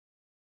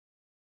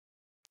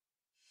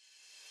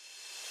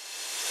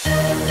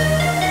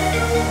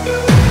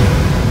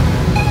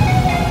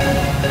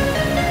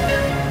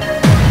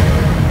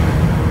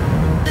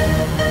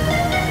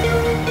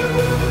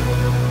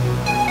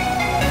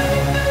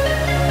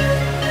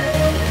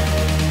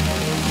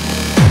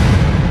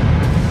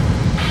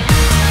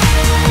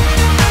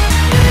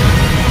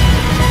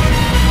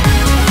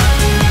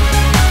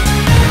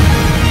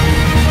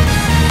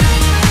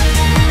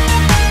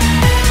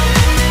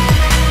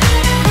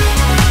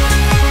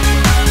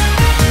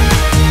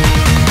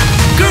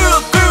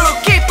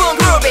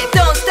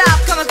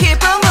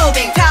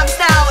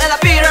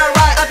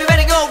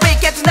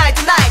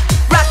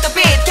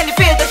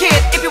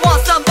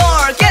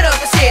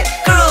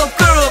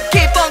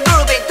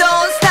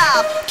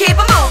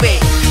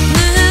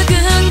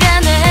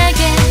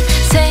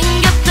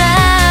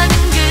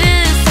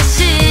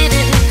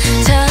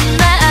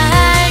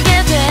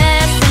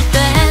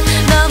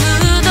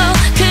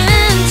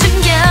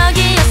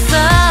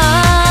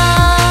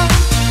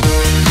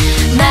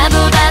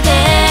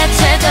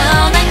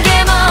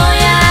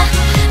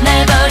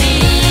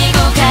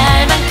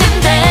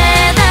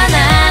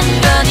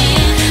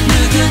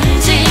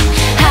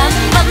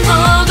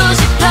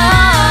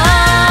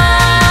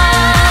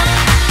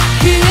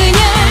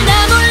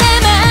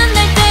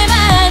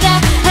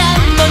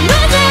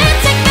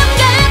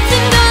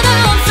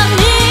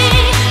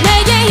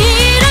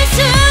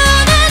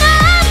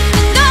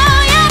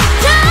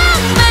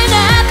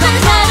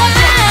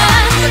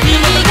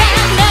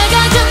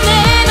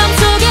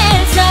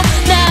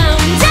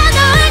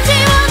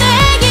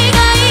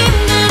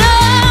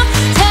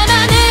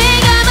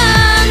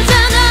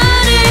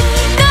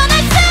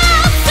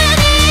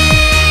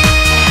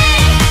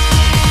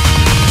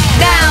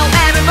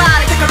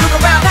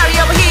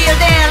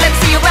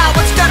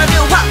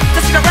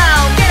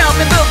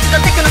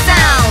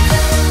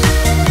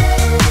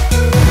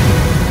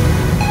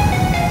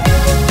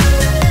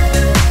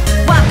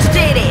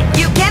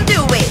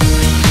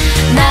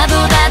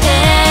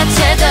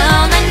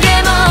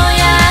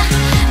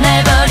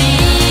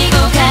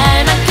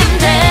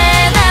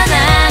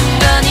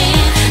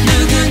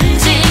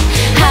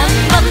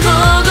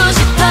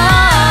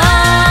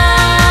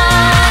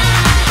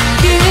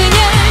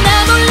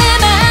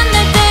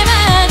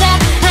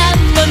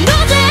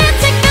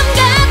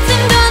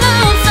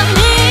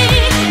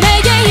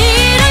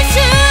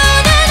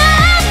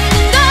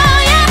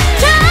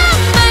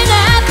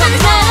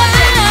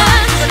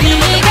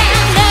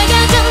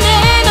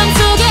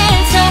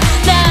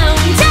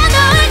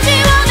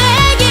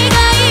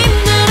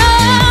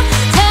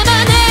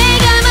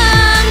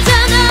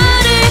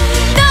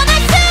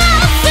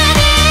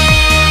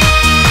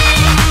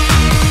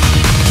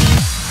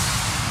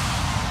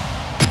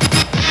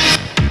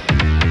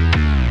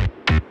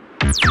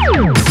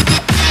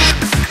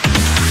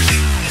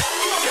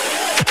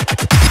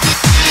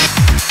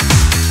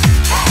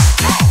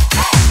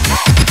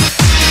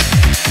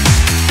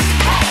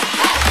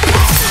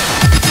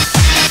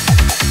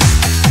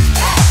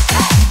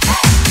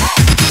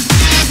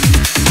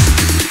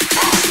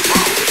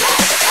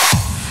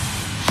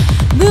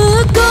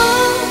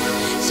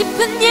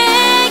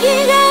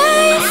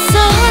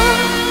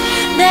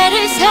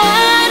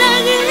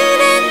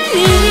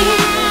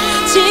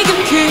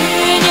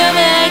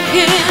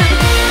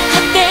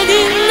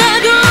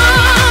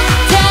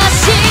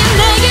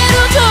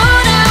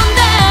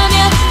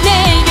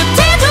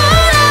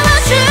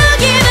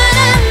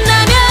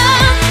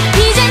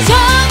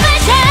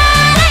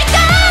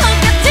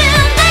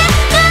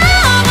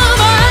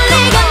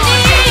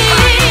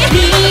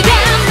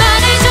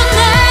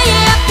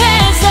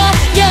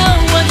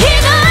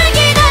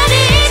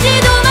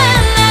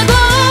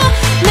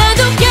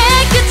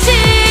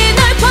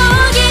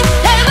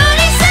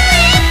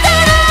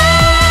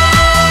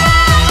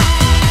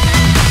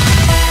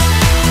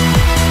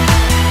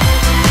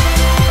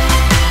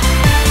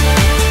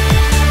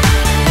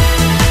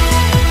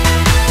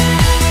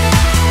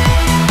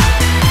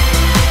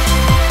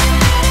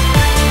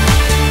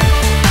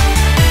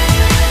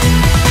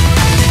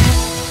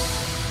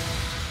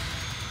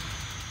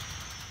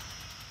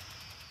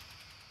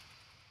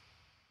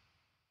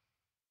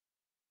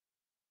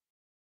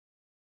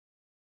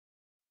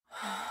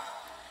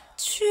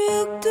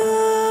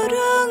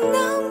죽도록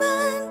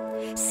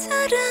너만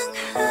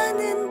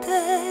사랑하는데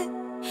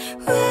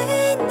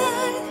왜 날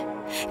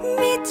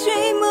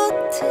믿지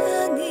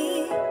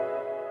못하니.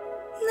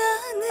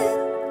 나는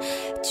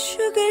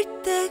죽을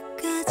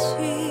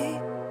때까지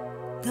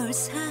널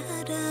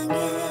사랑해.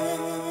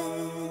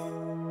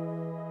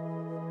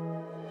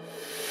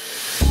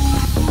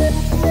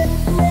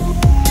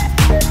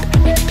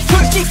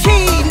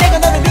 솔직히 내가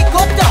너를 믿고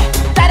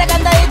또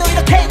따라간다 해도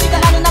이렇게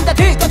네가 아는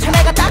남자들 거쳐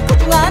내가 딱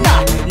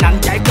고중하나.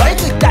 남자일 걸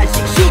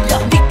그딴식 싫어.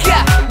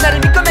 니가 나를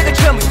믿고 내가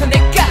처음부터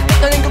내가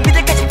떠낸 건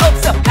믿을 것이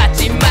없어.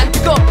 하지만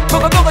두고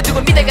보고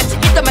두고 믿을같이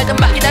있던 말던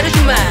막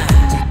기다려주마.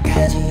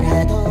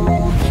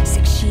 언제까지라도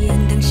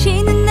섹시한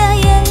당신은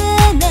나의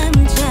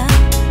남자.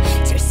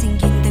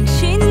 잘생긴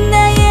당신은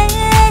나의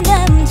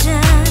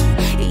남자.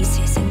 이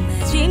세상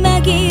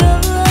마지막이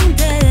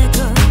온데도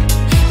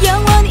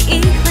영원히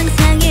이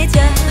환상에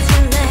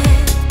젖을래.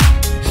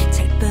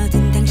 잘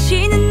뻗은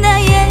당신은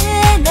나의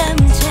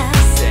남자.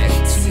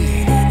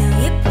 주문은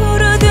너의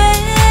포로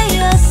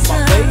되었어.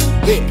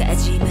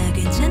 까지만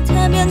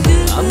괜찮다면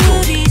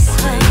둘이서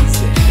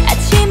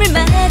아침을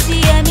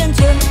맞이하면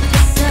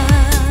좋겠어.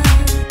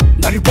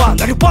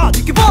 나를 봐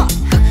느껴봐.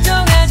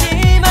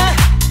 걱정하지마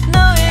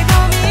너의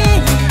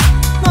고민이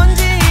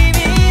뭔지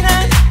이미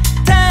난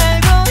다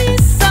알고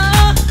있어.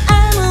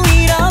 아무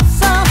일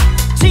없어.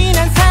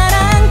 지난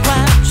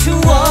사랑과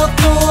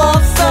추억도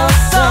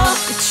없었어.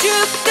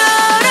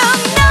 죽도록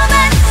너만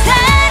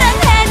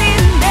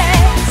사랑하는데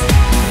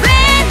왜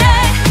날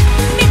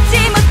믿지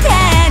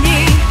못하니.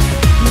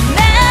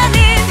 나는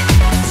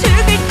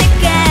죽을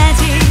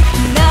때까지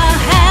너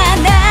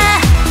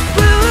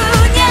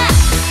하나뿐이야.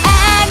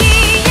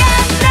 아니야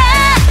나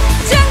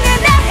죽는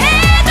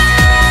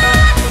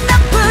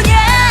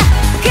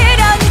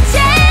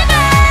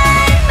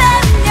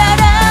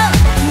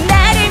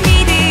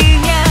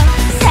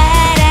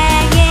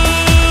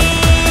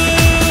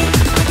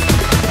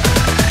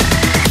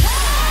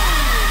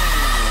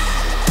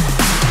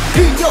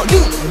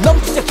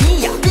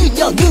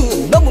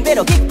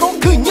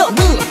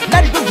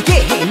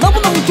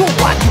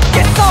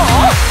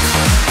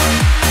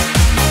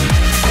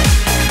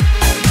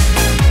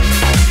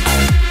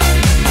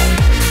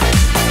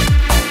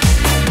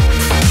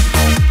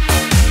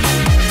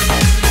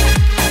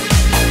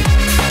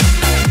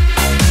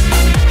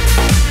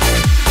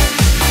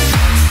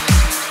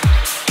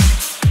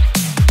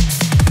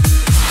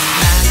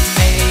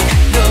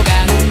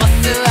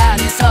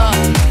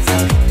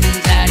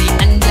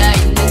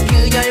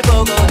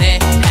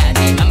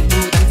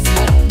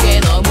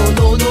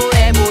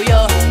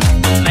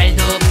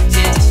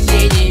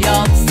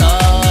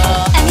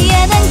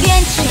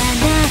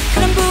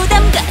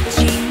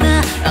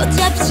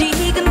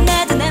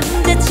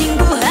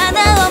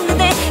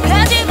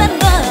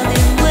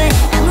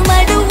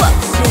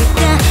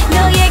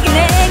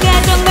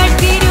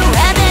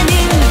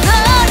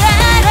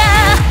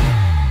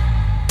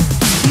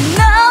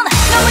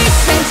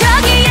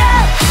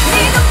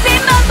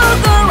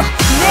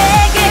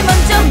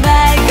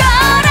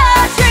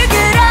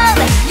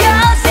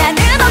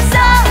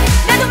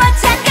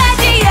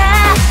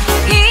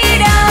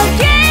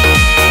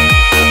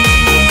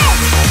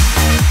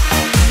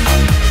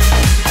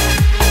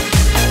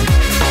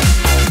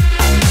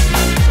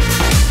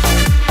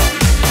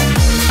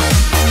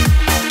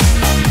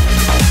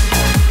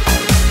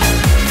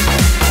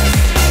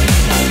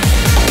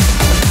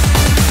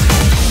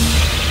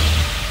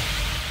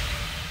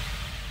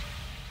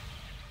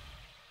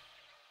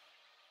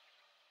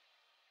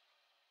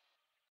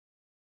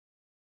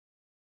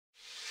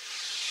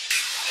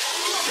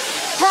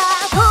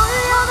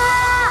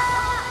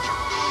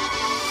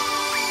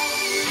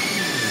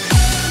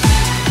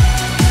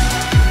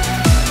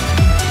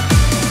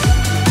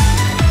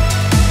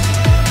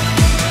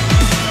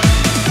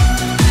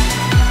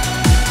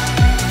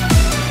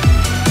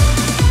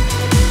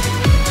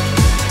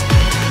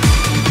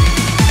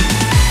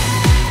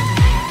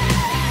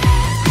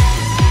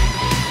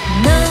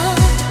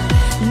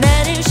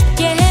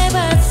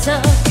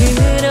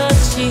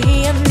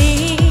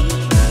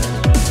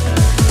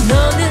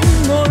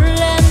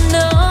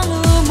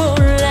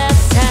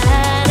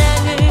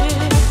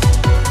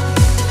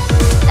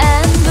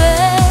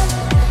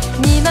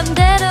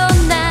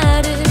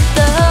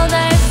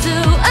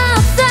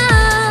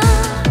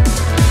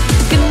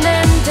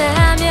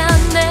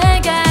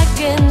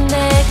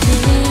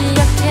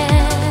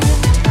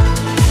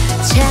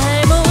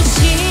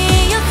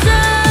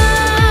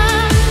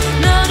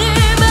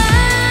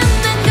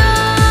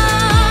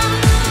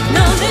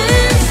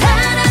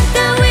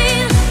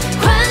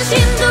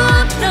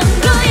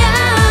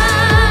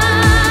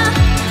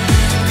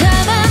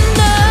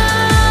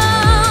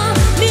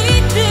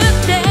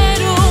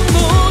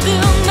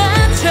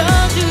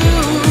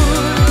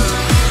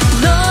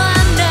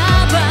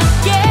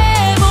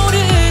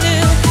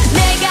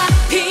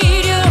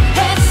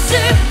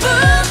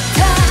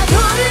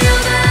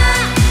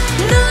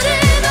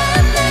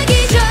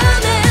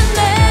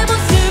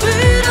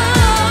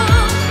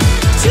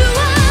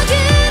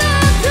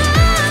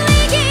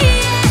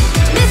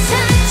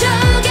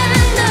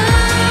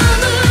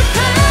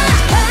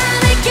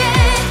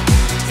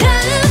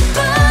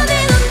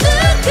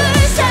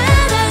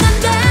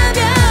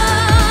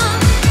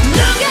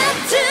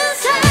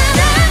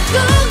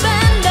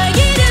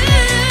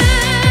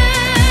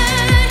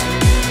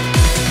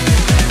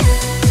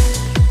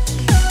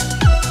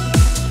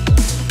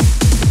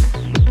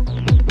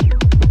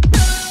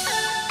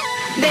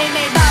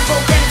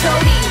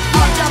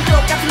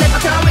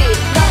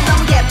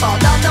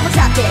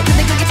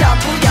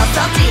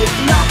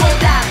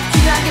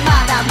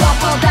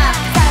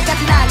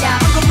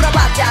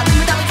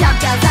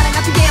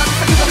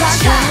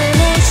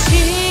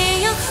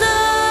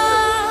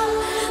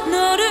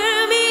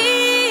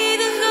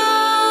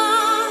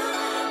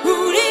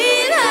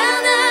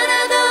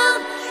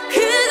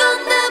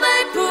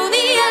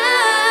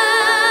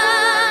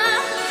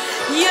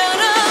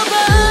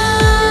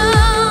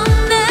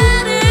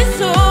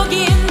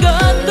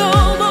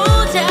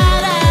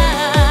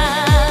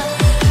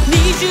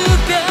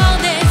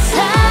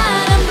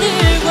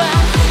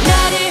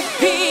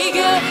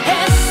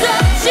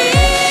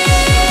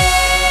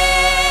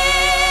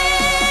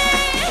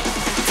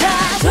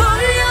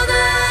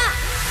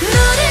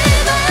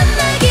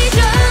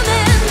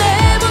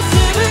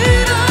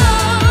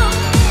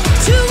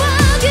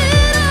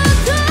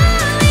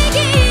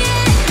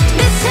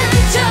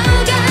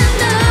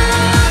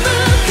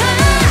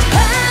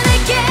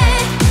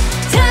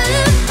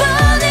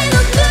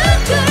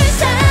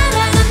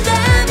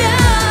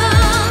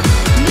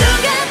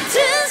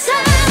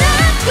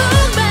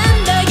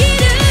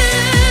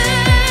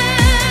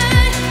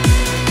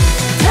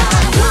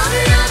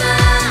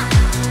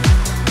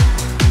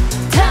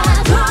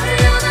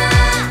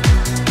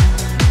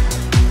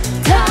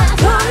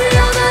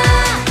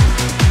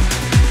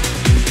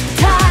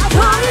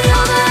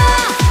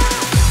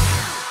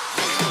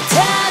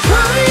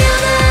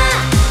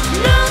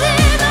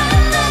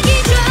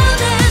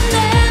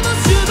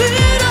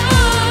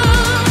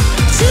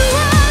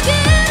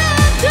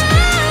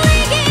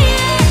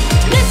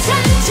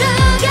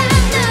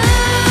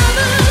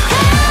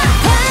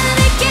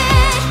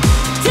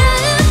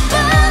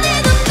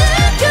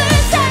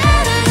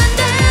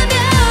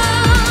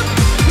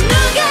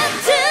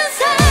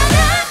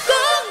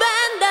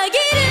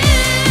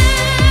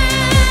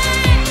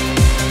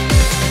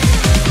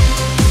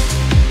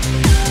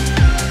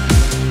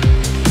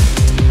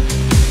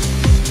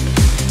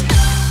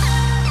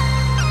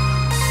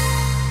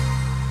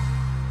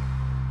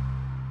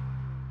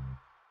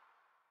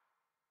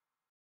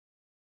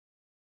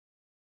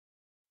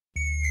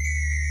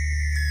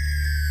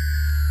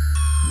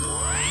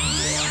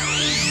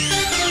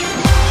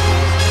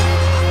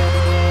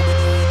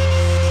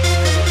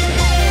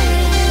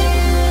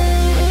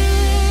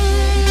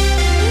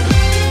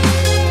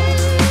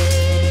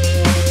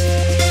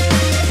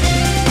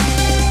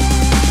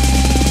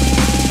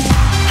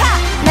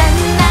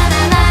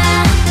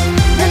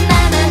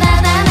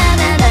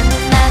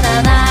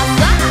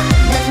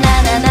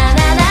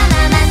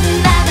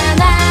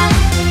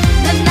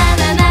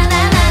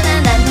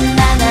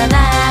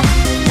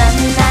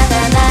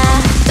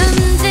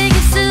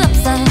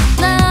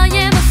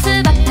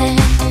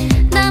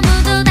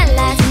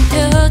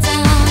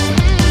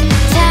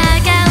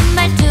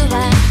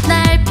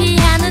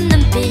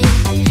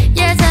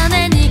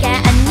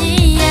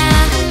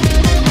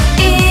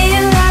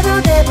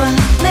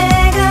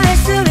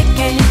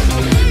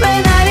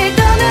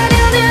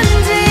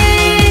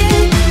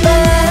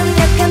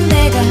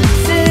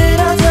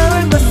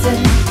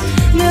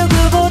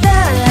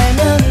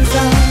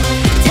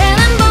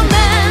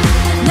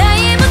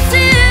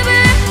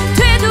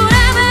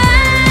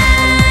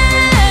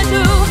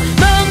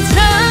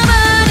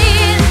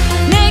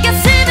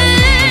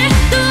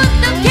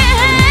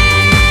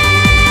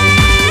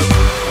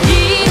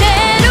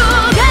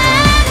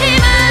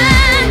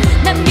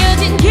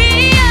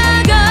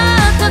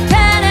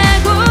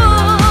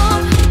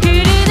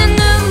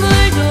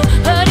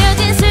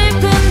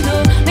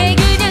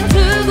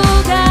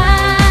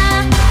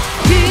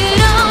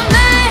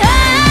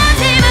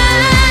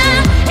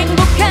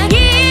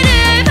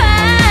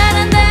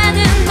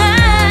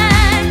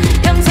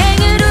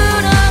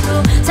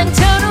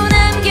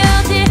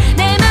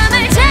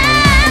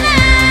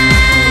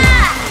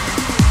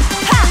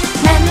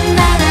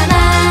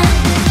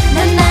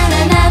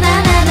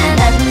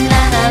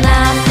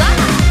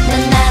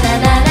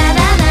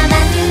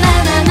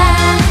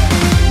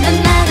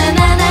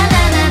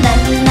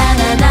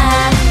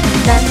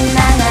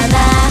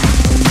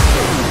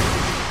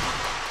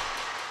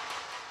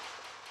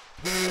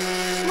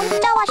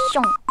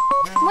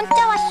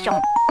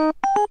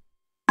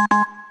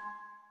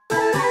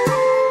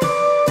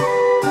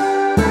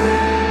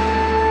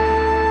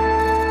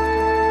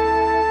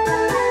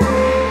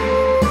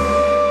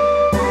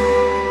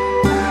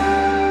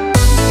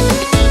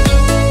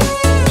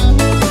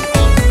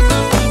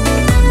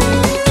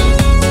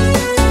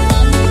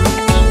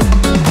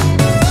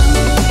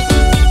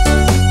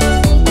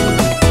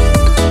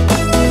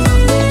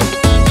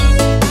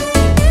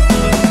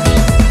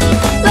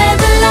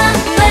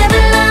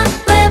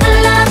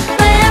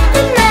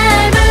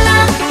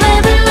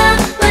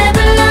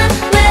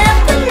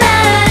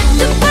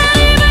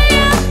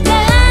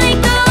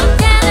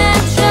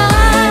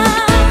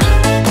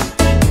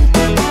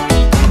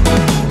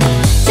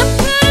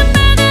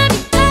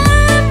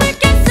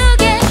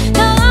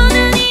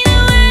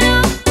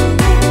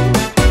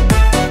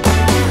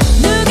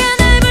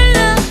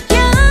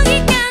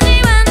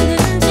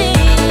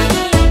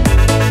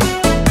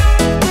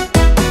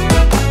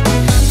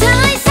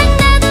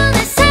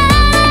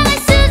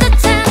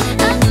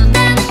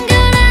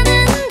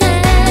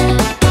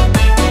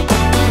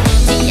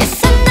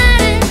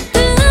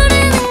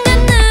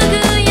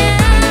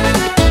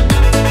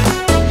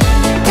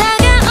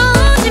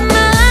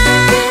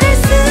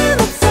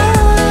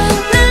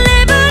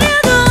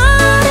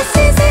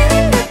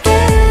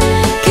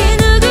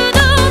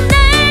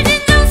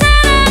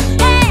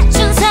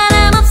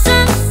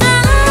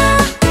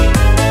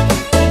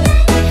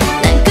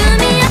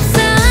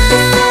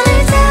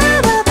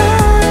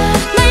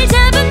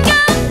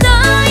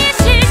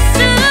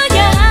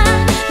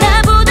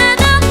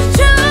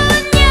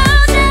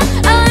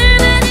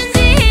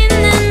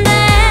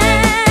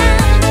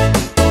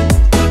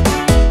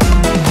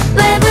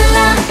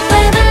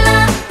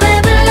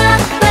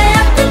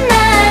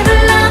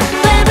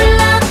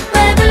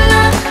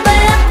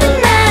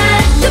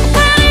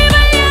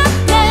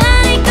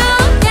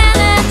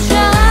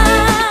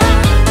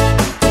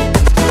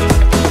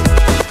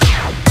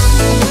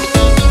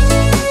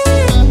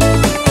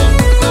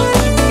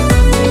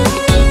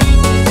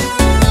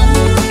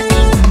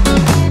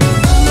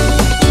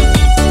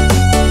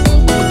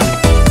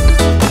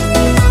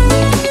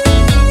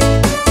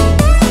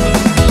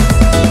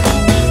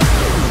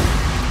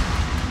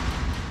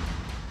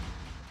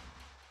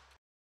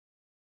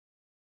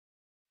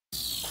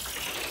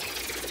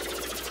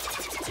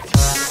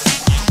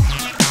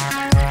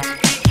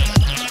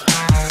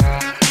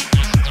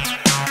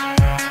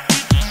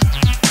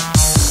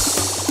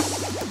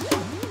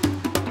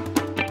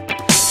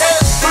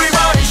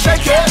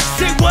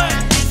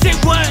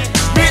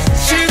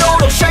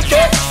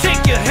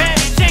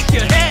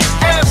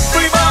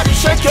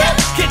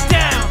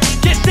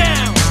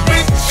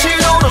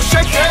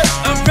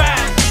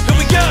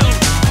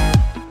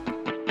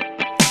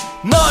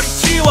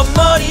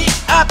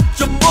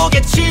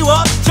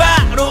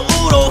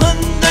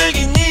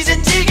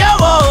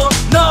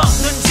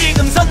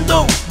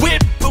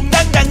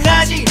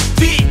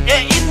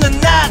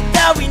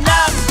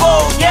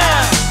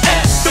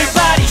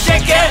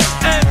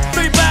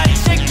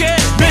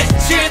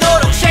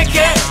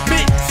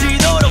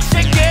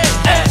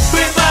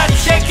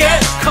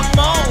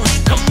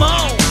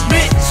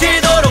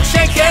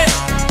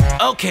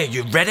Okay,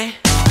 you ready?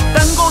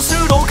 딴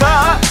곳으로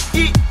가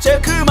이제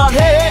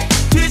그만해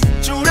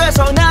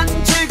뒷줄에서 난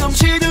지금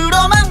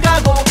시들어만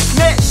가고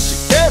내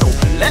식대로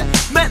할래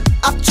맨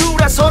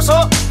앞줄에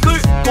서서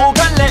끌고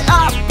갈래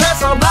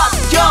앞에서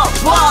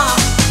맡겨봐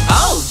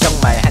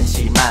정말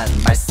한심한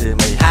말씀을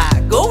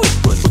하고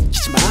있군.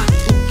 웃기지마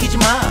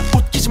웃기지마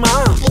웃기지마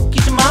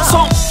웃기지마.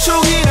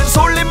 송충이는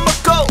솔잎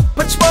먹고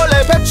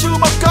바치벌레 배추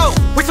먹고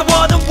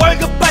회사원은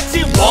월급 받지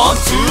 1, 2,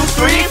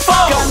 3,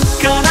 4.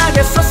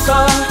 깐깐하게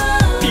썼어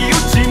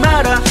비웃지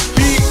마라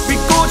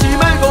비비꼬지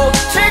말고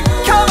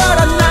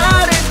지켜봐라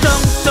나를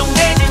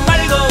떵떵대지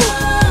말고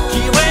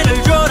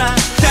기회를 줘라.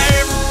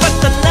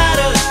 잘못했던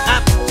나를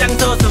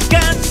앞장서서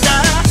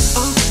간다.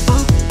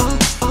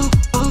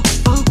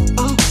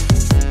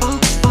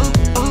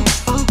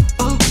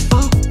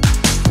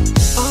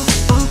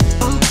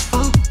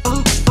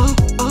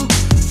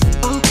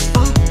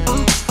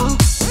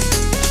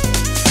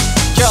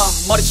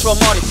 머리 치워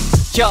머리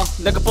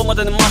내가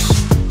뿜어대는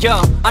멋이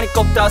아니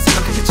꼽다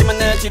생각했겠지만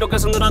내 뒤로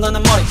계속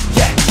늘어나는 머리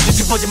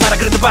눈치 보지 마라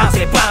그래도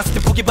밤새 때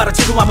보기 바로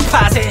지루하면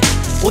파세.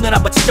 오늘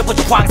한번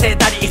찢어보자 광세.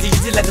 다리 이지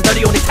뉴질랜드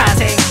너리 오늘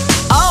탄생.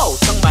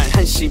 정말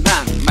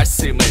한심한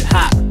말씀을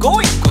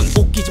하고 있군.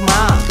 웃기지마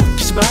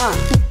웃기지마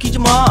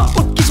웃기지마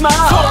웃기지마.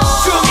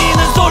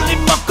 송충이는 솔잎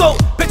먹고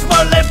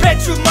배추벌레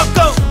배추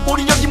먹고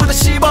우린 여기보다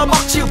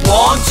씹어먹지 1, 2, 3,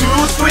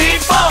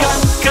 4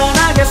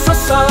 깐깐하게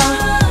썼어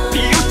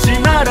비웃지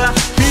마라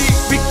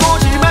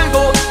비비꼬지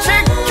말고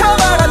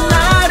지켜봐라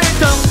나를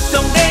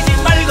떵떵대지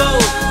말고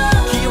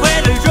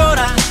기회를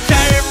줘라.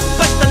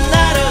 잘못했던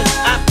나를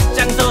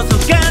앞장서서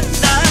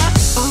간다.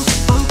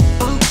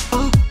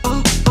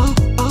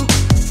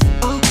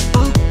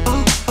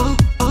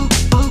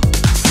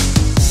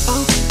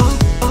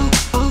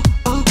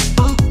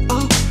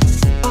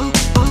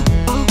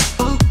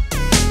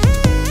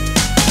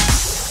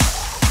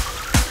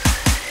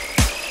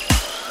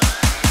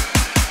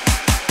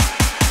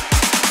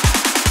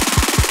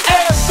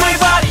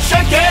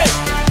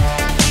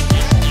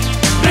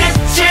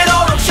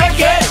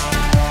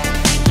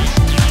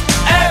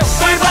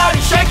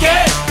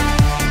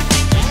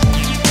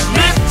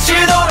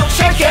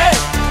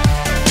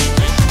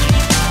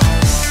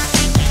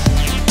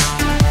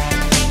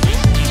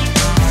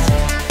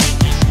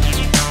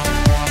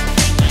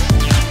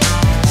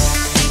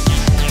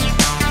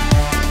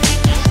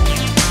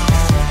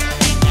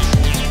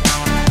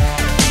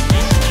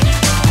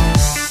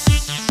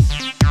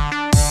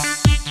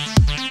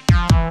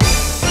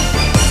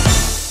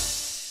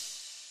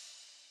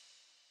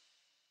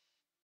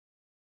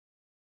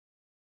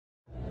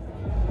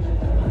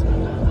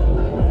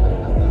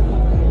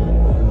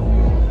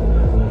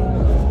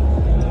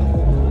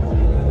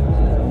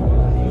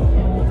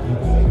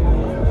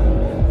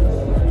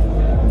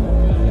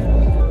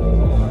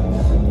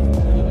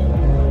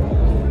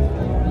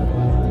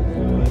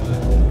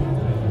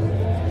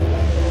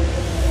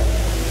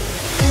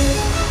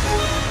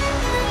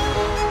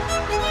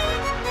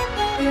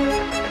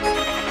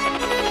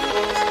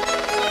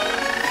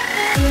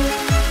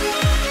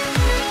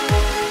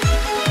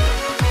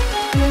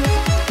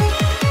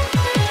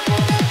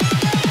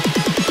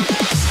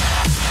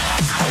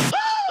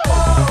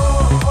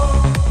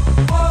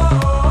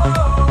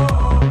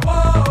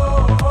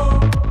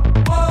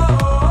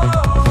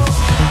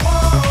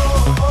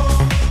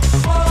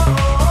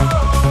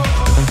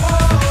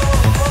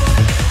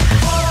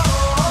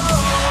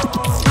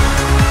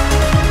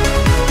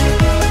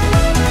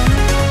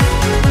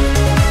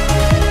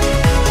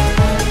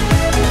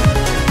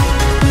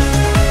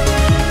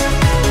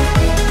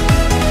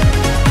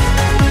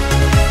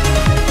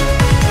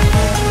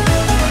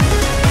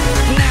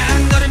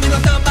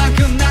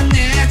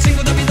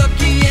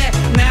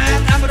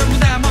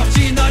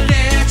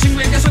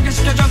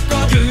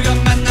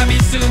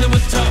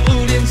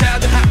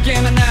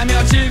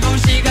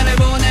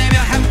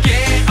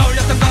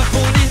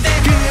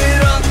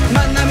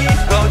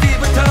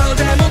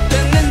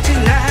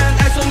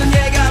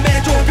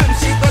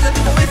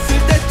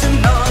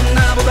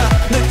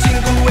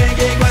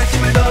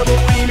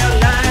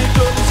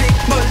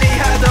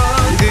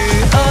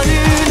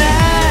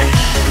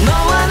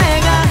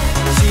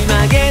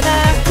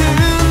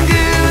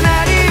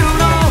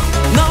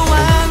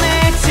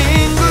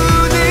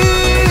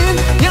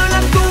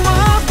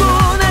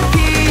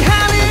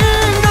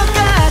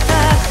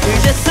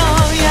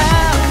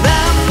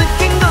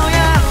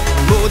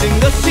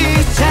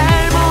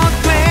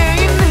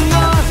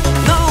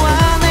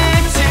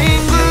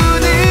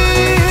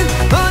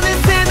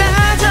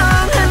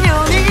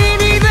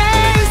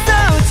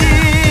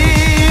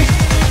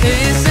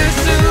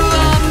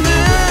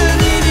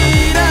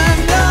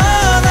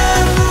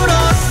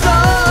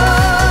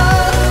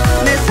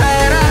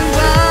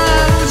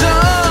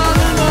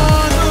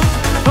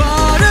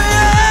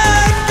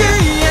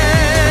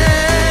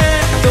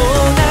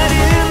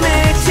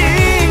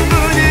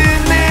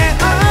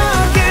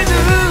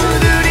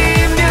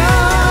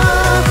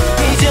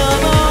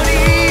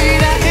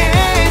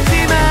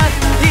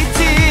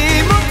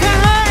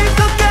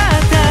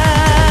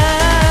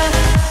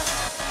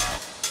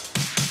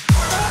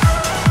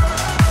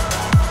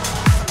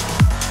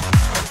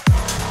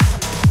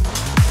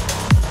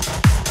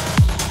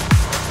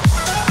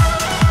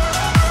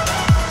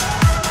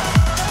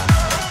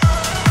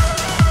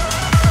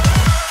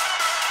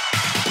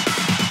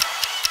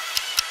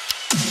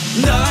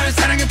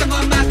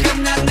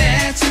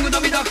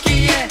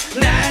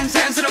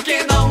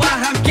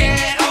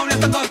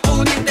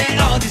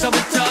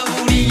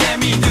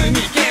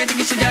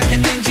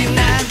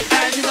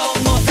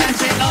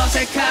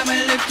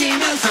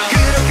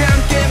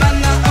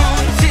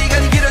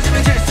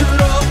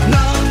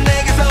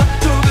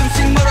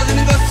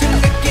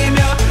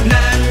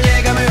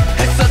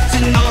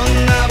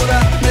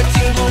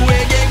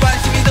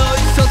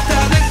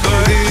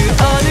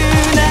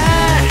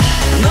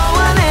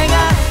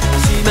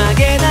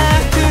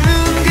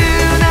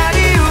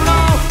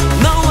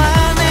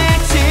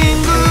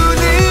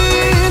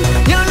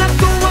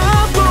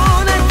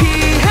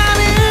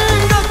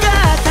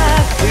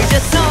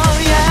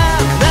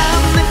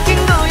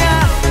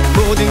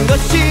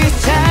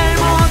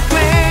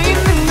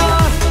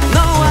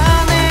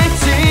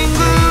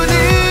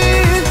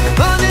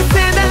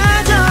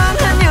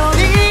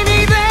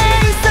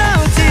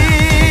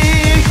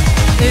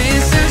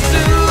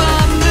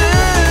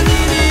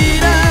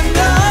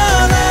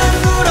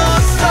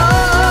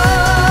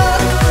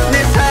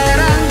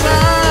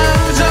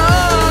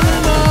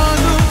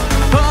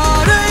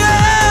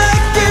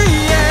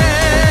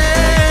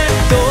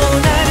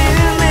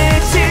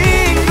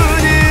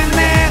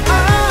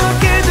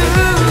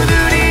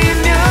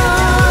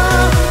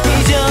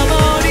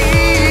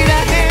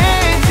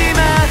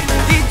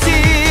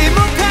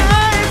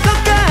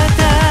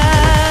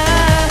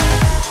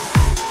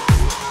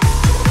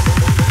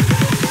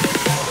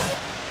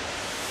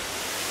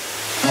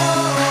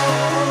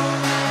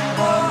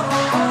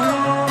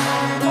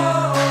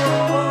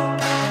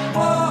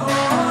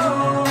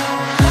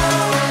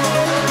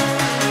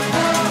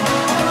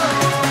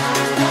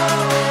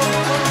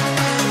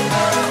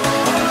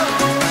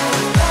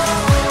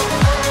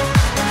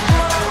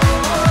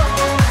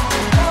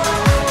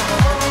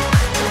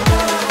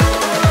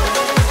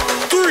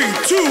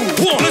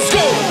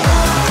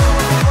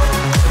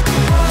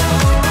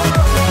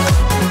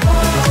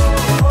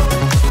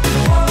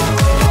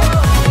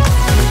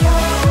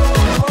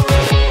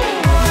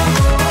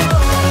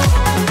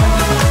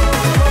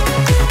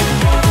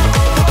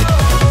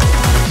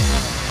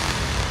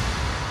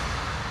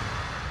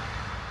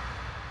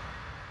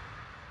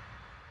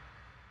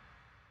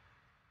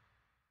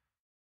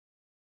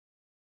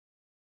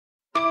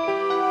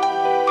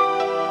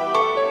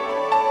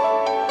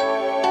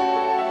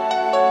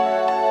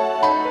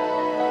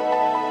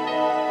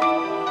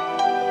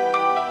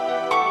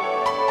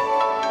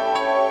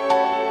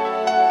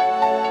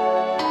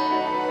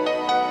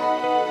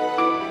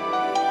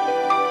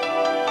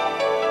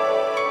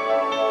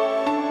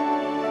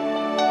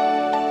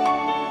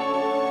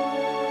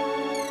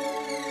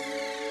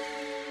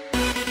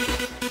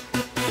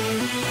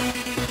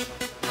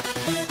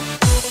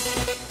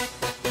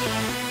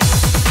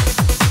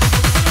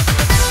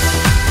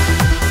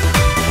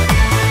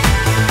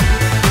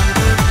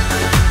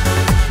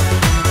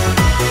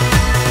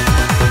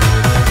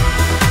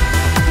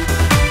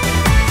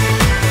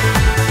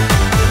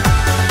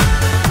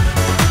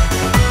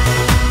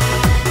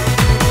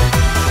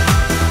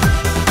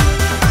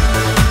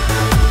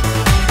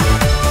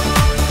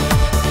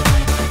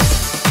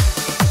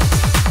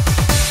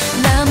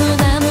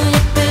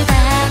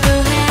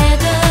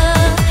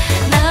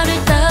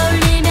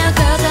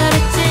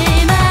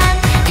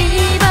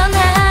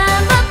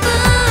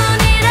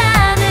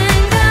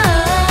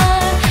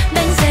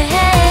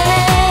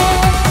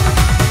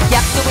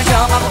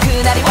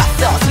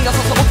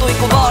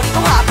 잊어버리고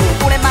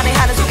하고 오랜만에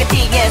하는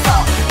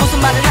소개팅에서 무슨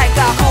말을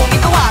할까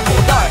고민도 하고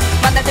널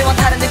만날 때와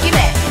다른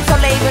느낌에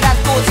설레임을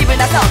안고 집을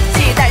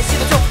나섰지.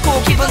 날씨도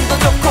좋고 기분도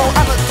좋고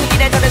아무튼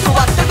이래저래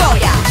소원들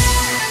거야.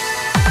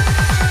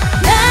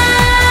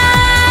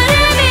 나를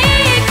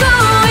믿고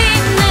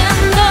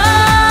있는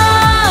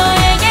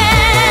너에겐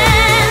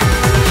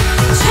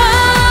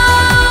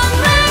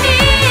정말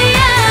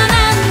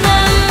미안한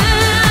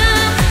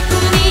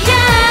마음뿐이야.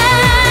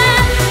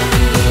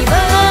 이번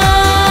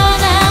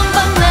한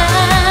번만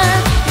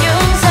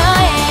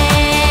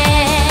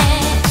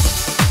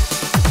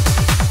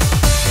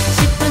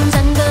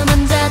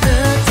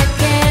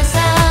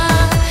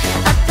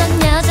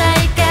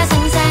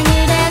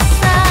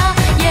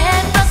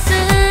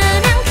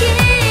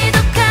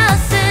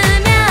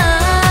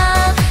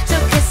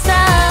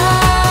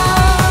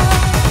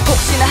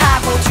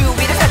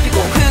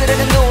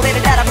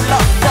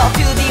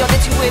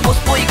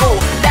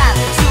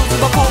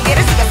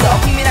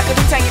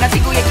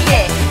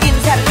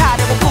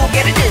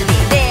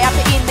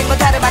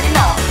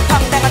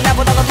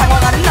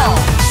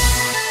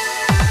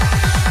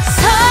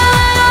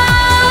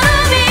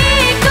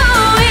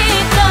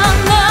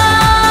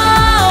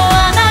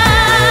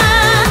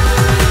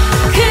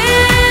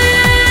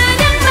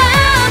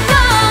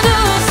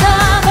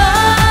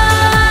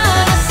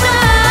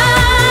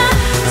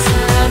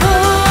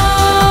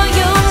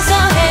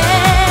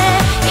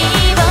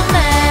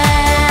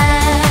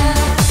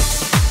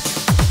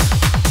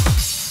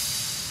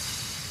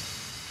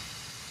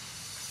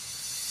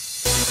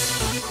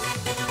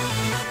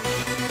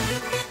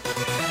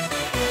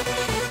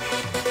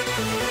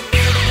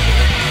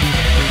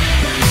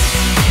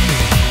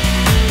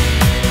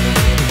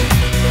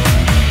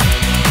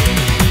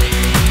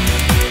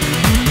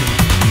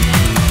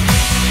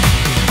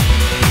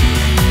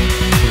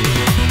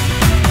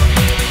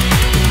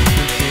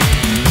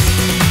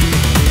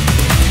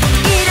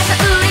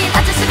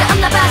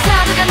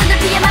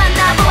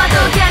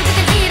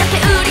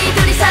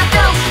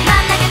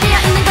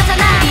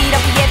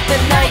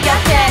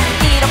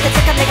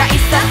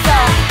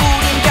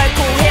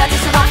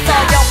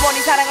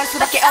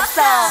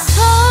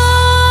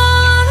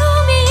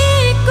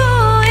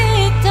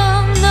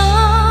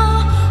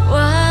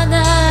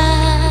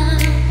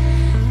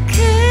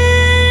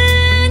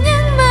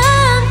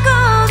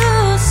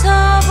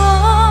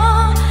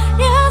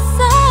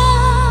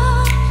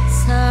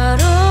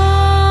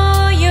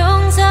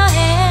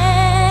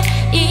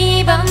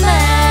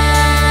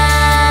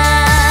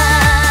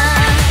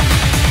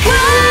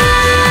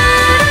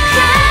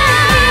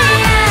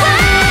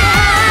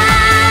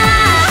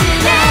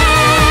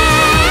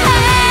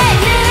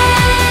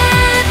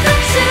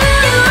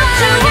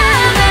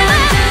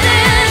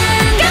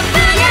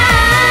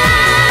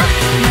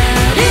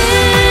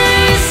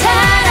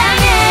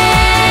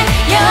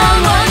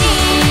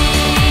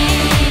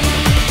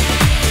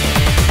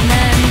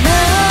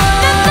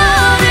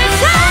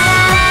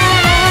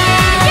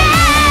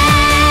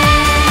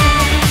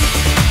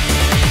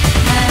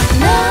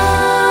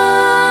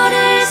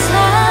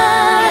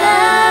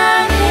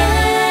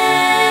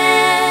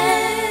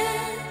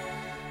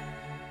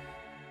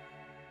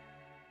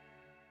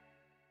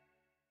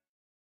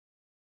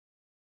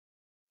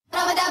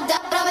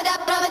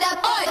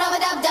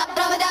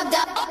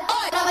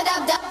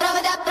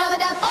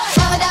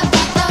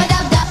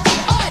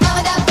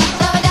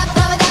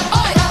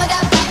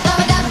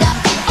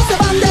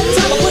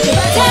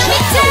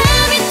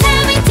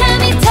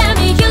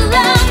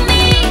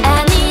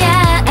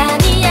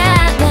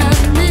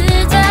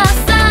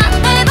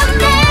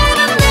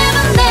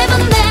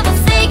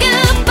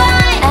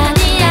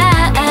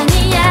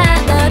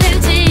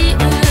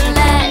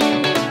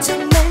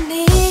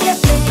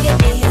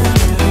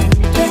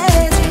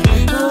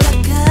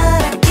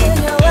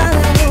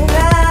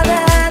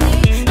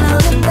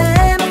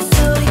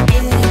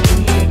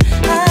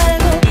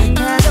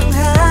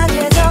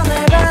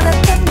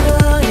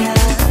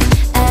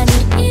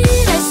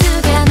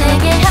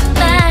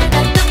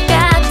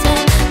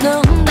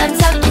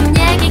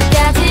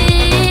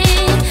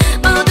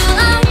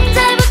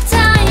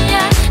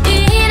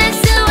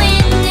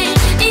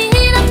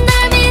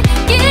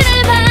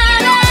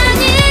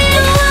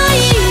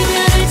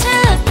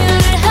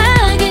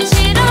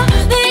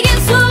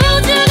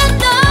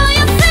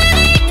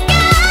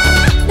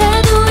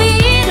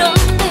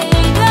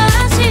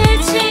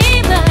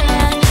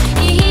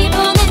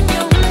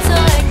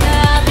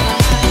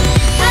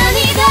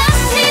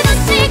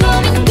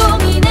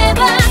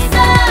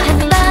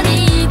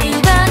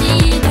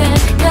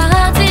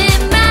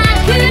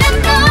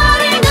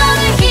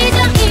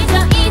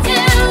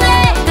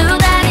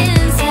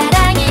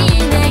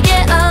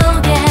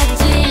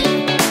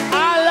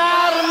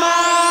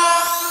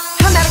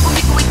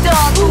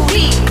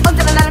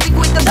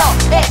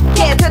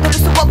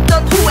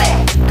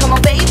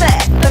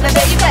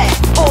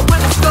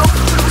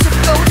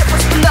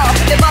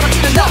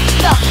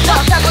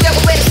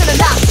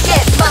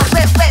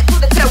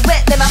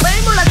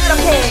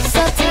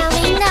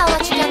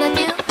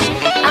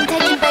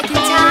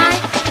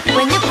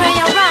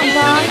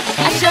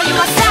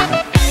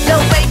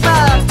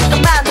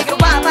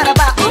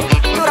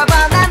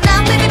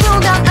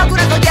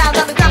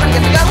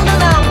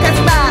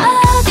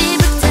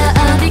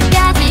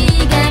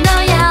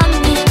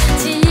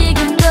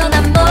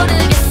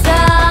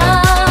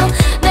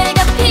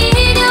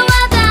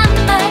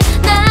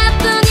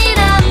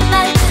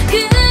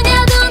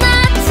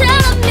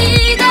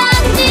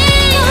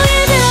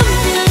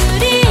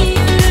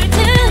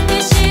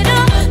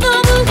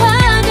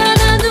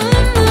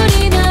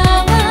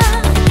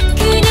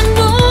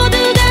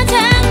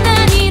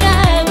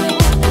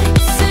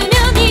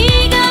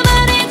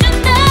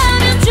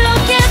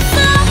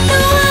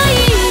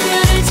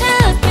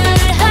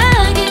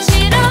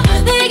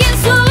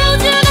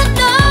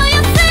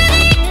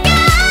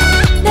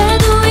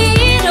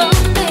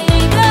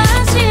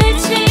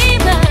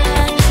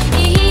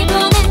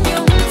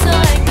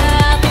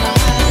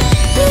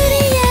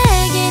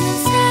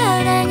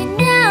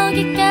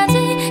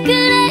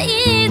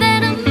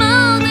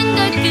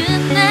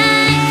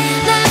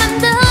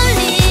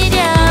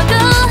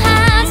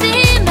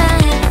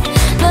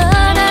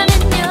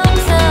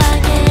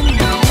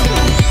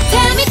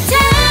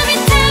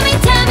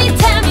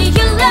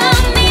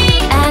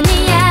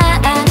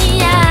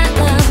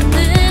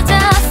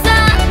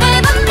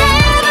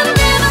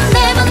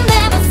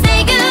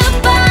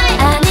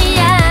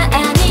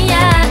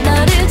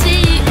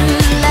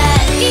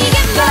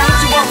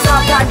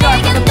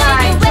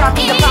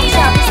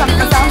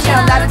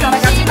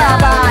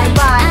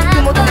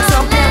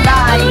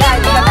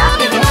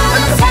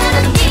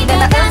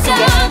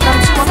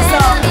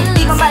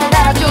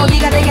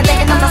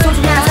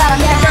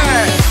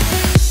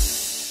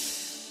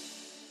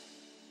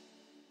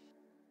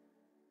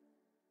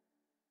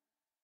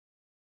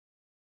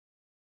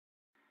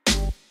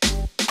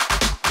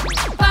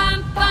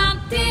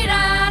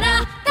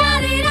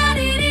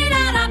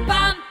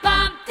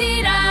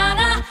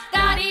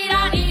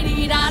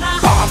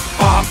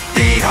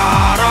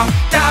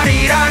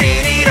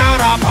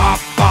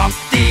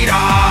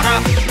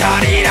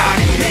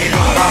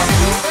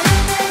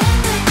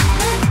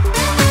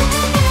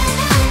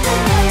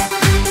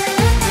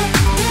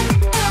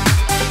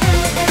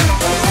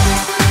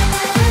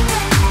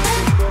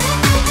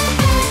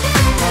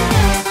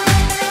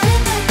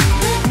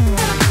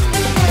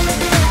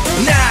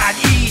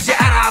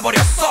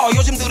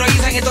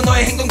당했던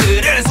너의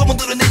행동들을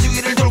소문들은 내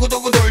주위를 돌고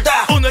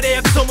돌다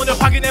오늘의 그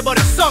소문을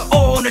확인해버렸어.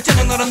 오늘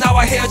저녁 너는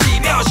나와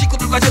헤어지며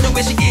식구들과 저녁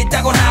외식이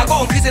있다곤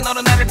하고 그새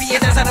너는 나를 피해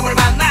다른 사람을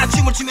만나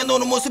춤을 추며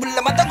노는 모습을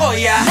남았던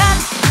거야. 난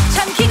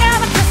참 기가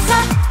막혔어.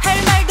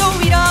 할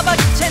말도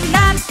잃어버린 채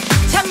난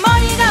참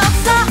머리가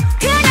없어.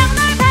 그냥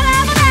널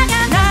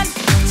바라보다가 난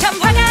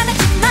참 화가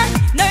났지만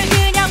널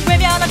그냥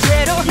외면한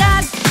채로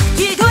난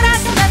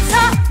뒤돌아서면서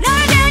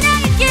널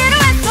그냥 잊기로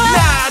했어.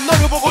 난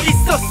너를 보고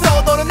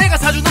있었어. 너는 내가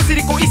사준 옷을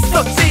입고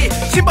있었지.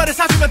 신발을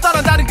사주면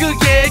떠난다는 그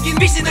얘긴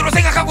미신으로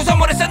생각하고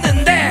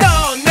선물했었는데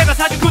넌 내가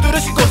사준 구두를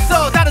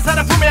신고서 다른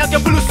사람 품에 안겨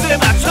블루스에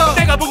맞춰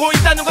내가 보고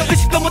있다는 걸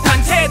의식도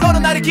못한 채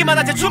너는 나를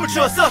기만한 채 춤을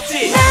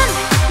추었었지. 난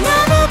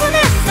너무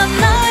분했어.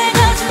 너의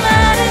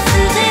거짓말을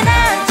쓰지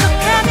난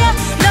척하며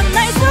넌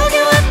날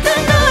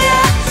속여왔던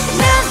거야.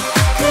 난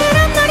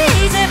그런 널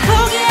이제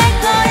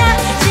포기할 거야.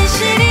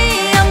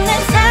 진실이 없는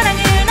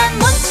사랑을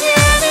난 원치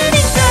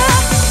않으니까.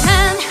 난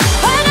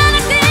화가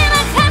났지만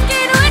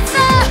참기로 했어.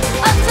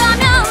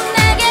 어쩌면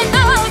내게도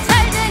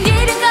잘된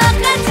일인 것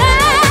같아.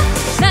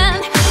 난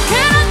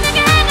그런 내게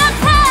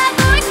감사하고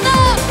있어.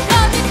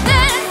 거짓된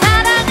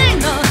사랑을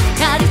너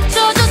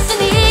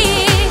가르쳐줬으니.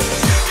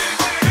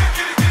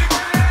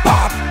 밥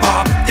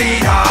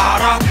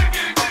띠라라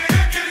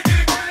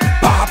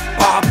밥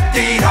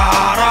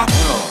띠라라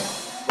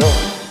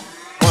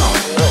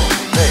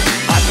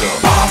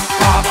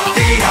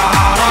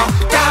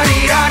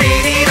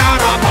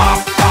따리라리리라라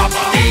밥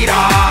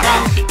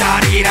띠라라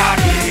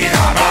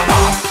따리라리리라라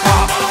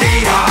밥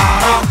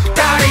띠라라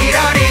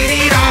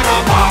따리라리리라라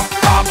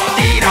밥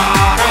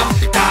띠라라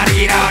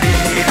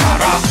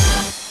따리라리리라라.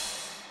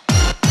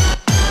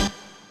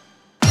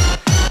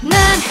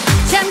 난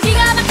참 기가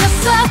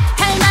막혔어.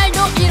 할 말도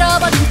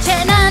잃어버린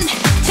채 난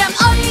참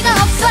어이가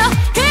없어.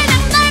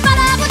 그냥 널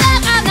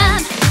바라보다가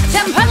난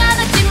참 화가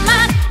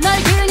났지만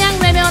널 그냥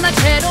외면한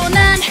채로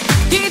난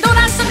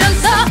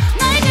뒤돌아서면서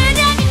널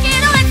그냥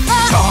잊기로 했어.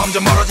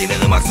 점점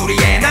멀어지는 음악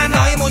소리에 난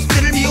너의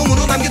모습들을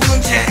미움으로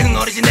남겨둔 채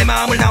흥얼해진 내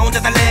마음을 나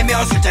혼자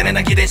달래며 술잔에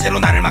난 기대채로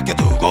나를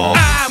맡겨두고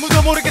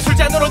아무도 모르게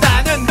술잔으로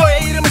나는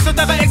너의 이름을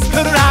쏟다가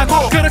엑스표를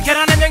하고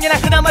그렇게라는 명이나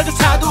흔한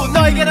말조차도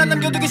너에게 난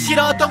남겨두기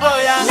싫었던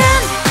거야. 난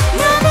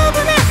너무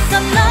분했어.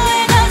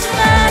 너의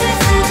거짓말을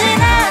쓰지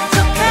난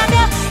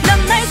척하며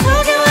넌 날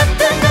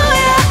속여왔던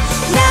거야.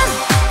 난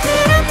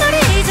그런 널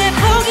이제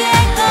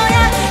포기할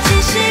거야.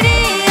 진실이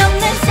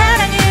없는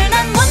사랑을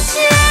난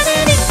원치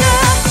않으니까.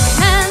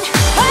 난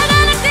화가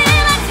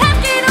났지만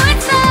참기로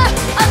했어.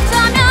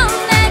 어쩌면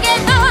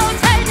내게도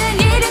잘된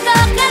일인 것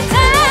같아.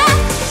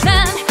 난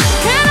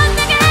그런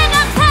내게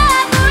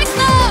감사하고 있어.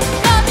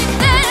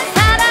 거짓된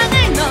사랑을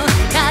너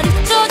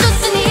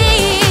가르쳐줬으니.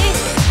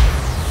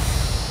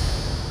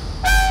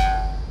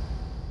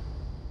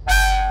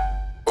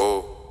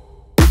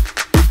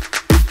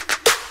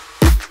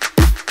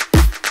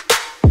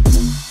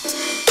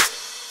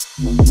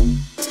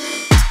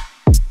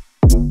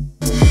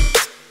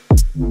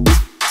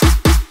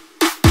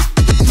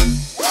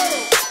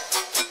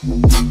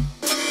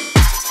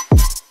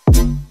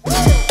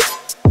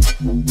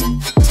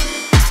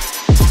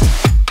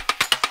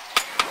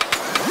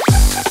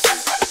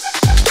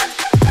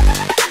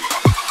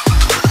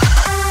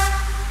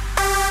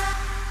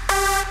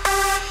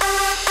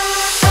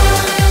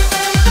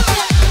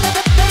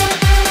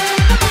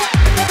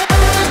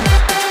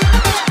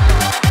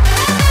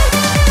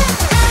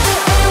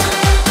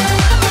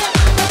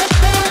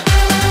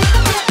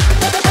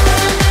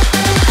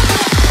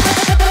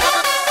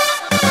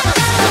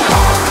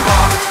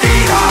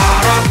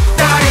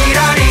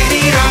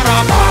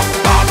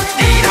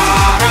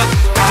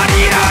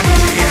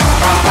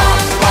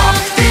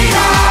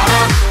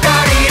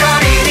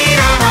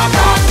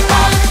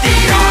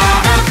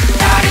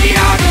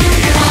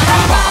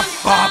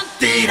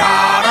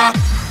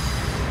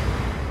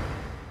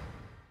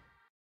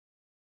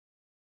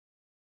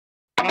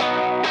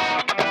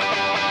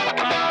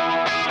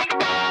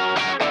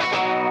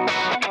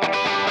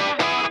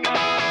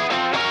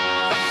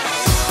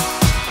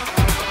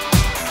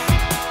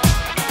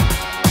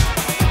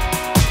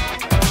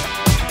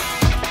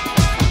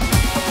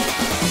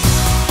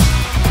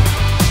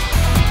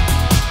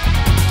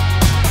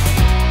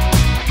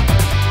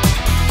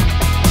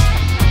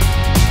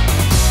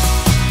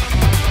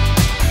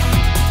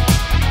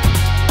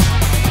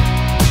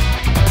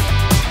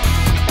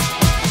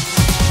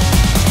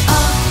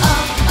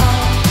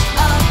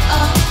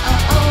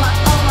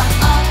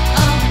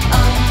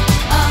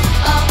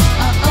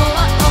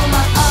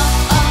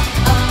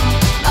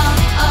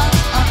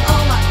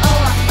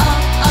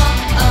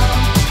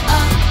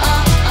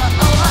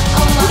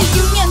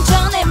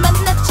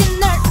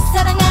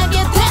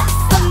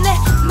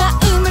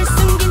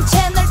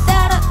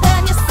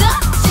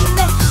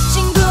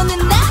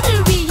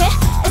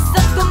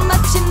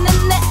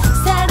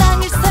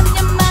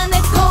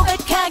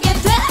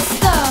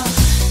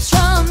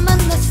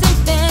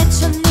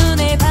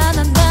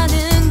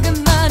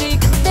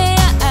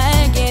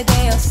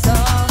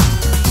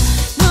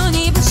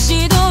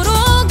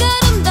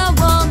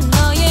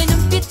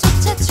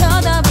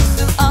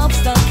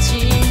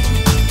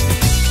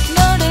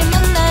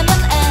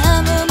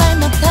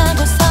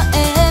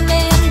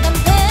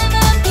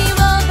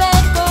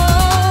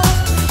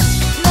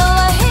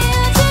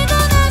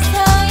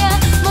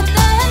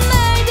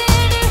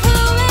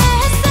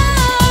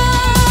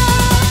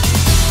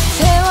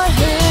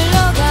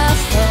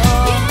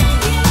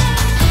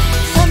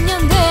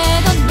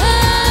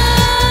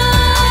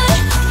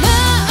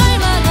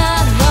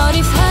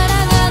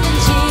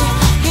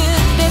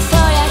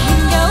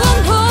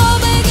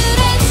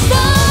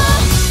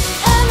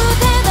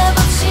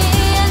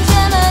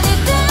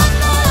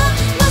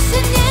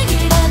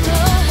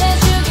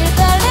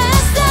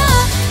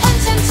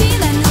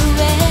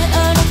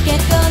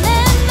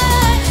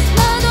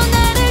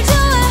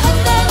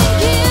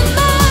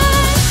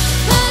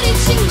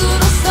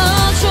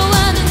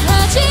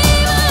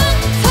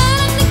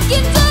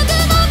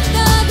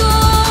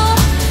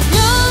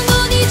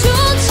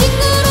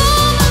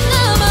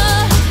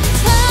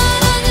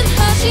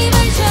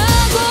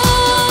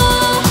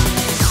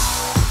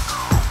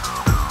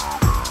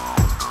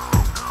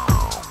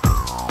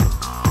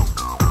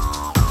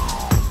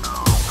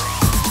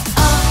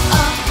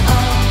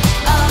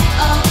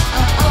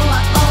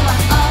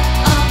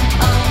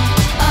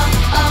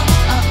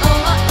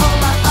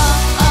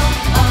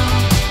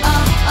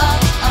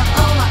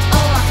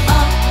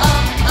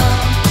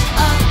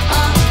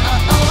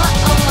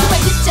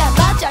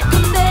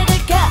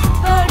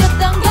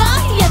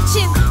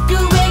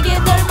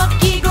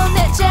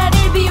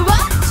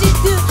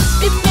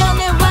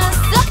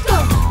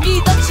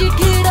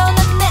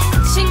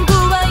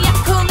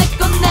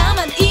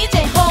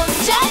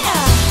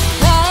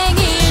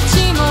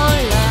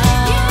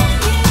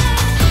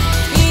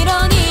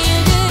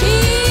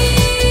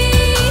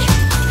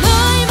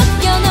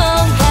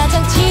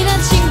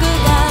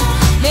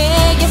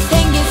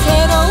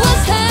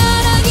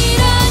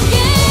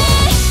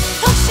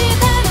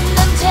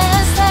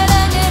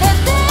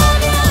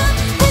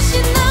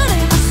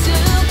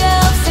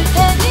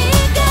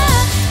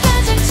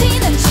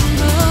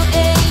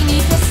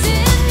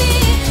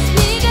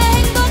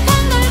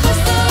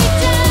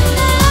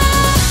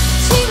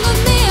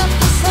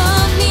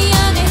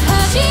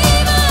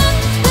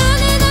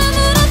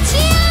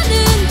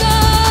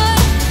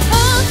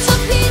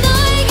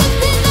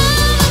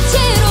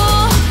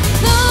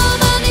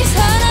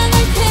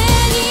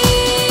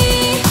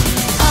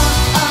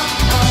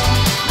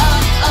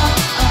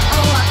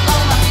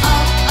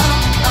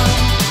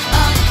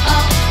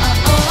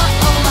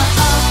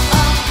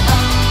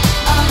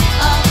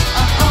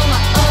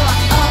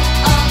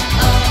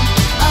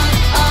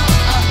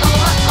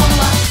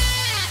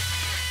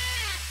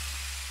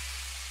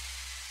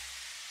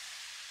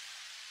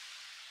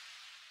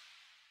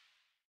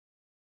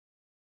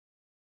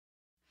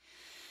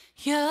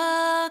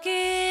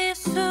 여기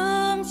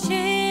숨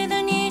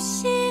쉬는 이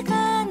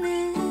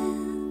시간은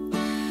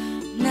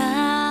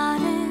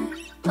나를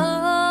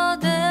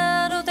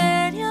어디로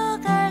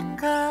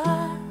데려갈까.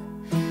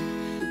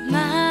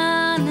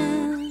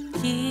 많은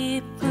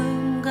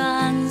깊은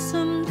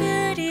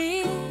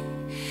한숨들이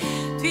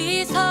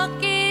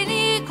뒤섞인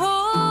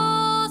이곳에서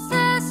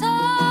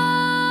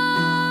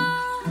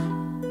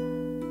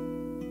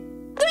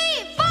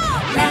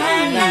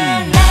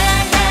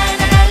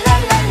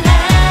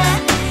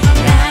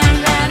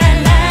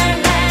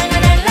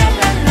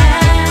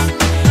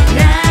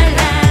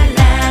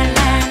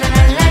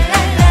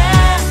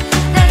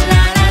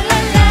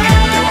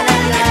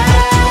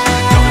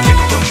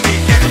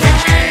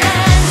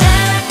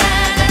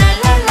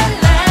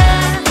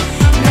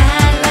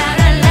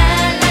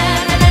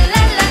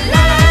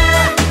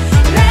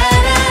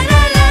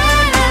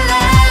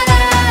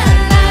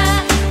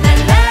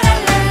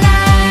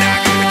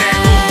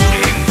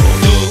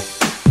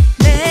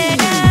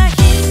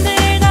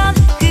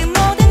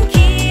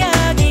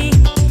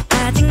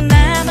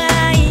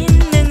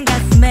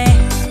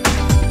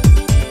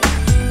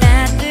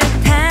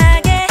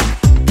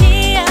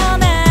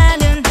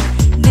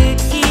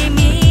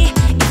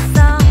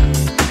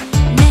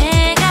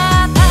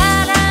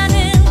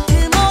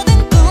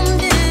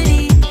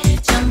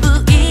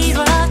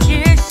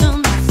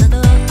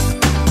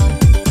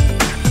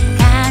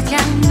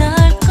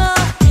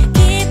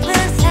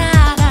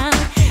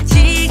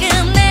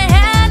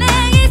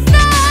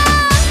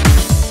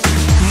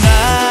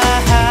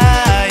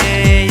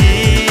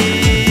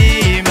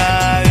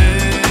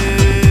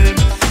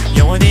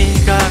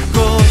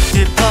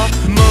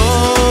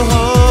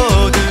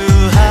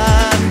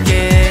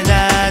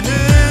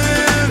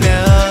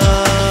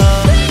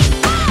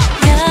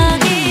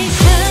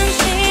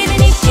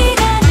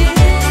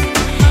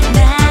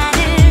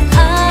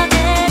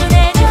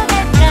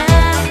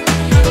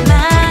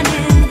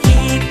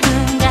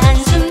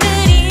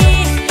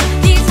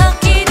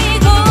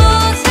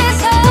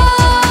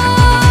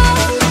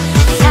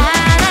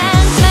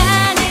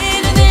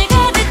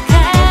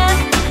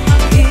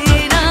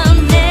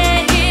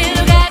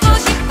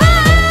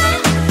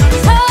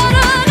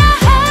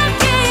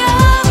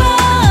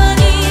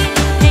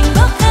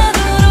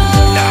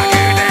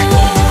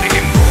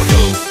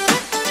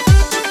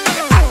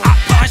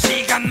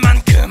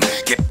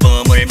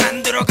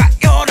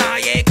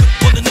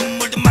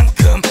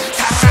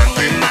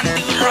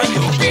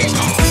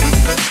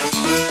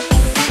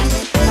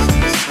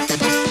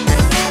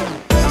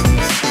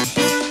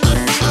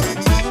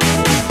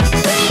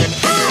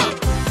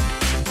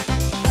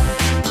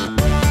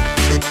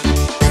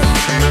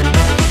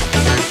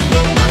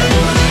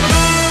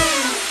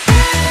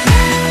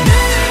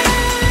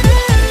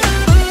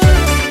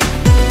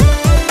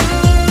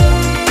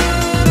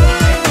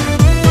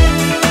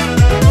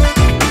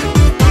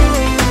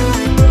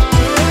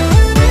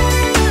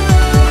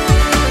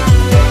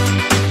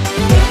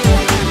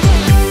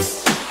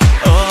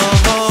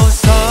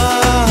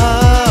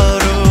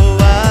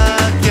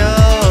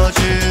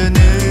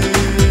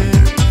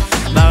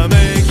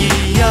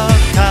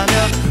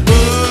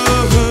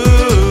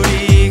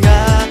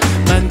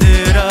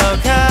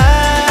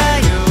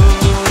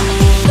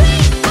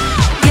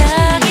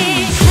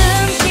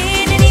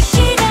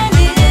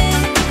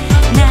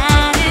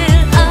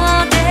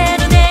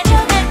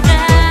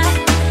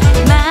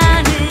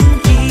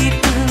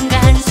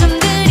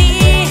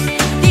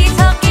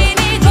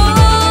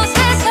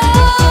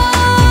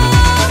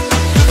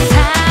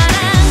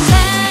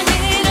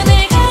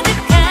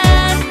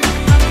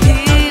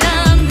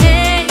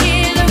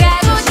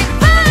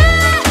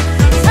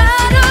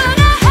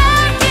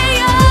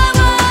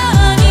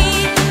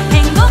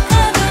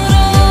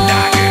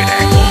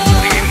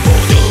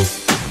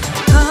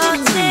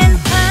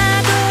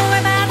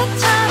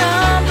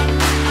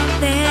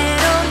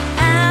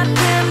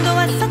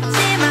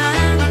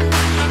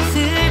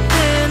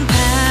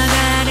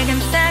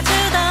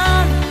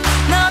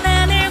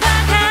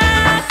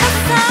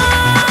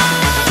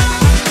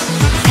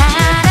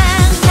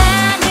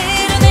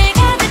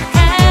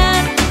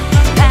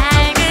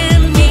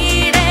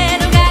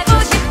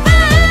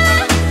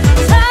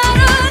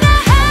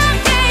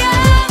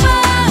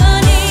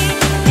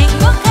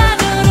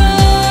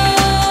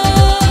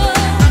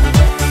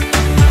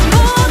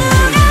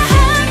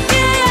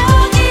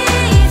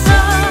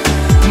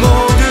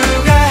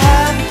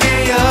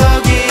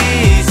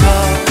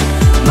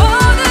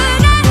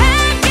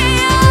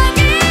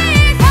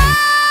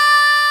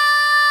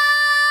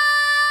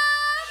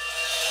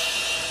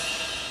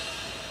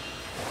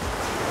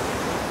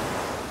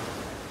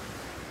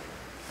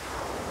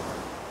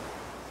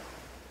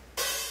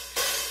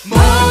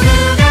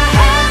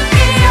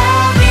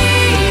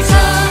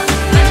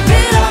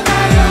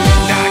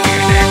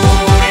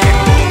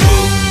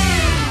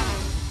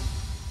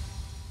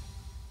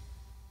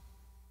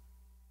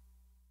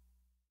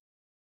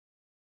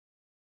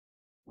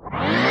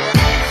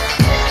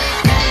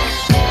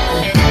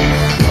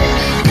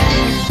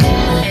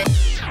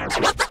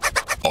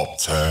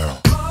Uptown,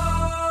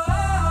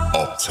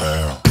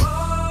 uptown.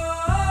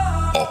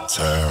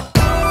 Uptown,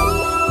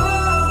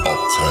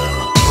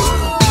 uptown.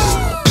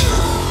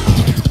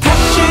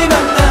 다시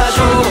만나줘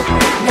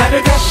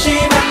나를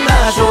다시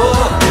만나줘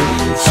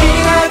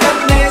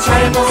지나간 내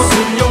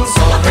잘못을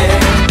용서해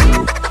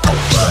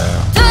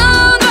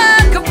Don't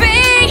walk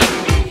away,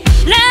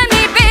 let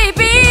me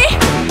baby.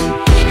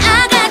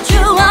 I got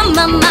you on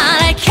my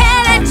mind, I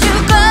can't let you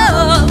go.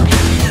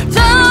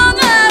 Don't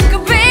walk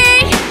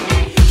away,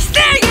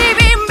 stay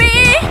with me.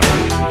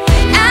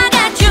 I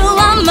got you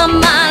on my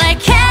mind, I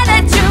can't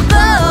let you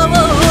go.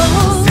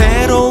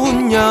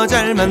 새로운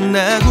여자를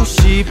만나고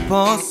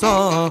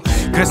싶어서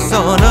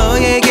그래서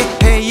너에게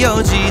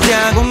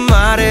헤어지자고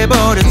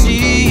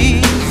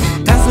말해버렸지.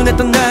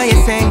 단순했던 나의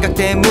생각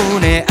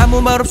때문에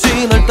아무 말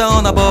없이 널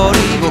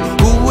떠나버리고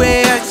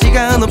후회할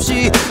시간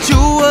없이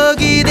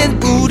추억이 된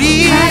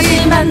우리.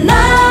 하지만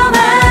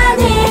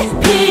너만이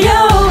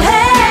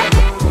필요해.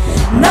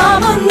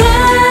 너무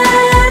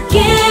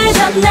늦기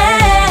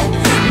전에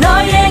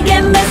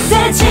너에게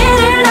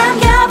메시지를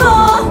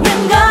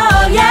남겨보는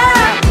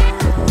거야.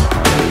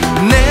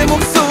 내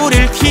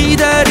목소리를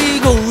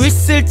기다리고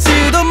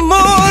있을지도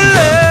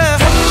몰라.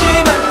 다시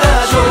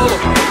만나줘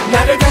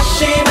나를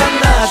다시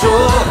만나줘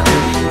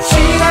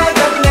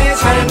지나간 내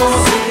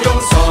잘못을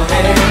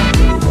용서해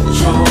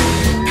줘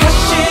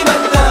다시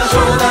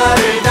만나줘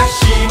나를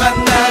다시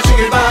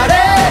만나주길 바래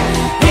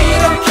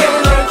이렇게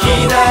널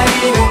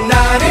기다리는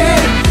나는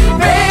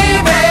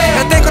baby.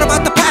 I think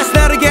about the past,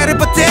 now to get it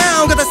but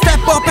down. Gotta step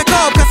up, back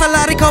up, cause I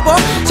let it cover.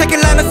 Check it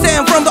line of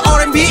sound from the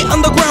R&B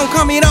underground,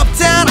 coming up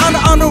down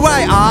on the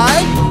right,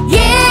 alright?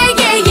 Yeah,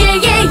 yeah, yeah,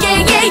 yeah, yeah,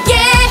 yeah,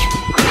 yeah.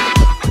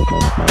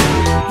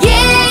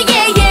 Yeah,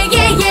 yeah, yeah,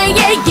 yeah, yeah,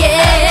 yeah,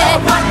 yeah.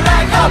 Party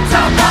like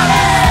uptown party.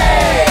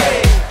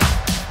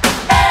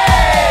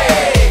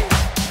 Hey,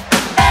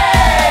 hey,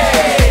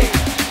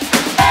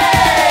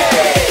 hey.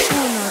 1,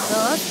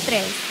 2,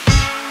 3.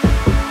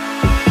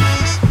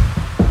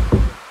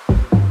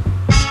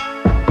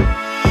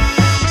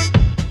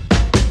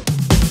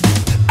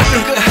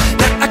 아끼는 거야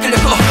날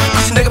아끼려고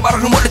굳이 내가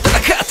말하는 몰래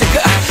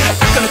따라가다가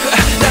아끼는 거야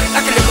날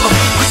아끼려고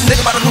굳이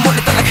내가 말하는 몰래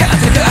따라가다가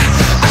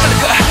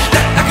아끼는 거야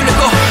날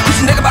아끼려고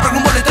굳이 내가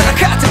말하는 몰래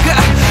따라가다가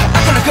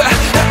아끼는 거야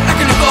날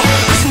아끼려고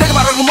굳이 내가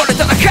말하는 몰래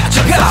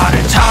따라가다가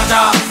나를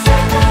찾아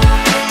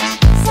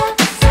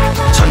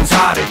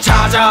천사를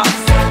찾아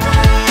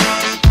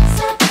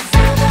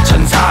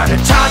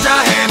천사를 찾아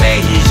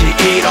헤매이지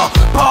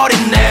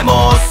잃어버린 내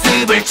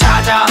모습을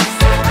찾아.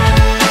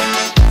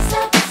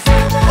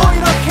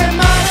 이렇게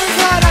많은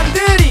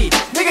사람들이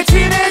내게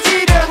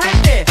친해지려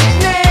할 때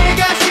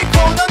내가 싫고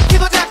넌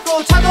키도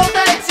작고 차도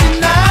닳지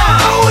나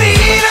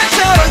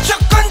이런저런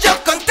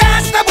조건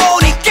다 쓰다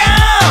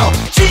보니까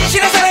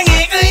진실한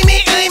사랑의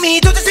의미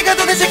도대체가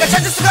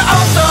찾을 수가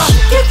없어.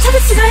 쉽게 찾을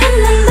수가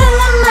있는데 내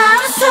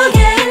마음속에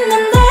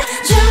있는데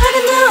정확한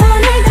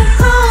눈을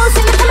감고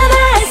생각하면 알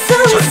수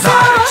있어.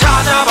 천사를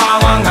찾아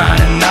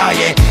방황하는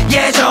나의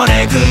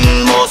예전의 그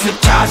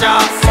모습 찾아.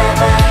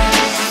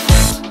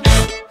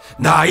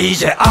 나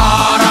이제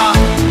알아.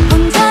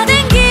 혼자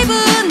된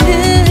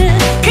기분은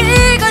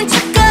그건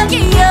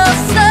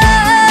착각이었어.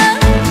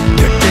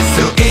 느낄 수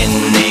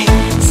있니?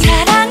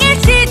 사랑의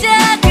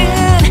시작은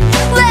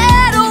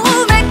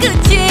외로움의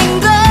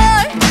끝인걸.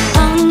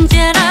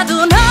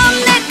 언제라도 넌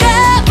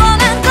내가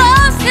원한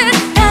것을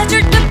다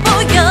줄 듯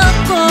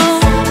보였고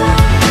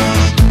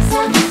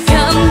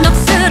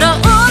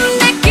변덕스러운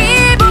내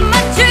기분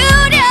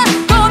맞추려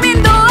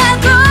고민도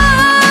하고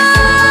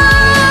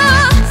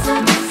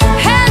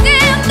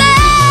하지만 난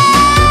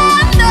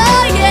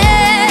너의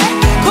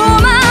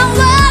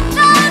고마웠던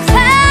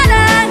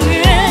사랑을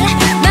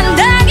난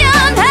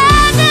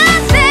당연하게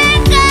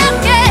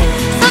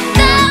생각했었던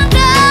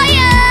거야.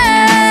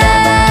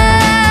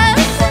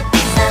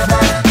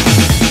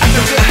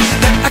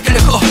 날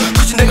아끼려고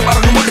굳이 내가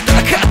말하는 몰래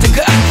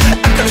따라가다가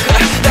아끼는 거야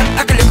날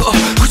아끼려고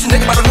굳이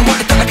내가 말하는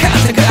몰래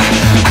따라가다가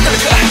아끼는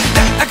거야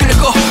날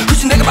아끼려고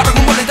굳이 내가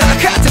말하는 몰래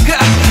따라가다가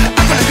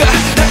아끼는 거야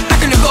날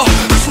아끼려고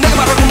굳이 내가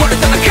말하는 몰래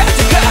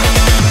따라가다가.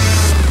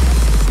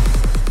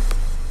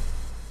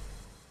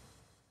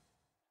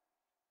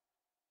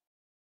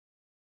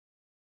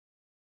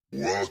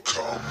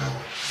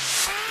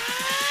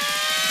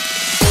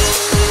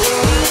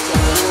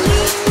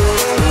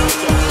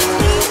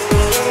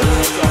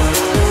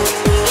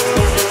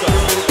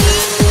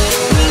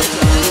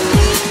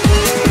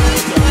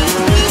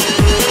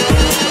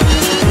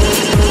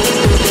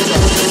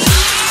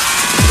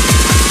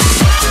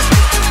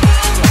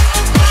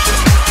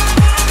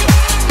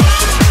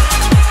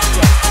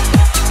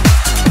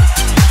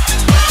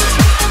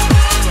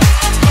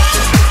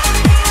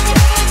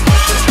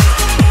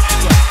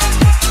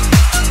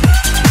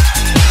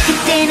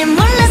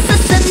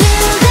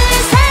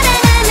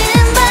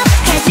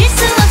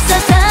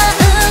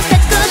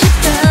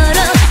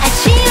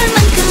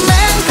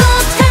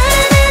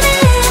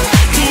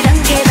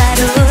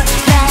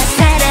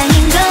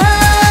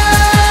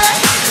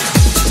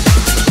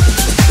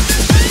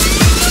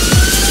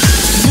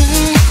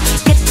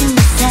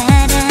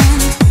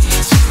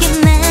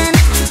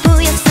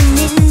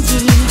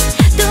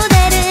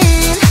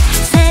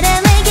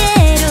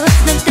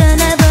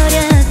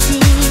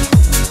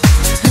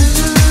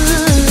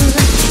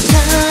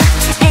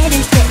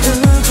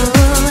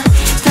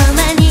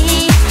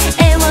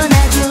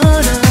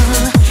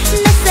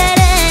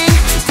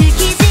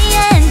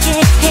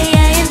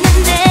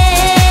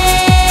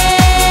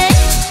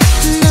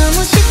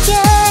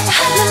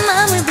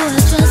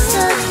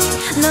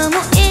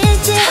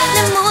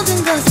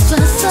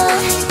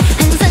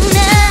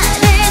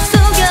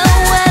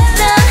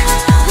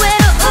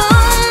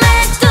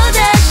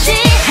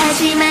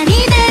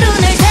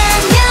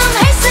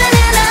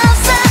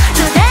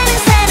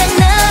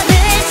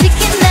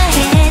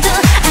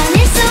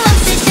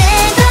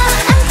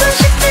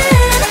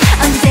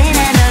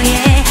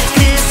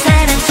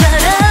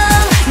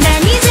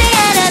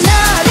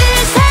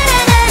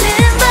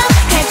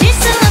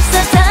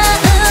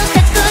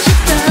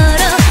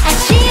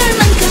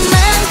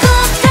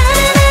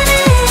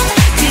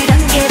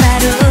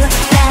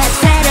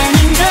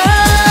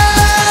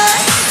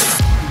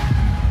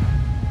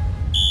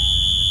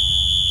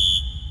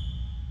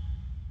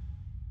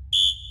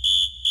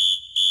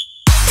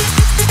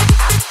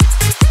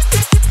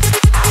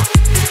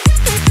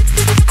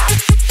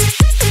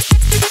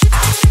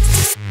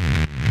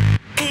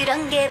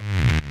 그런 게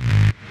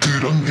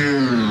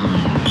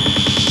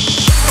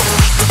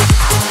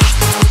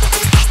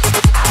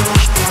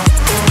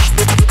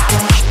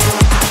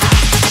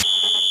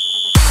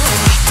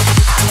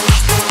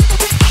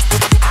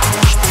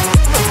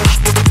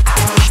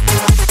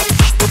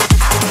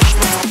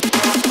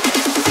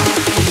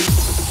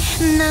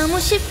너무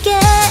쉽게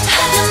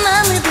내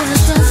맘을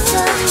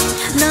불러줬어.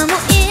 너무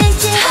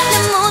일찍 내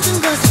모든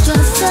것을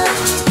줬어.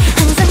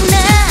 항상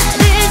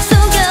나를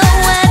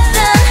속여왔던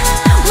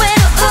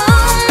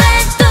외로움을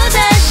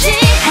또다시.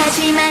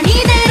 하지만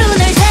이대로 널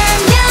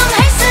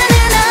단념할 수는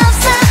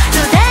없어. 또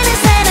다른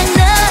사랑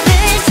너를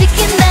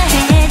지킨다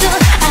해도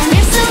안을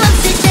수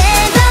없을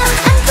때도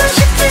안고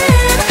싶은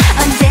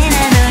언제나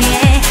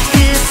너의 그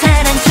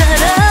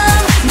사랑처럼.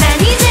 난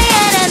이제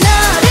알아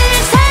너를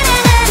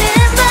사랑하는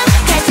법.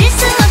 가질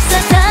수 없어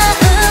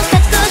더욱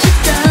갖고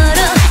싶도록.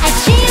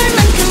 아쉬울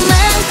만큼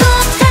많고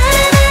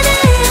사랑하는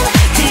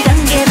그런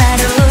게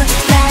바로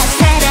다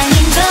사랑인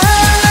걸.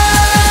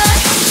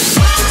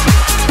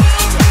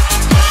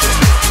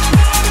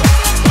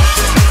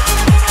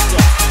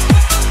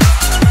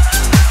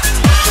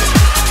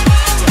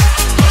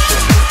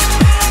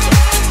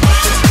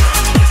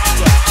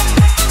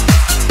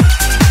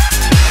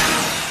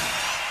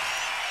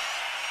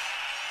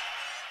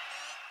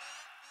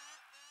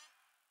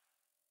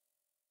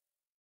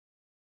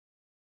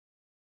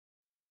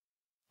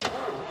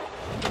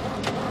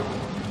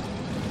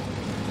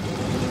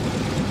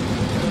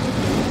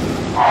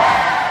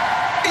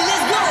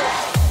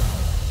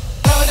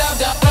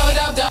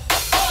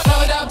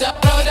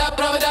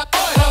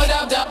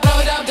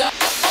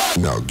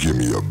 Now give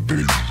me a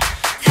beat.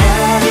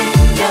 다른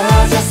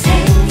여자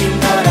생긴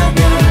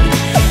거라면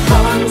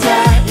혼자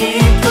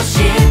있고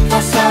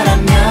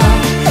싶어서라면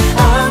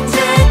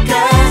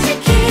언제까지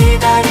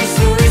기다릴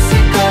수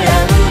있을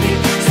거야 우리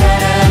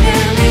사랑을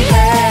위해.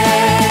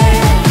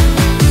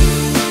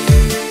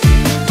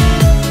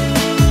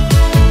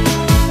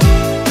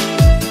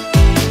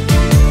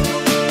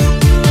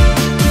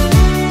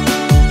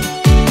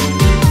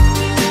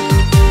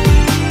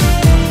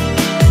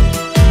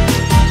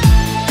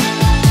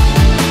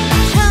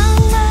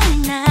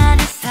 정말 나를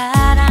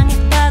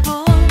사랑했다고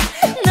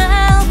나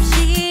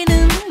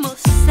없이는 못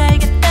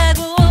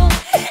살겠다고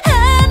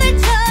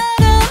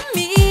하늘처럼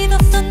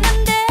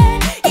믿었었는데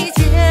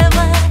이제와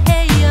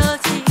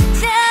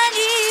헤어지자니.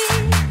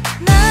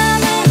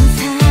 남은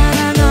사랑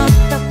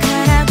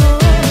어떡하라고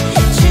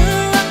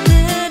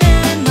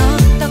추억들은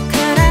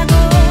어떡하라고.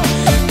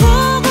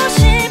 보고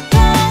싶어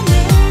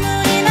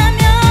눈물이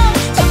나면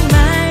정말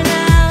나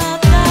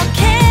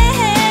어떡해.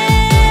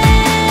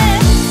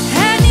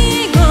 아니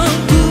이건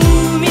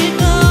꿈일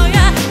거야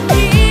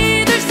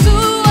믿을 수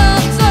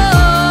없어.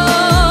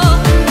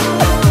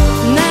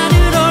 나를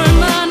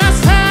얼마나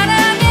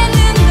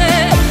사랑했는데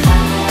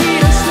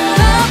이럴 순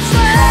없어.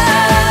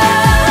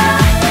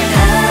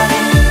 다른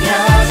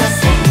여자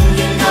생긴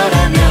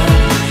거라면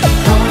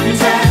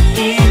혼자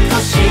있고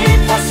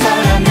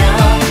싶어서라면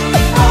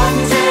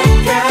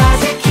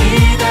언제까지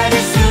기다릴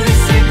수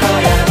있을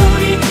거야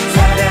우리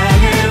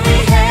사랑을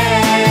위해.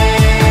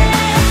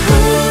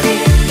 우리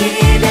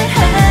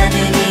이별하는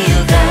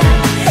이유가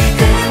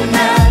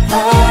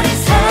끝나버린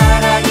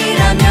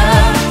사랑이라면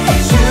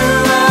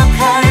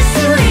추억할 수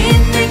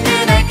있는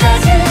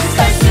그날까지 살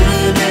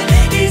수는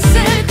있을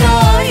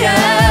거야.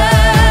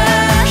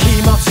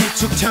 힘없이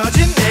축 처진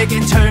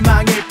내겐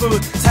절망일 뿐.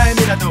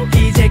 삶이라도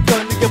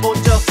이제껏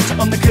느껴본 적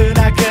없는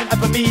크나큰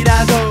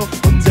아픔이라도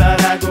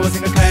혼자라고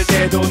생각할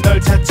때도 널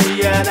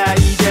찾지 않아.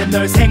 이제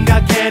널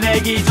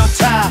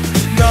생각해내기조차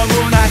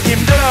너무나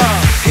힘들어.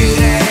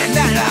 그래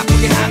날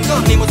아프게 한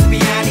건 네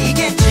모습이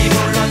아니겠지.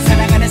 물론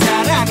사랑하는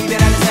사람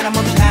이별하는 사람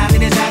모두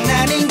하늘의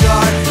장난인걸.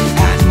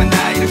 하지만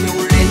나 이렇게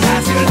울린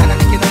탓을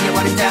하나님께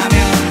넘겨버린다면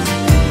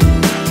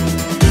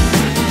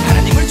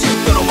하나님을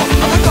죽도록 못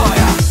넘을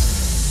거야.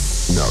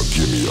 Now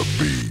give me a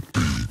beat.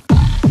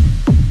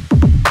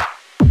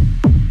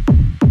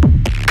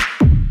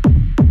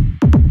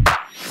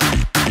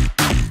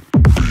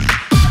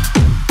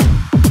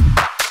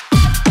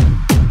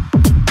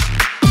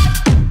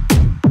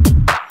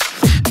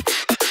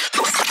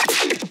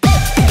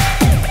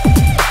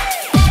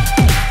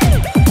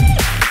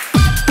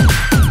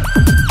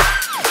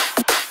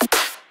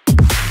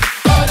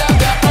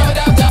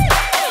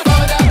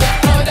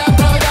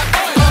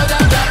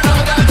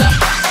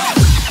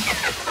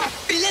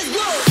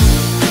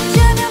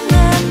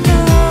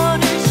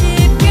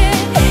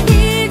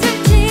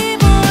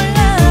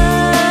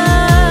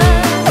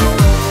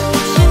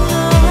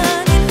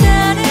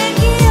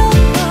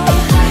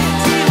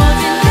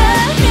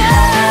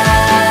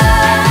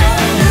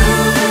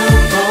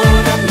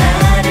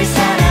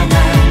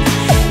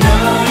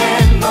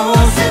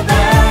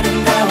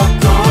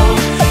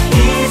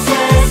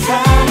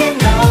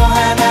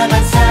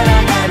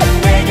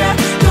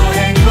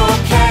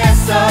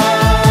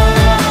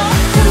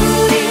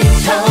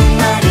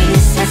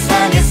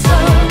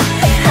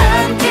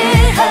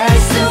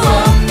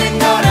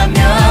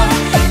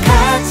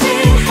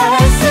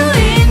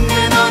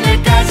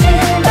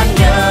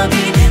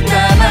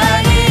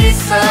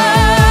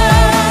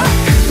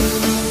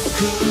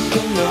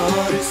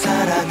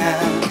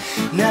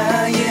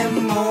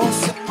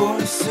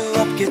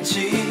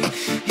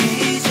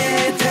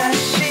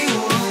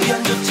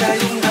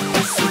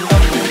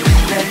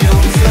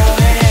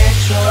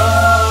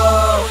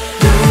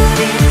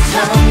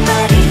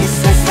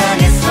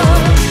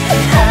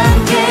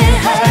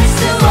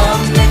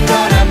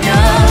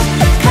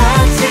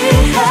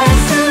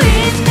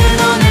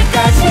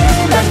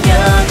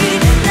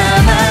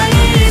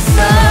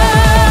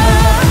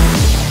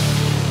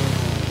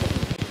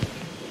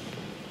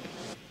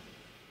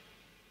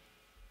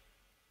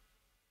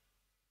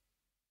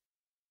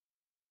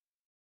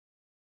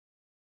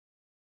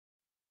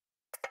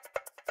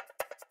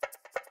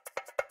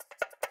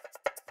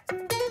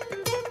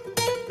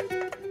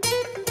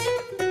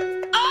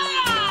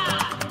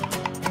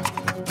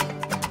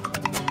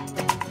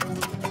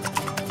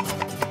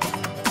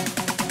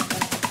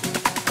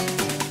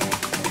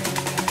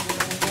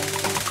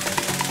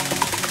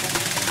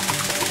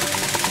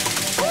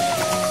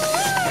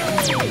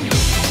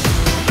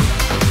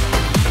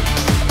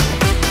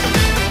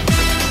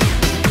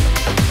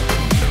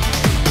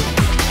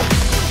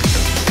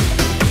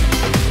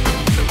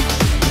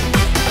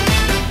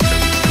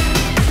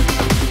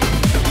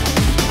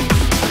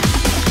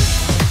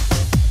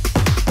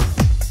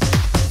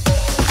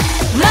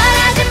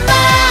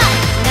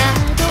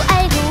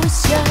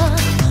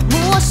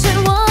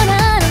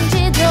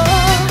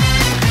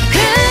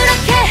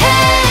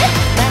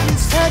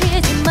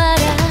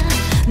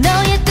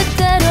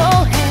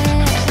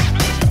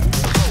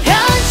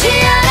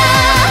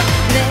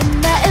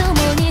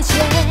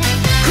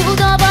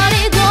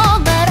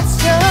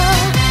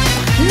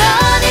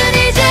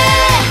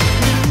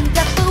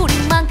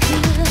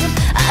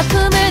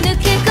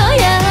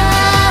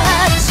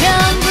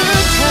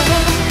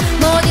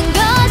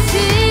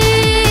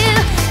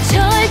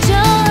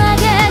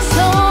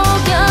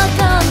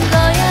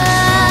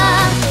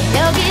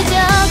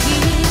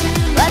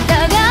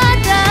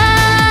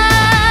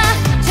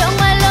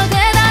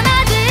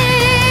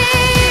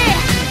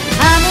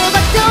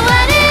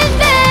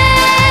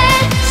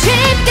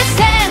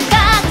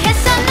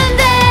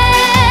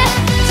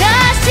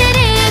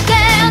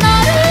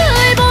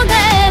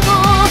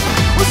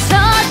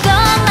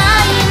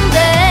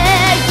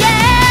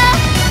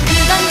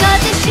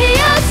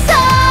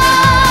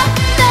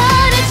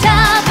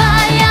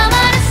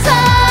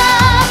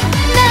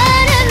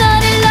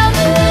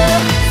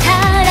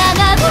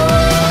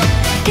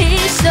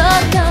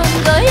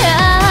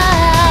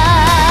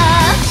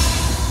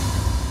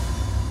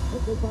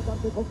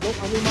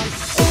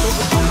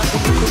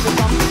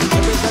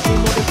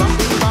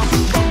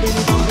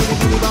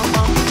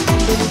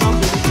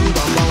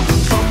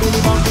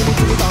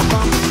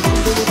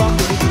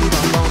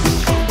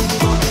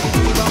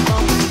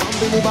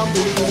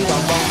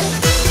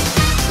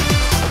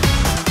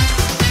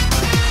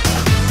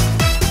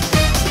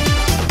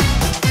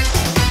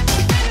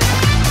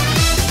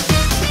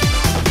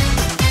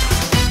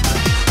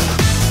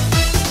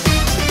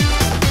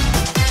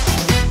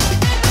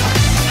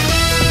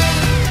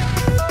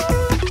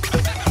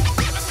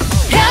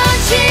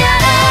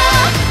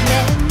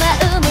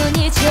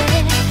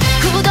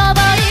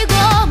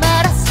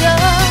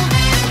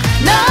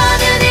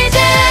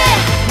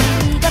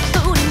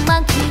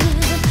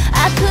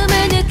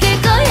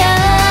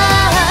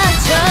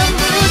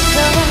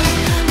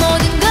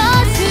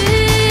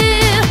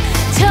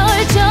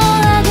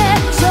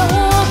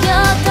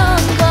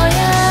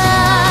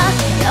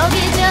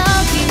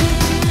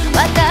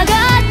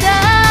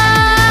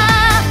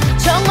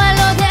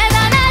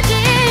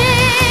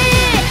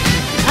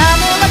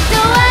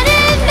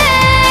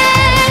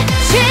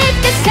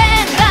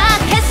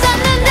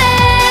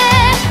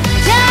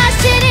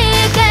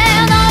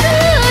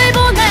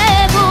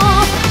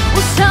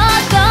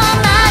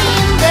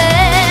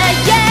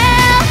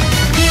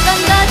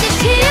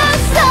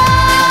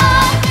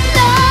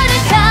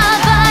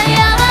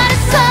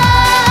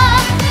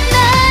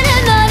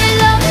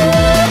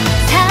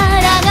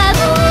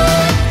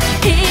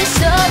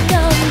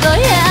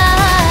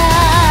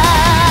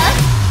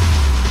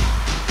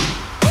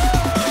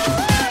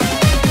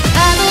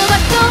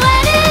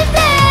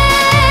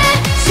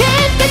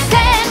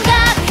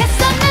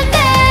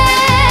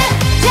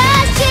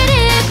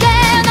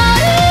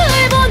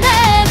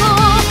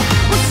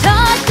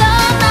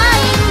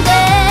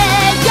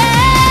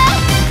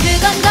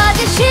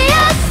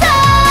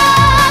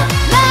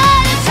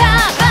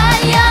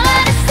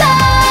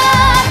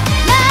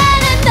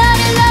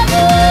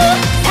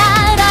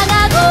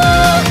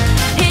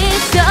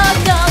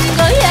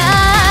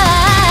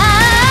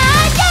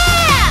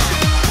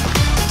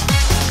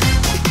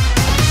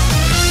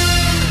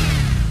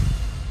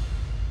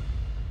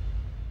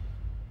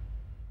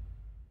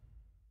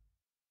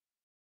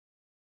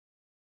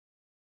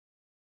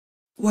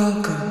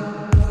 Welcome.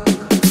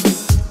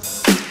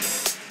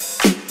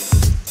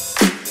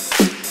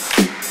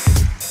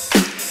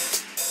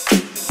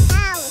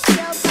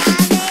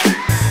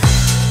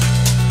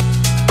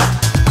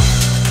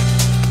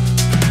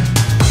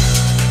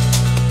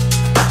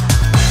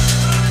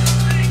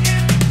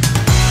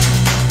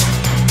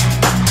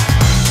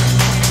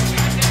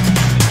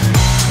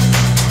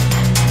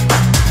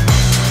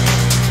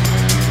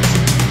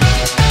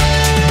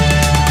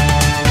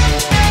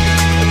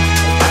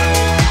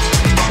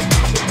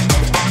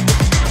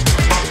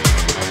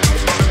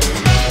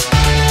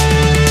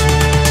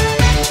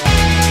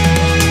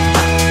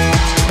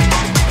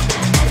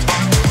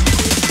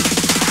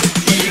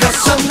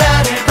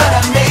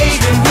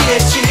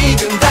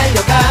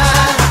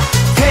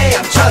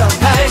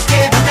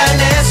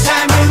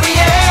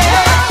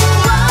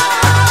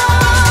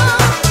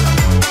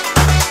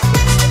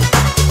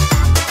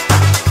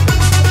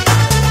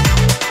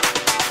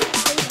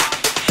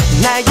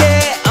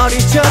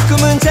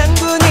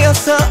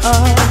 장군이었어.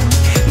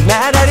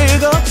 나라를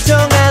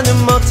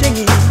걱정하는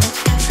멋쟁이.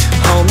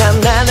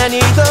 난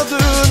아니더군.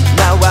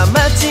 나와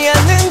맞지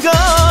않는 걸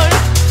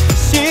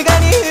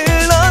시간이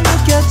흘러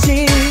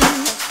느꼈지.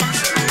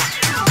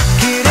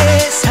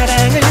 그래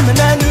사랑을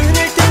만나 눈을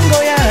뜬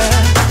거야.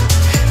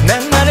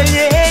 난 나를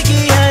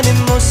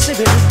얘기하는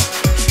모습을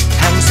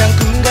항상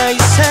꿈과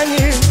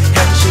이상을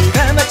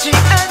현실과 맞지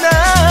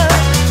않아.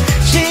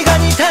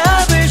 시간이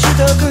답을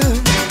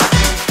주더군.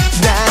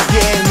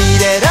 나의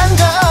미래란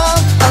건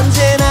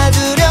언제나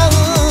두려움.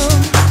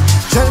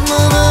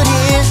 젊음을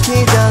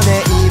잃기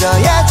전에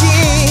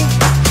잃어야지.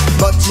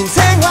 멋진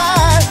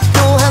생활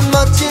또한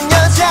멋진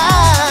여자.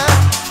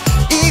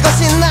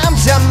 이것이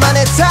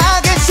남자만의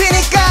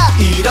타겟이니까.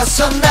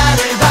 일어서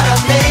나를 바라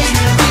내일을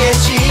위해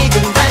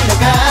지금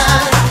달려가.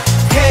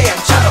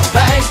 태양처럼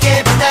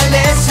밝게 빛날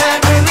내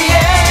삶을 위해.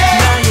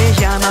 나의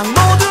야망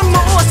모두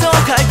모아서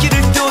갈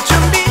길을 또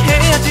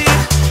준비해야지.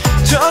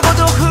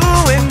 적어도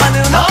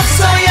후회만은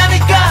없어야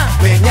하니까.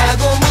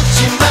 왜냐고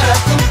묻지 마라.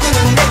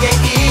 꿈꾸는 내게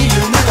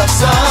이유는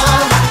없어.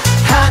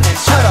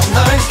 하늘처럼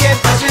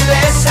넓게 뻗을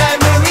내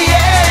삶을 위해.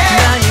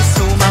 나의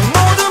소망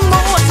모두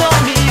모아서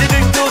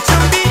미래를 또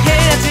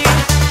준비해야지.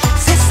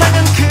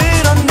 세상은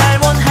그런 날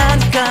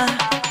원하니까.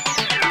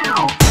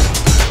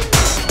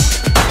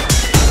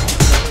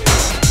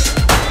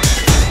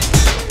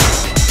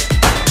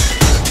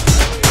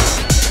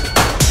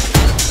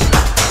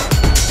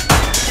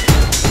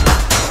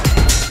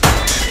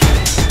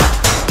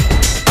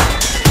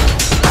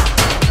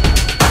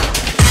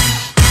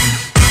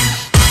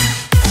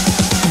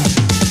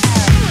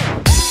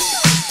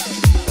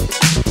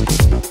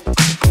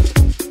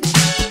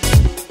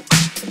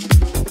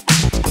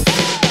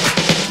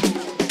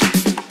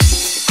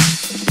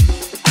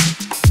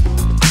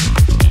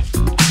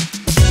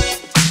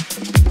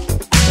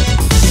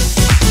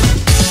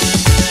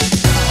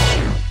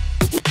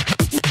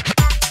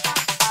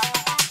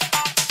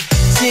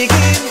 지금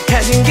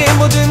가진 게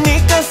모두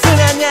네 것은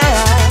아냐.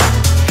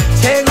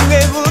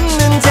 최후에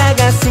웃는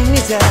자가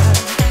승리자.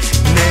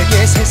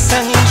 내게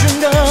세상이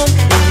준 건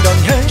이런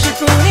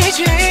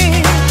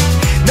현실뿐이지.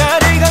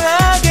 나를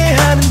강하게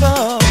하는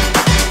법.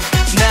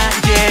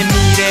 나의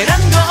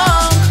미래란 건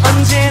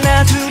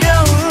언제나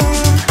두려움.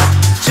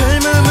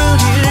 젊음을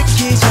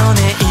잃기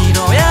전에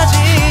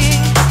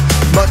잃어야지.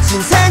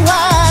 멋진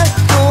생활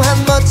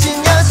또한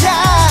멋진 여자.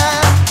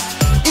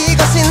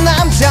 이것이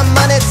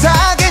남자만의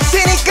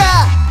타겟이니까.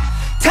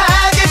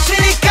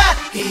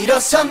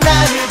 일어서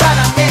나를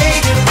바라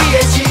내일을 위해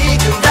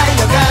지금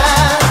달려가.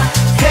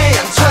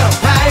 태양처럼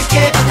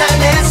밝게 빛날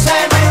내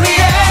삶을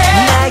위해.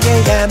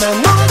 나의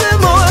야망 모두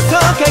모아서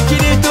갈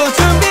길을 또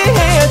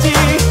준비해야지.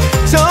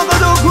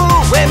 적어도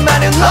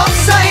후회만은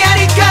없어야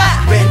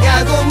하니까.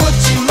 왜냐고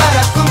묻지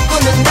마라.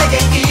 꿈꾸는 내게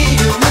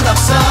이유는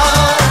없어.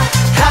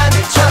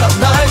 하늘처럼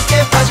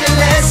넓게 뻗을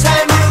내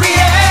삶을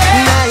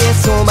위해. 나의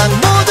소망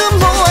모두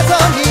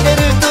모아서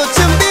미래를 또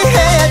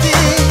준비해야지.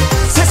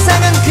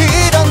 세상은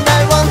그런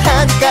날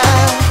원하니까.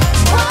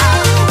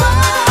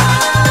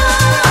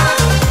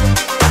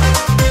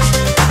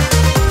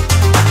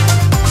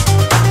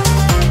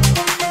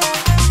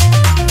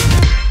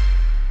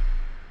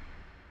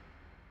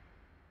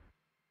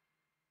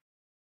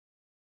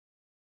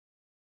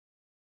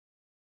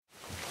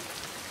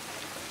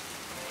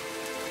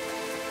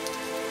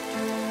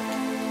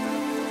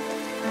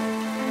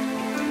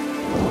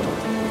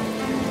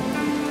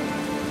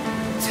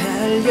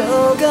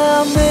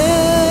 달려가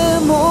내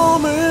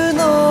몸을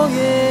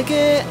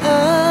너에게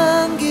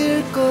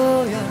안길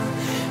거야.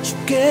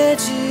 쉽게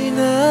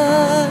지나치지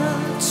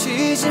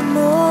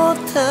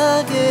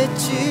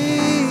못하겠지.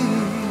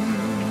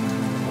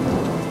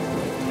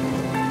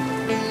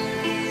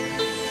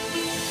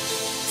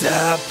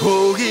 다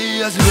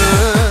포기하지마.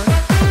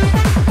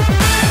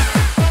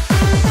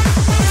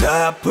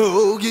 다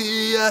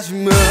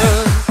포기하지마.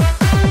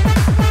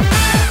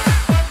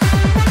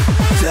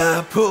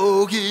 다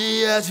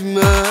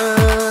포기하지마.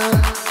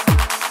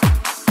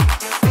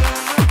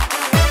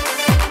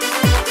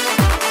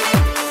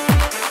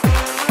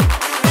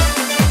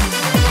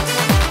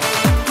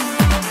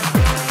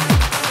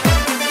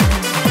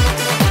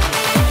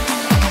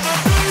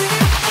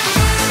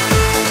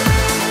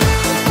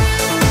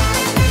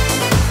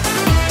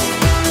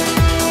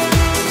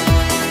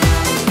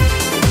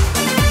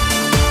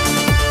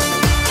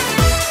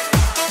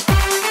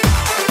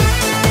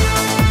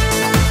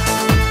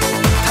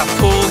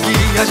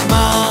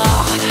 하지마.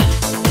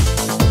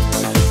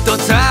 또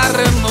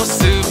다른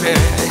모습에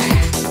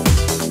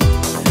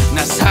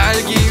나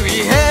살기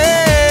위해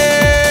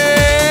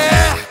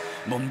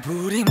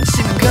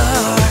몸부림치는 걸.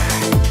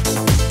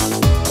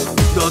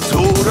 너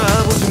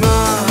돌아보지마.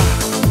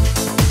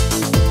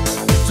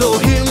 더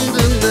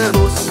힘든 내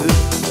모습.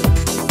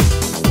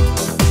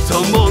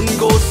 더 먼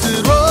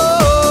곳으로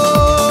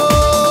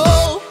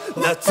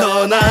나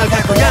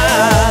떠나갈 거야.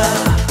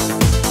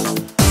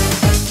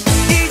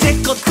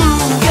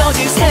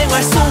 꾸겨진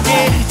생활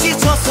속에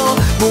지쳐서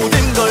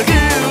모든 걸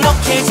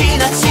그렇게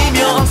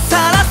지나치며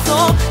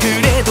살았어.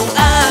 그래도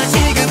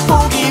아직은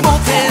포기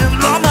못해.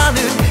 너만은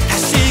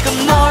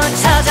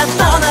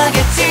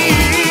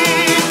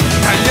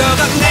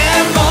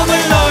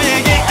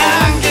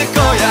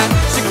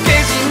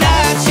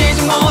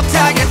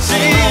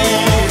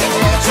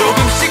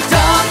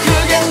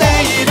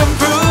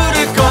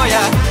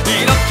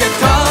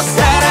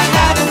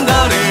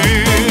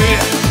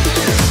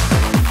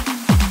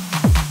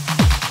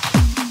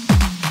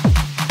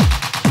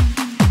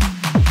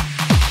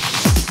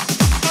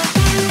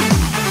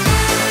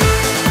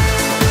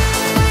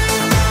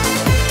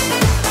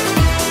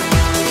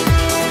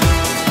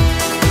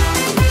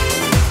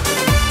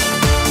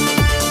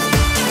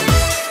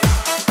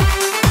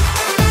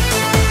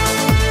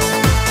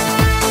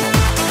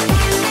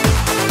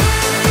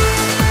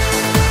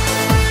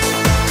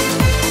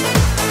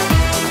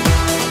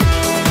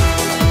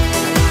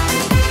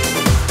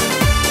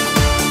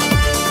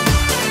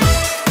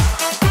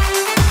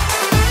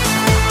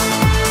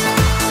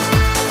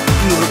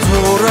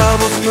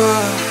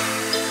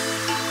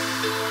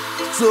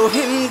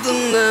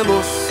힘든 내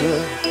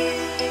모습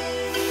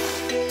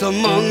더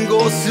먼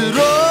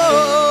곳으로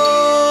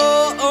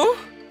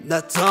나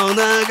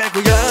떠나갈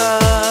거야.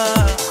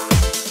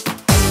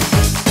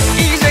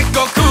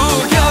 이제껏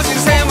구겨진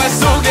생활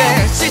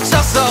속에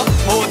지쳐서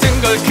모든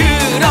걸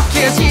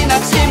그렇게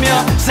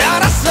지나치며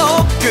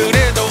살았어.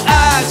 그래도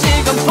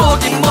아직은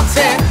포기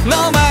못해.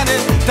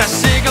 너만은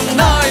다시금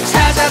널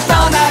찾아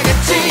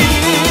떠나겠지.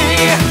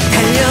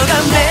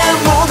 달려간 내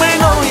몸을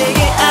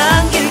너에게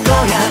안길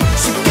거야.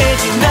 쉽게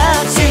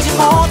지나치지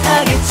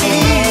못하겠지.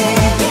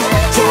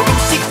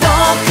 조금씩 더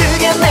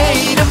크게 내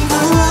이름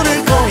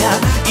부를 거야.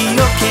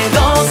 이렇게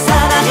너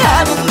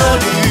사랑하는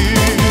너를.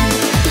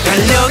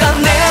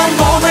 달려간 내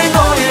몸을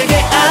너에게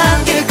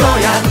안길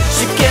거야.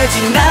 쉽게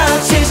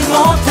지나치지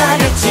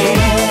못하겠지.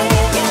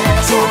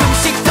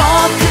 조금씩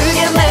더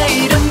크게 내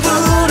이름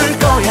부를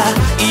거야.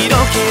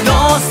 이렇게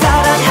너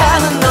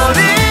사랑하는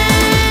너를.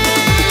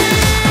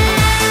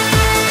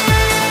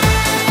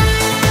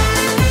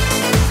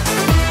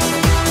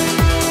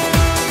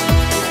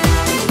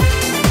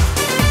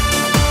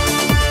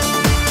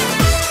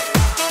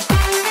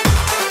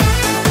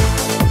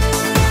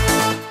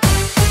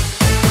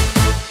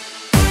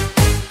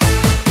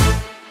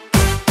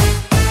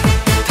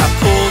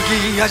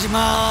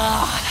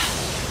 하지마.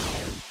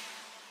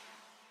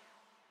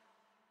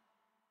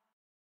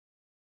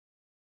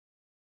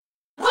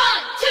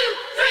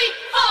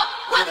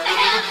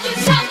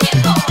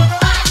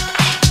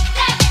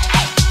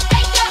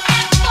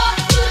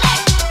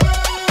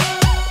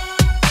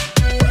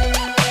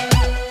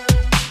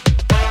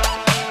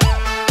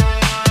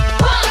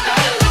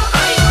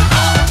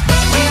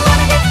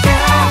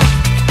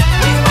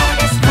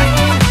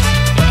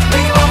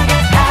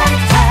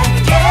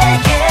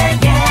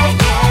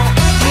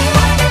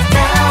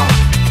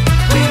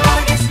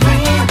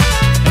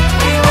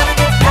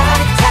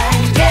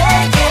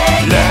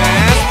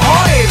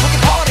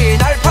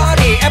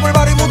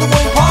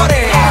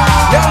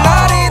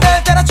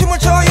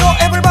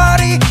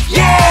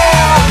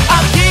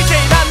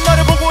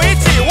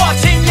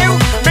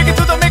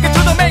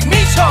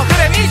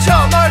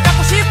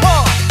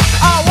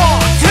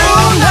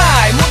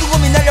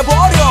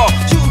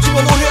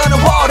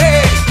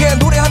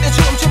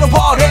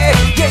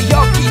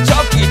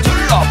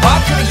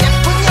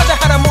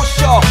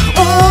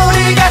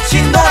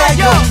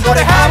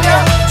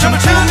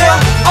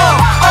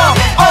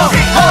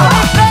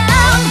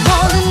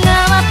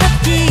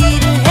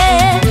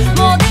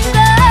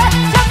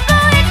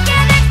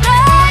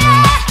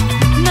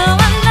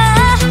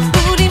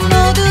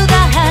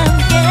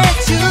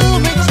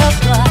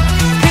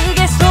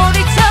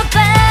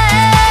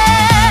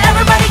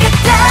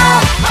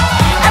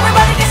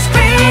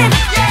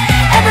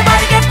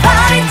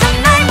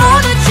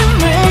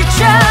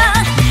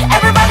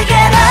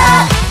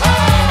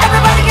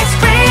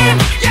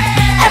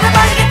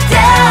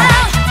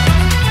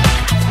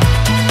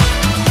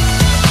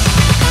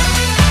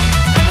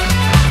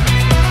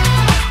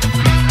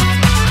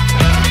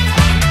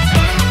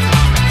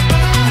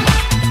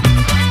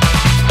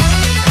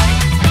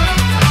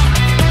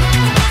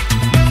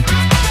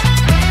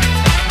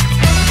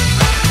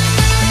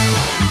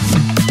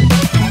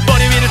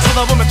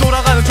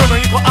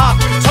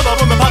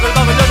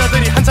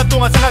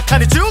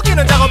 생각하니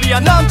죽이는 작업이야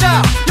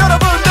남자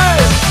여러분들.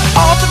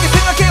 어떻게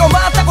생각해요?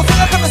 맞다고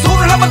생각하면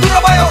소리를 한번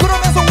들어봐요.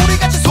 그러면서 우리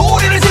같이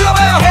소리를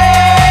질러봐요.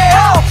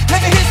 해요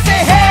Let me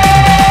say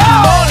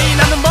해요. 머니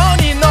나는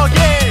머니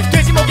너의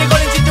돼지목에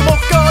걸린 진주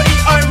목걸이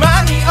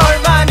얼마니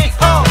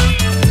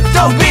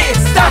Don't be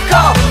stuck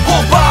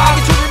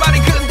호박이 줄을 많이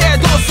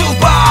근데도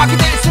수박이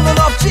될 수는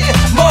없지.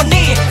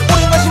 머니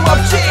우리 관심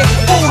없지.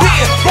 우리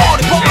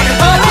버리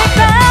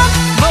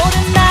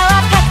모든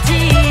나와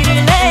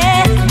파티를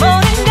내.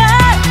 모든 걸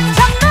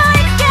전부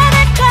잊게 될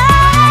거야.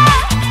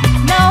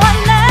 너와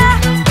나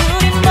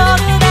우린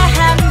모두 다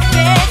함께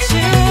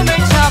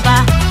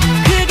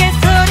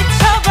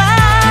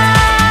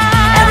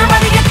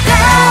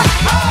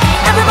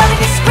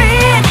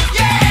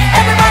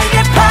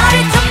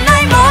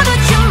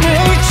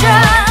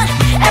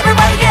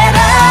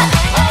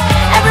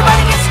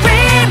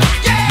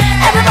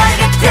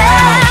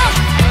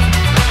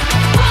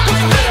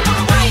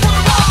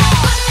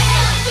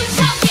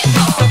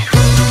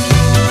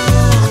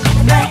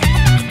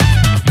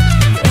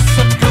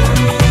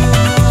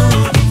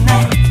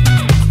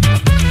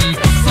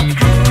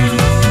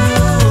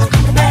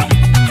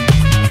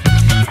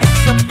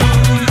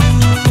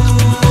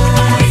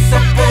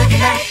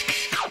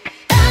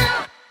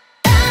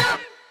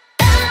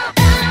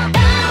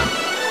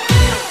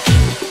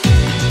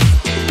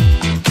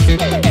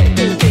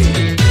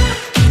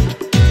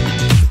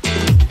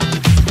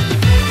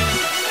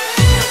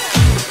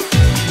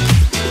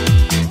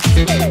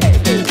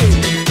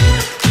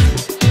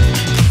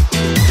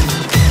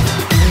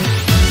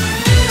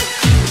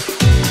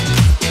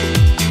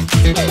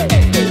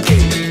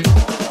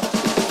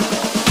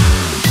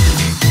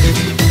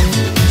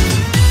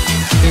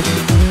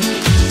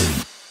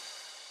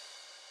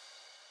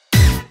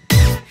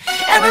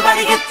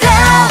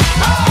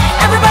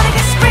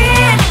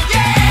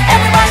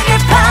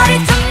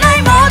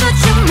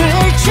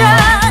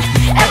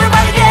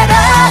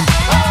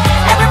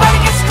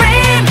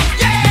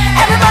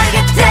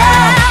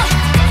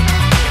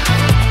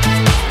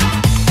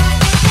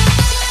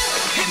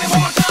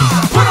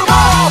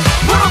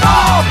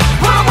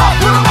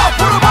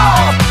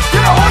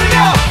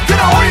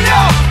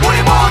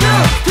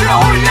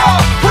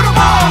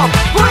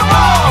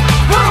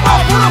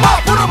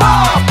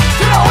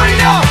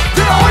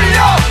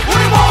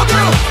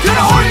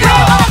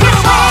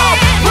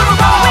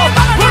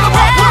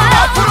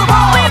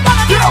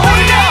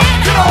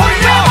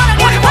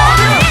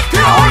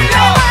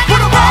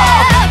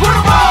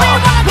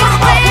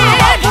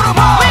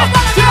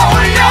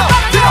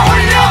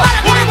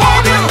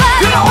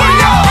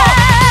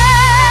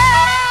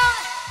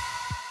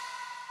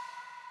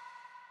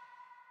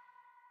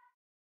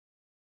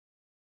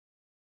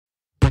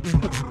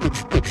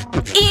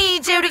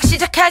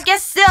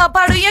시작하겠어.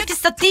 바로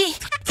여기서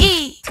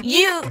D-E-U-X-G.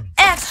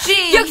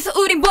 여기서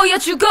우린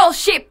보여주고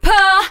싶어.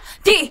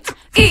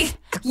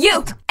 D-E-U-X-G.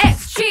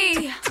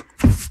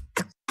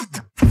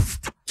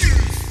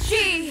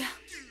 G.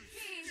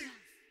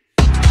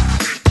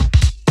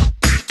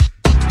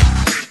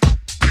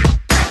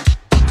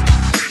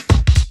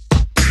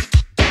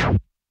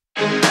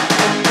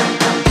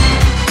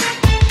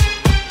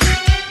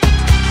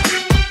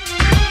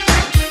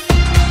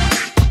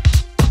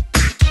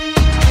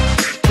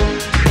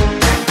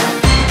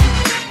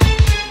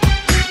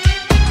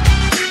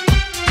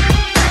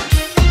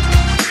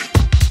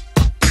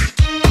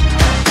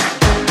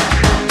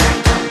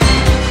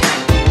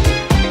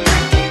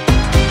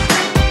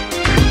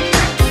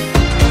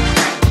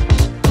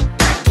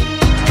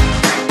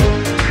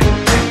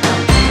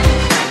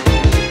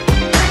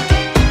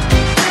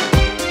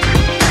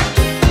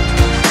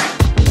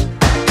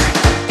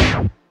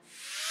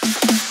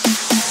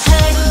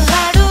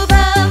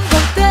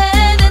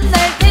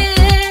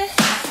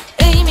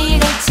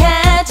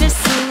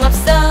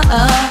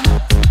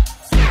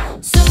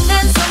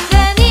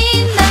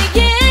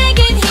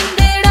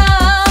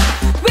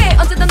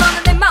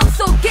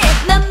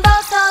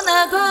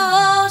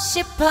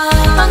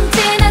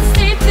 언제나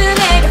슬픈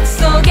애력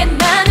속에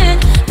나는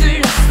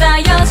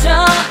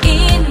둘러싸여져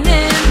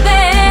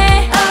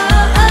있는데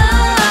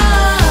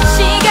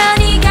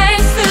시간이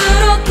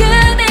갈수록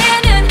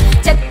그대는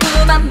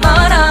자꾸만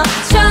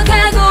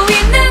멀어져가고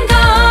있는 걸.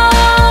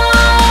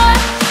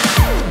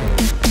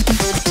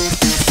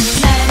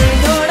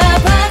 나를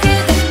돌아봐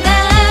그댄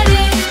나를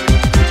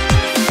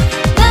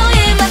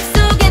너의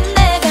맘속엔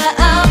내가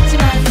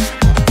없지만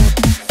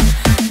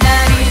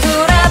나를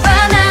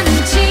돌아봐 나는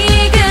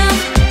지금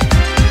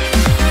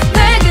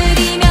널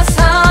그리며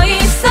서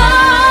있어.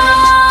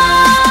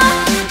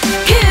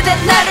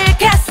 그댄 나를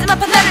가슴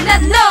아파 나를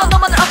난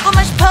너만을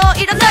얻고만 싶어.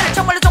 이런 나를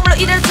정말로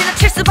이대로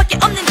지나칠 수밖에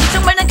없는지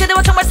정말 난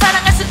그대와 정말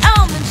사랑할 순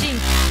없는지.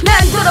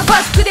 난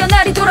돌아봐서 그대와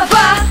나를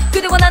돌아봐.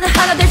 그대와 나는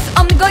하나 될 수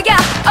없는 거야.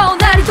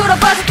 나를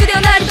돌아봐서 그대와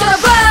나를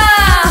돌아봐.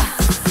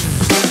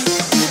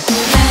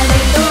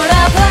 나를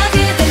돌아봐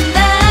그댄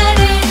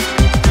나를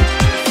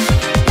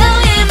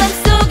너의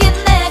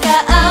맘속엔 내가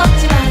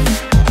없지만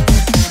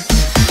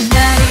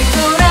나를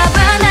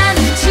돌아봐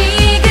나는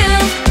지금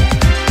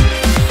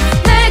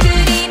널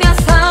그리며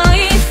서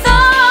있어.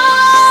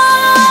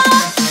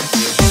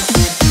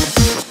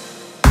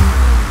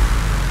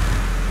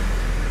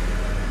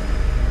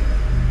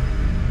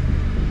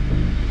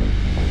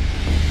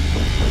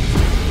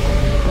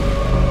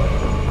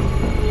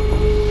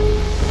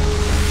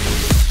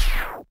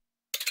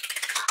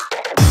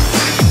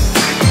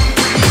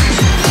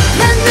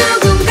 난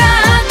누군가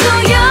또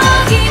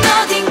여긴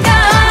어딘가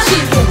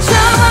지금 저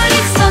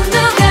멀리서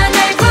누가 날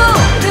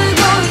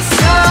부르고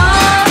있어.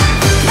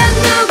 난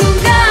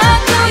누군가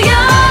또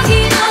여긴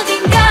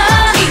어딘가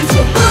이제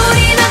우린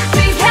앞을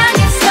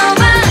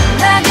향해서만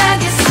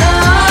나가겠어.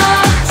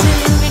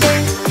 주위를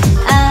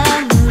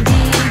아무리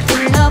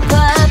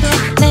둘러봐도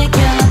내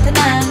곁엔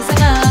항상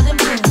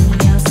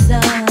어둠뿐이었어.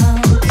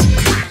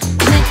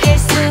 느낄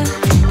수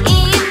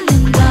있는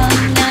건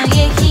나의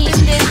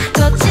힘든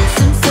거친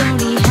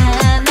숨소리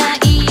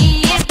하나일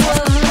뿐.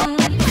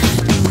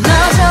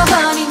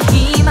 무너져버린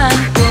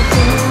희망도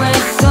후회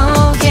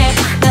속에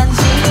난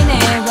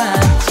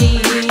지내왔지.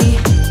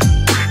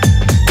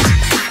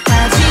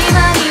 하지만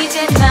이제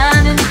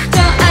나는 더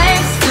알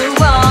수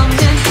없는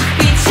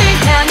빛을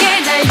향해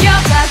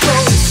달려가고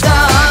있어.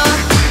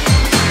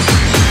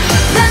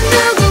 난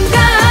누군가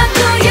또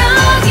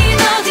여긴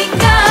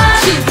어딘가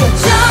지금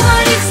저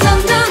멀리서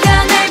누가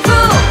날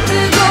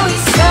부르고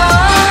있어.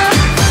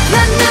 난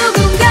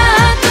누군가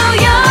또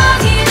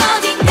여긴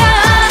어딘가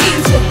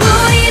이제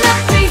우린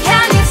앞을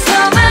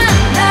향해서만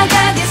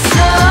나가겠어.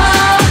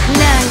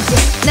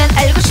 난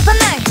알고 싶어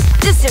나의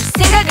뜻을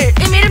생각을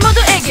의미를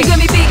모두에게.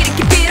 지금이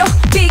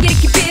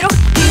비기리키비로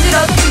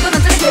힘들어도 이건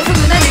언제나 계속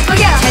눈안일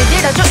거야. 잘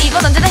들어줘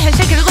이건 언제나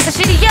현실 그리고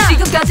사실이야.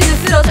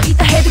 지금까지는 쓰러져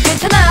있다 해도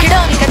괜찮아.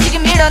 그러니까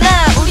지금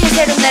일어나 우리의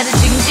새로운 날을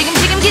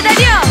지금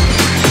기다려.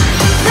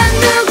 난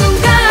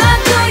누군가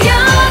또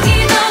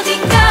여긴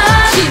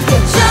어딘가 지금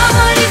저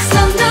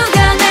멀리서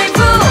누가 날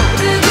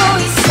부르고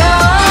있어.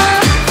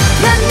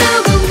 난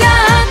누군가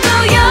또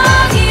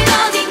여긴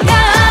어딘가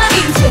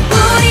이제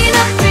우린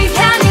앞을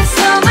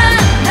향해서만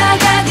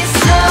나가겠어.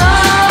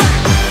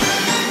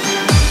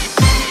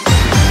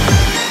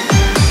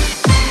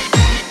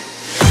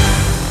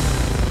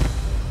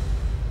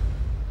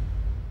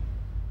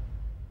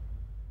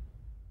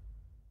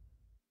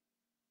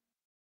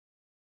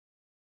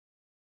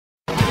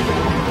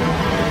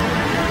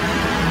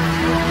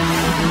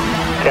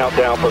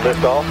 Countdown for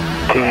liftoff,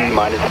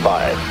 T-minus 5.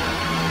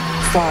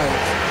 5, 4,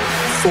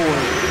 3,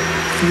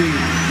 2,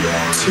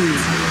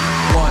 1.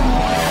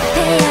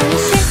 태양이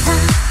싫다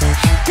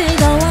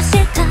뜨거워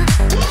싫다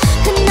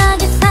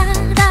흔하게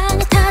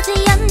사랑에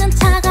타지 않는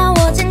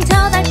차가워진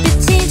저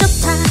달빛이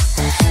좋다.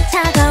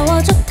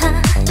 차가워 좋다.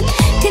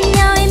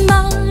 그녀의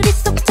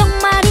머릿속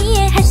정말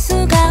이해할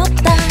수가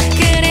없다.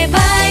 그래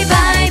bye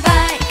bye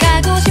bye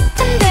가고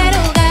싶은 대로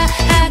가.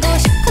 하고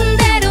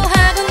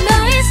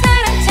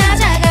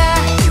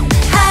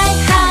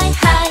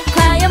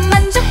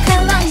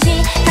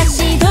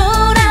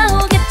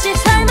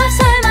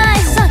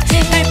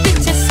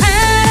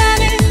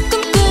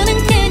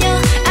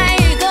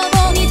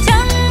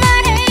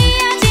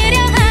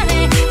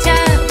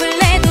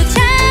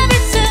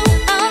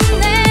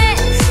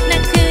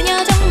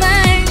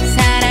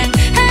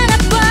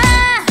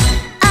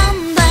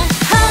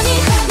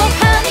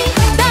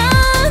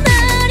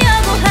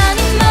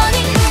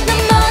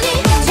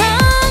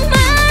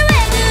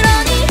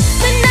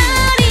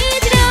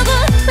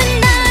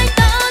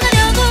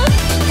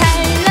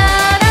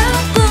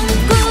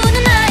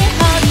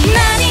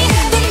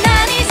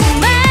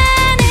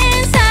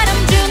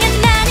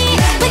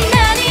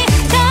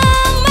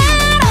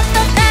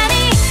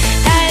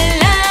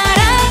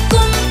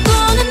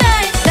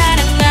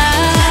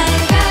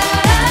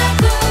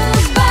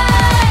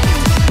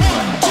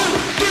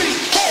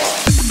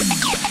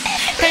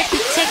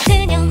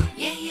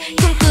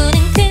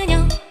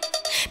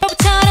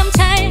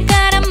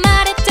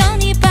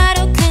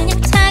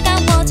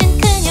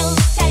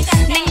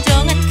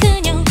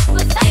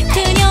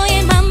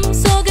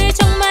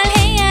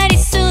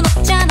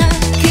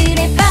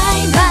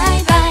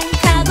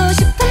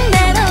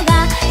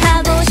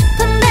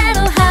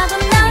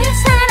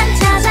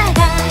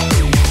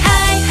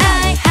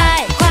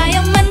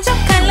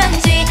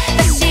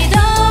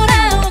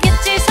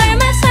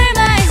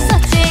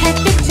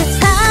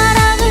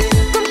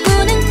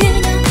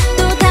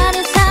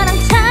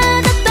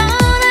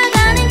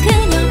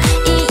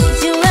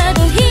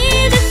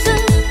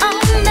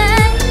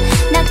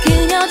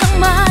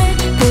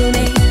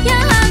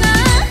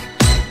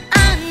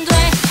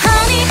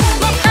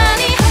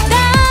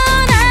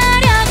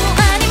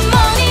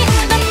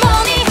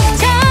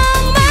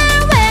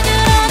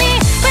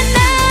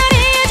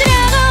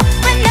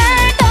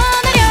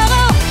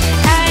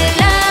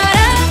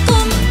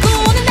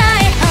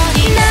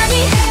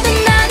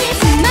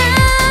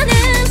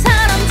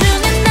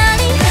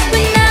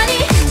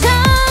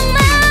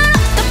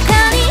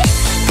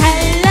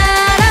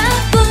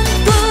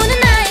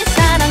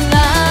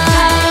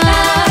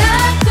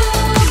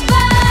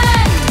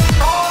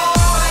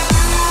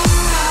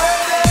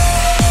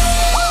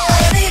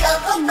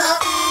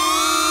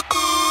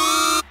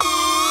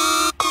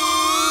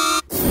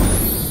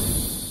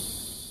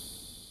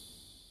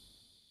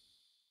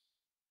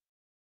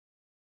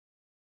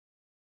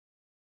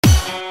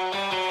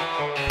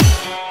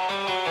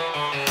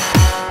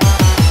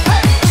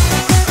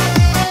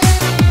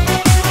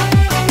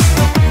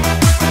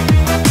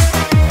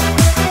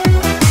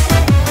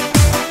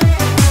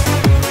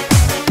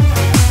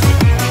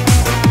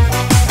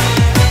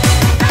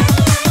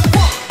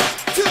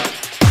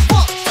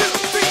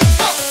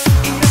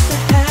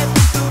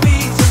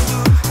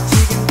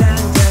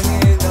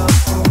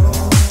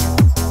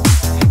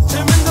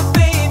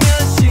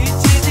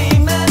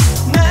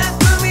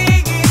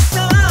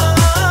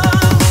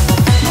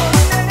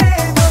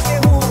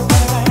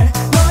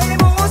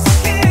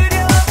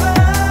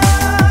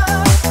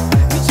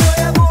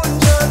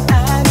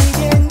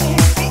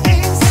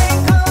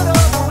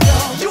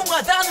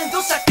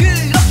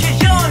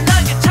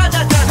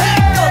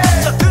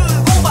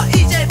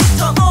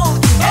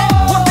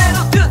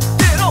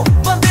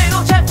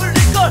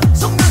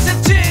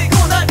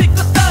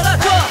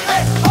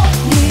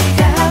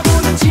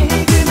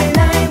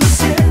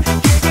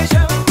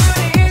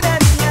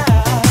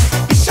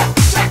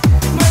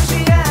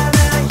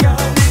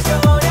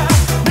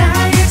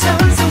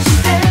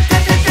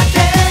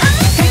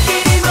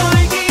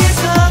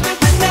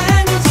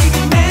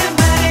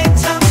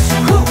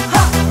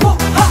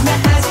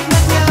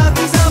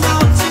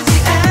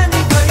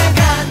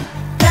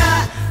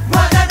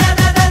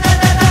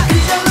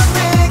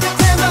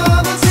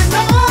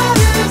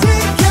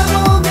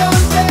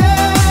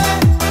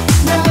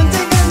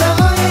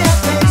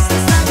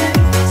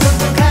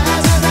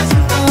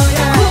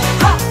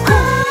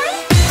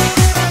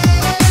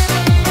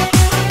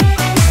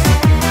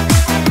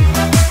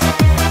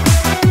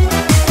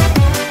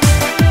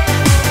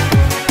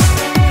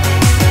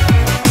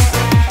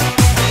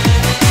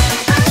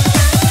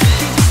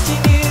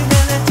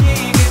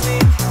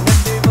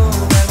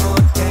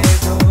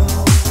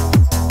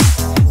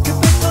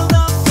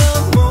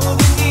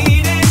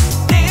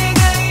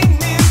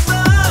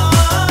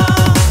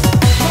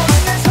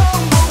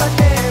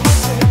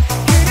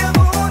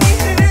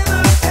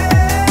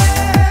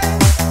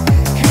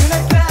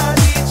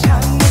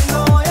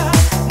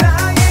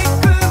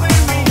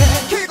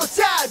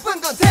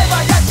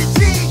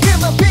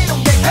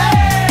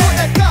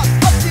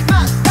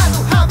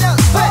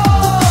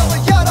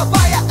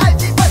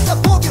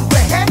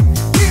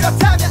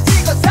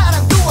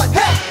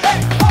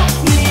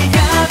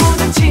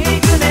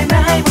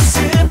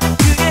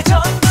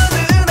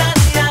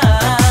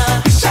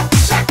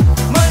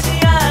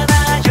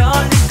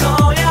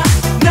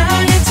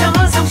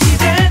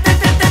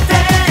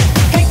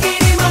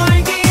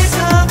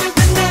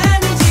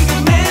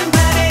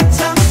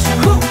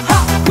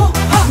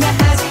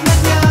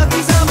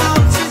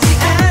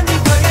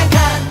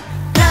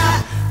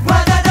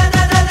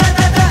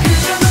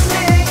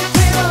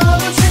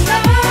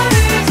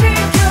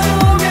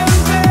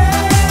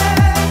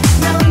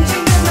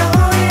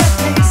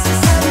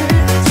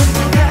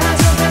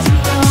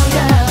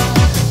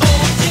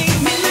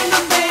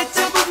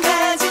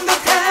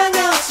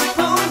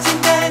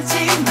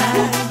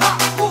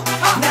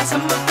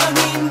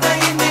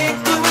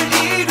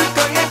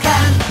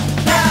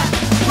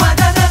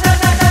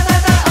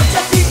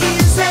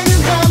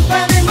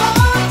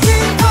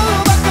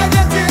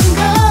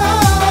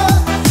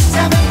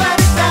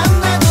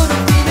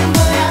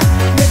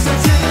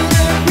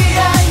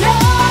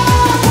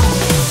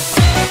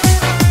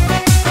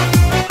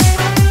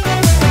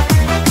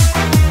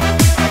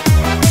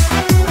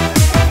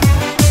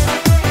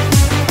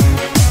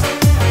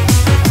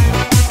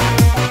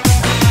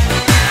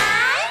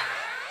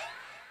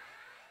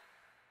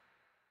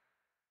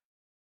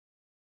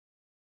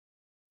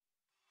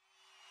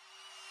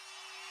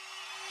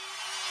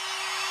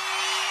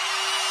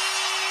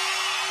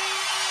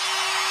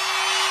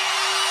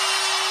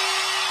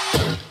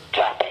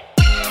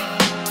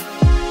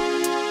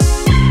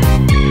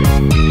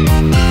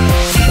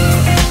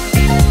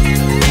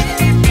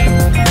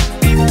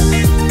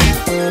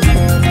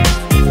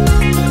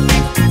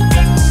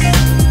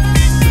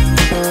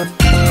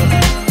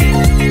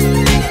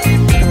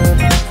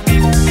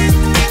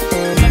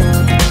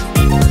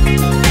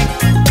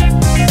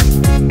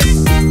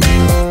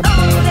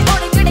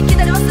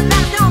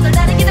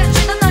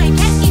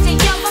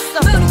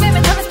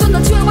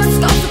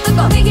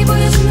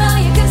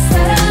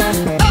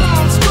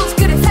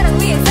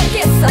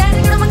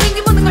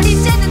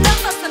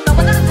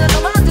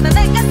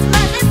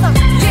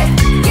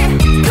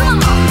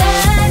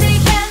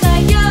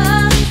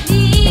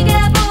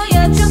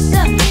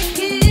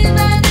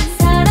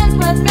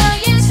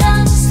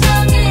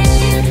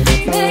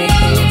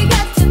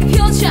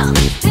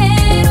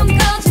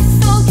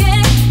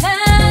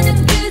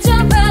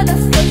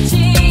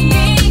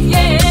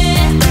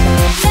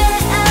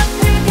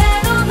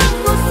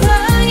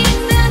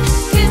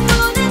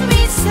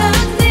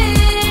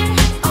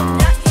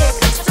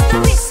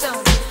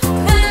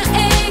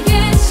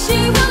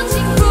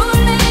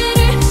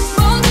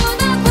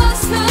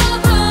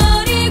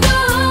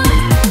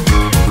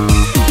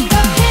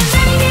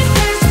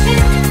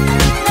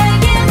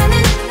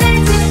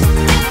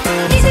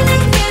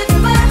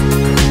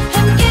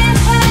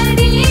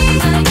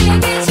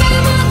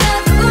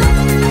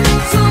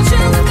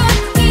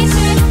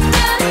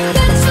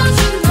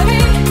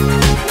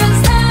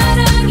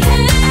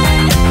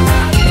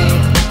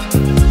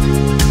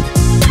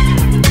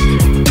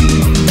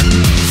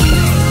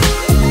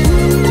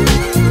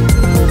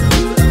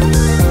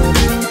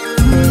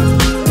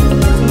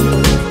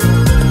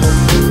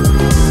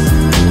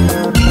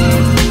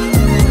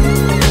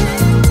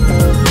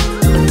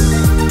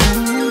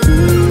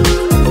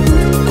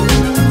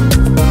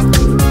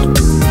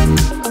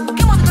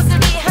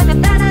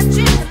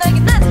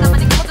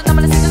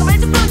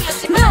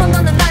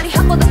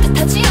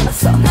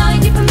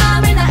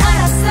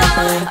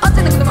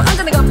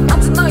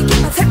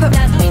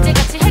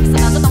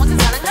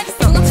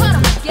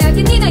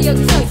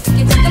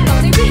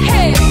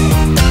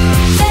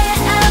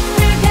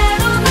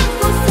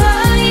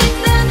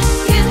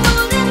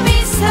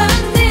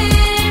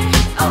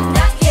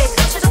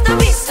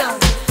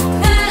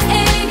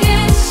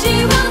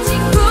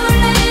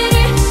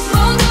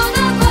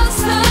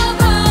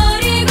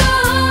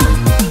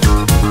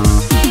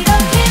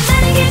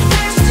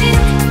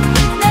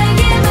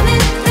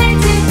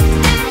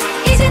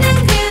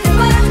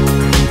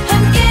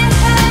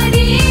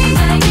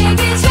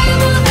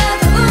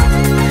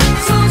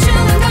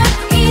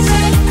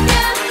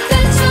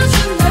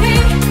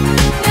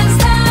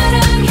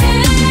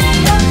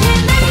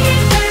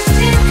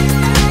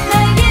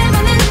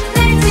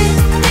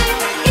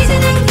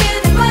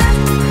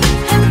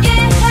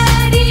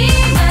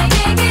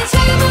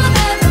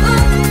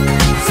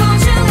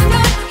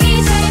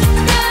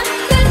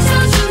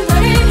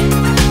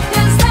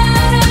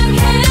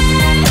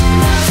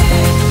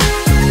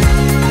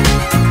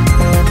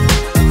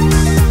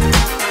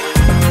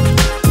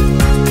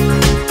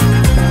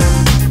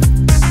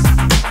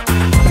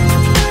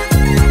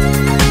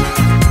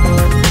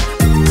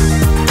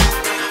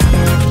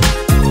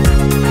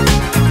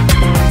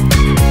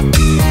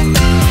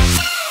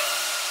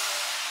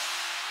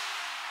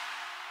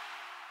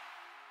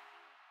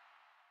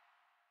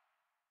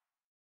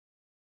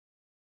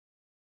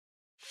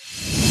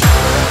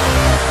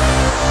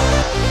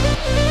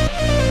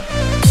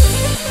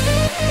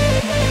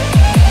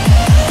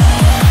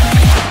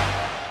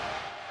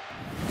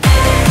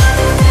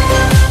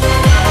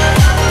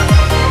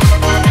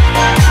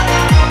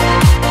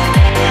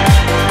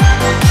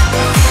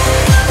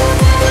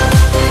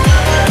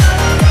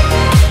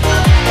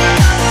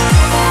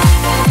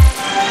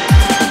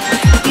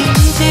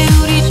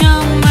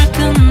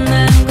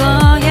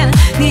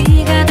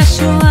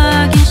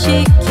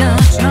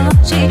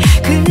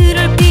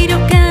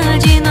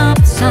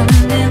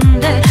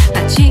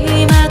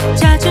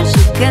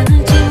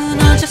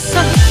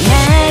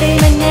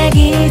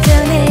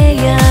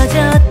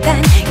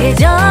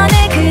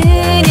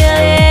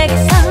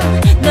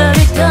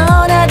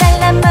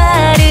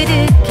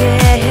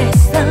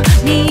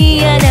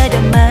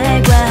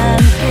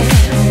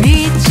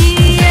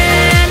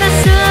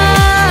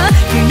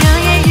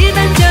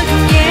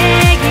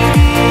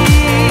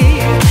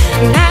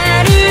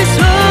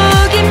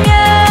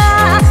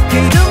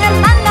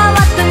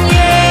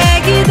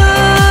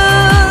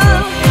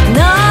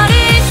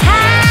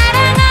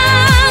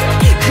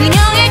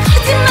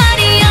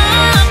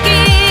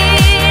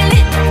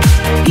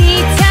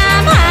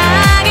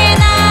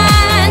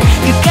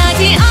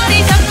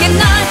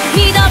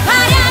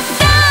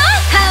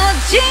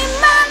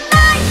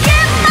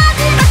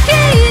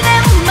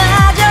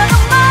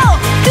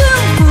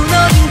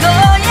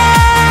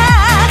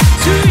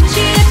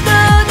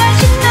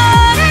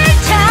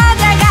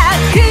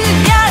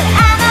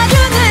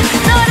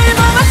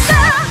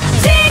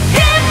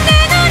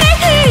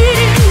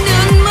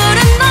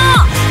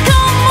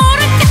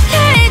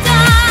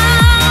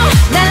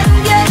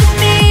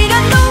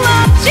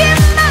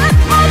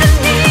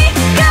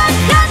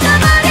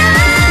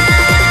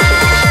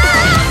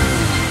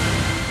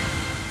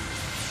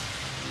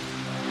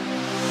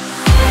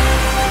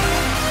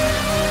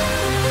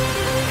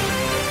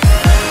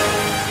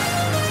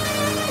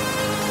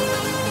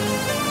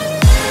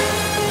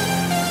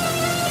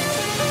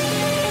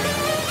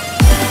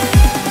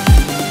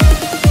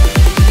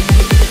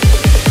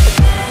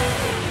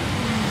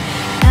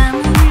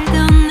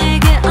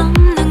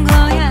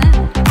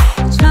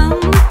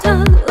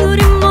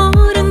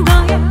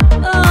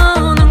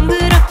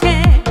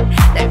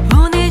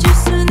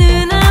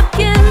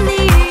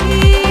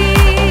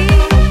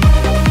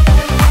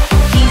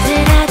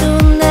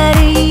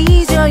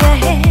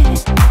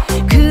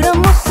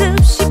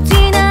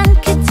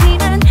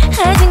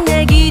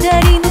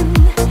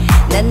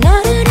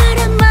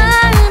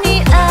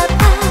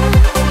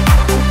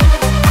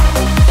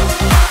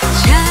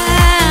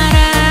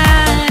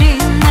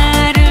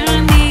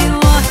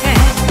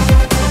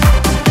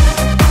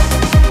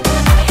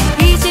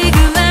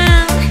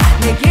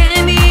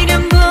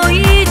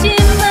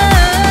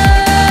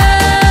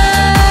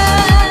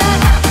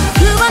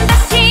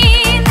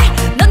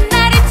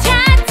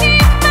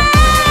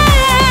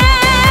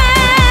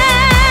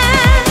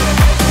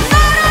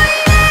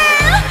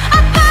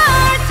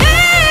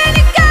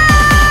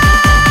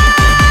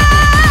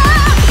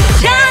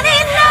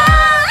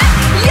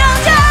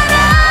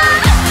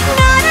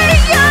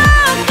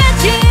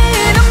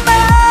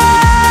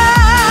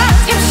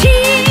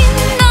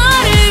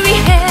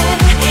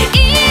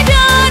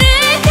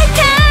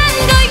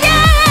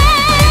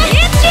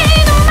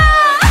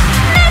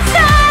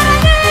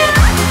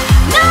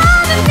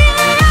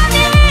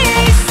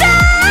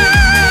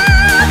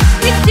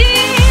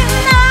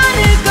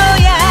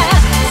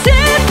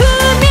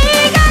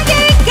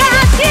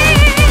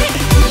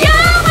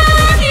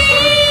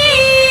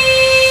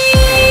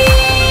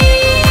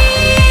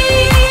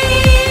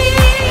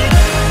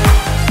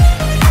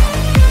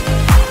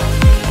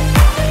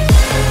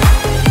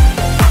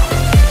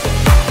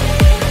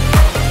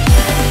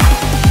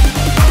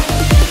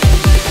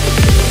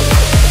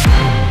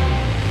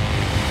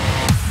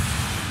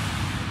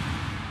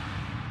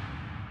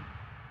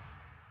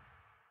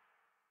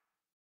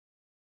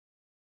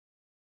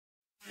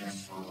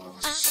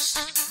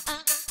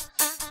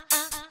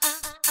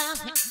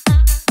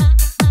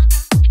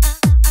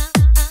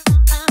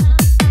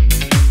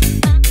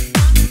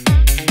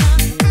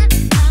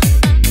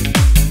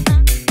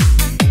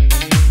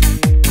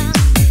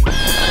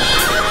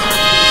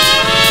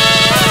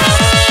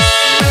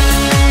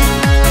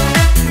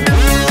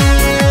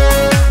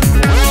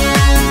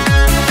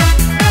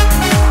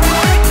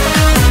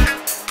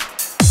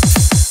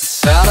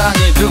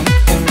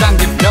듬뿍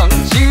담긴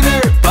편지를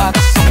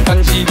받았어.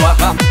 편지와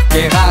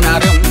함께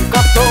한아름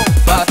꽃도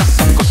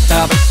받았어.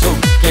 꽃다발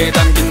속에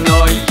담긴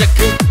너의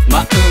그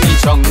마음이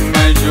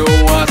정말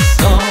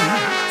좋았어.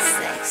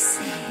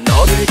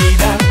 너를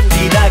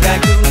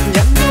기다리다가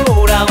그냥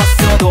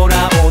돌아왔어.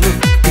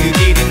 돌아오는 그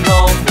길은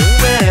너무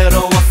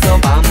외로웠어.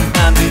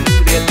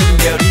 밤하늘에 뜬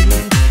별이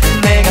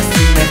내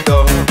가슴에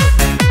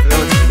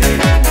떨어지네.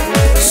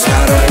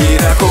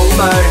 사랑이라고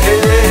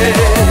말해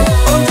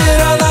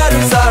언제나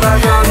나를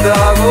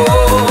사랑한다고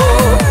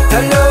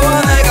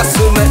달려와 내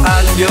가슴에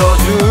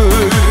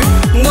안겨줄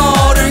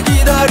너를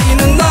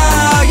기다리는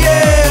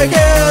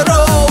나에게로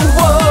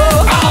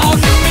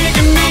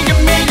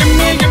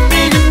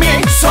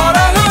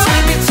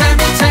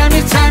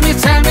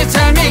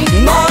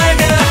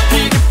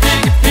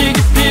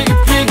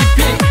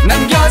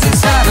남겨진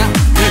사랑을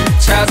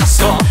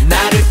찾았어.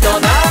 나를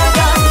떠나간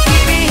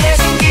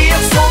희미해진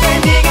기억 속에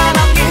네가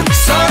남긴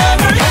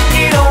사랑을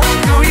향기로운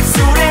그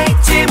입술에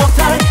잊지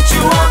못할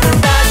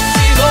추억은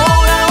다시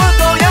돌아올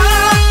거야.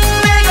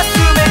 내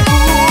가슴에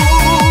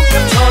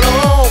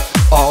우연처럼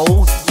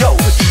Oh, yo,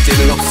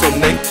 이제는 없어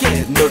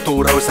내게 널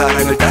돌아올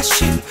사랑을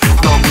다시.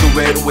 너무도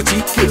외로워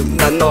지금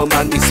난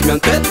너만 있으면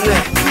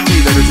됐네.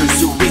 기다려줄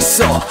수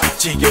있어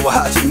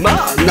지겨워하지 마.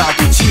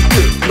 나도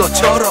지금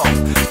너처럼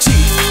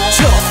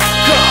지쳐가.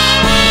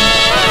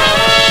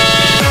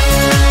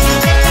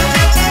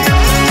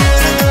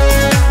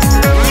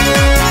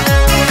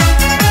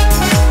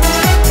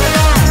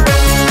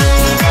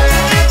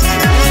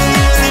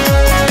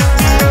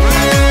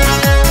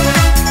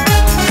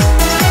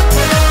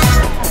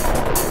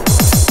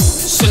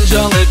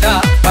 순정을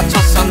다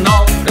바쳐서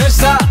너를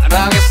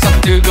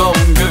사랑했어. 뜨거운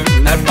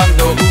그날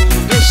밤도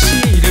우린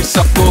시를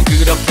썼고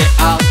그렇게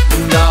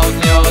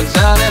아름다운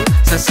여자는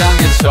세상에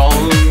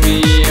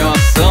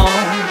처음이었어.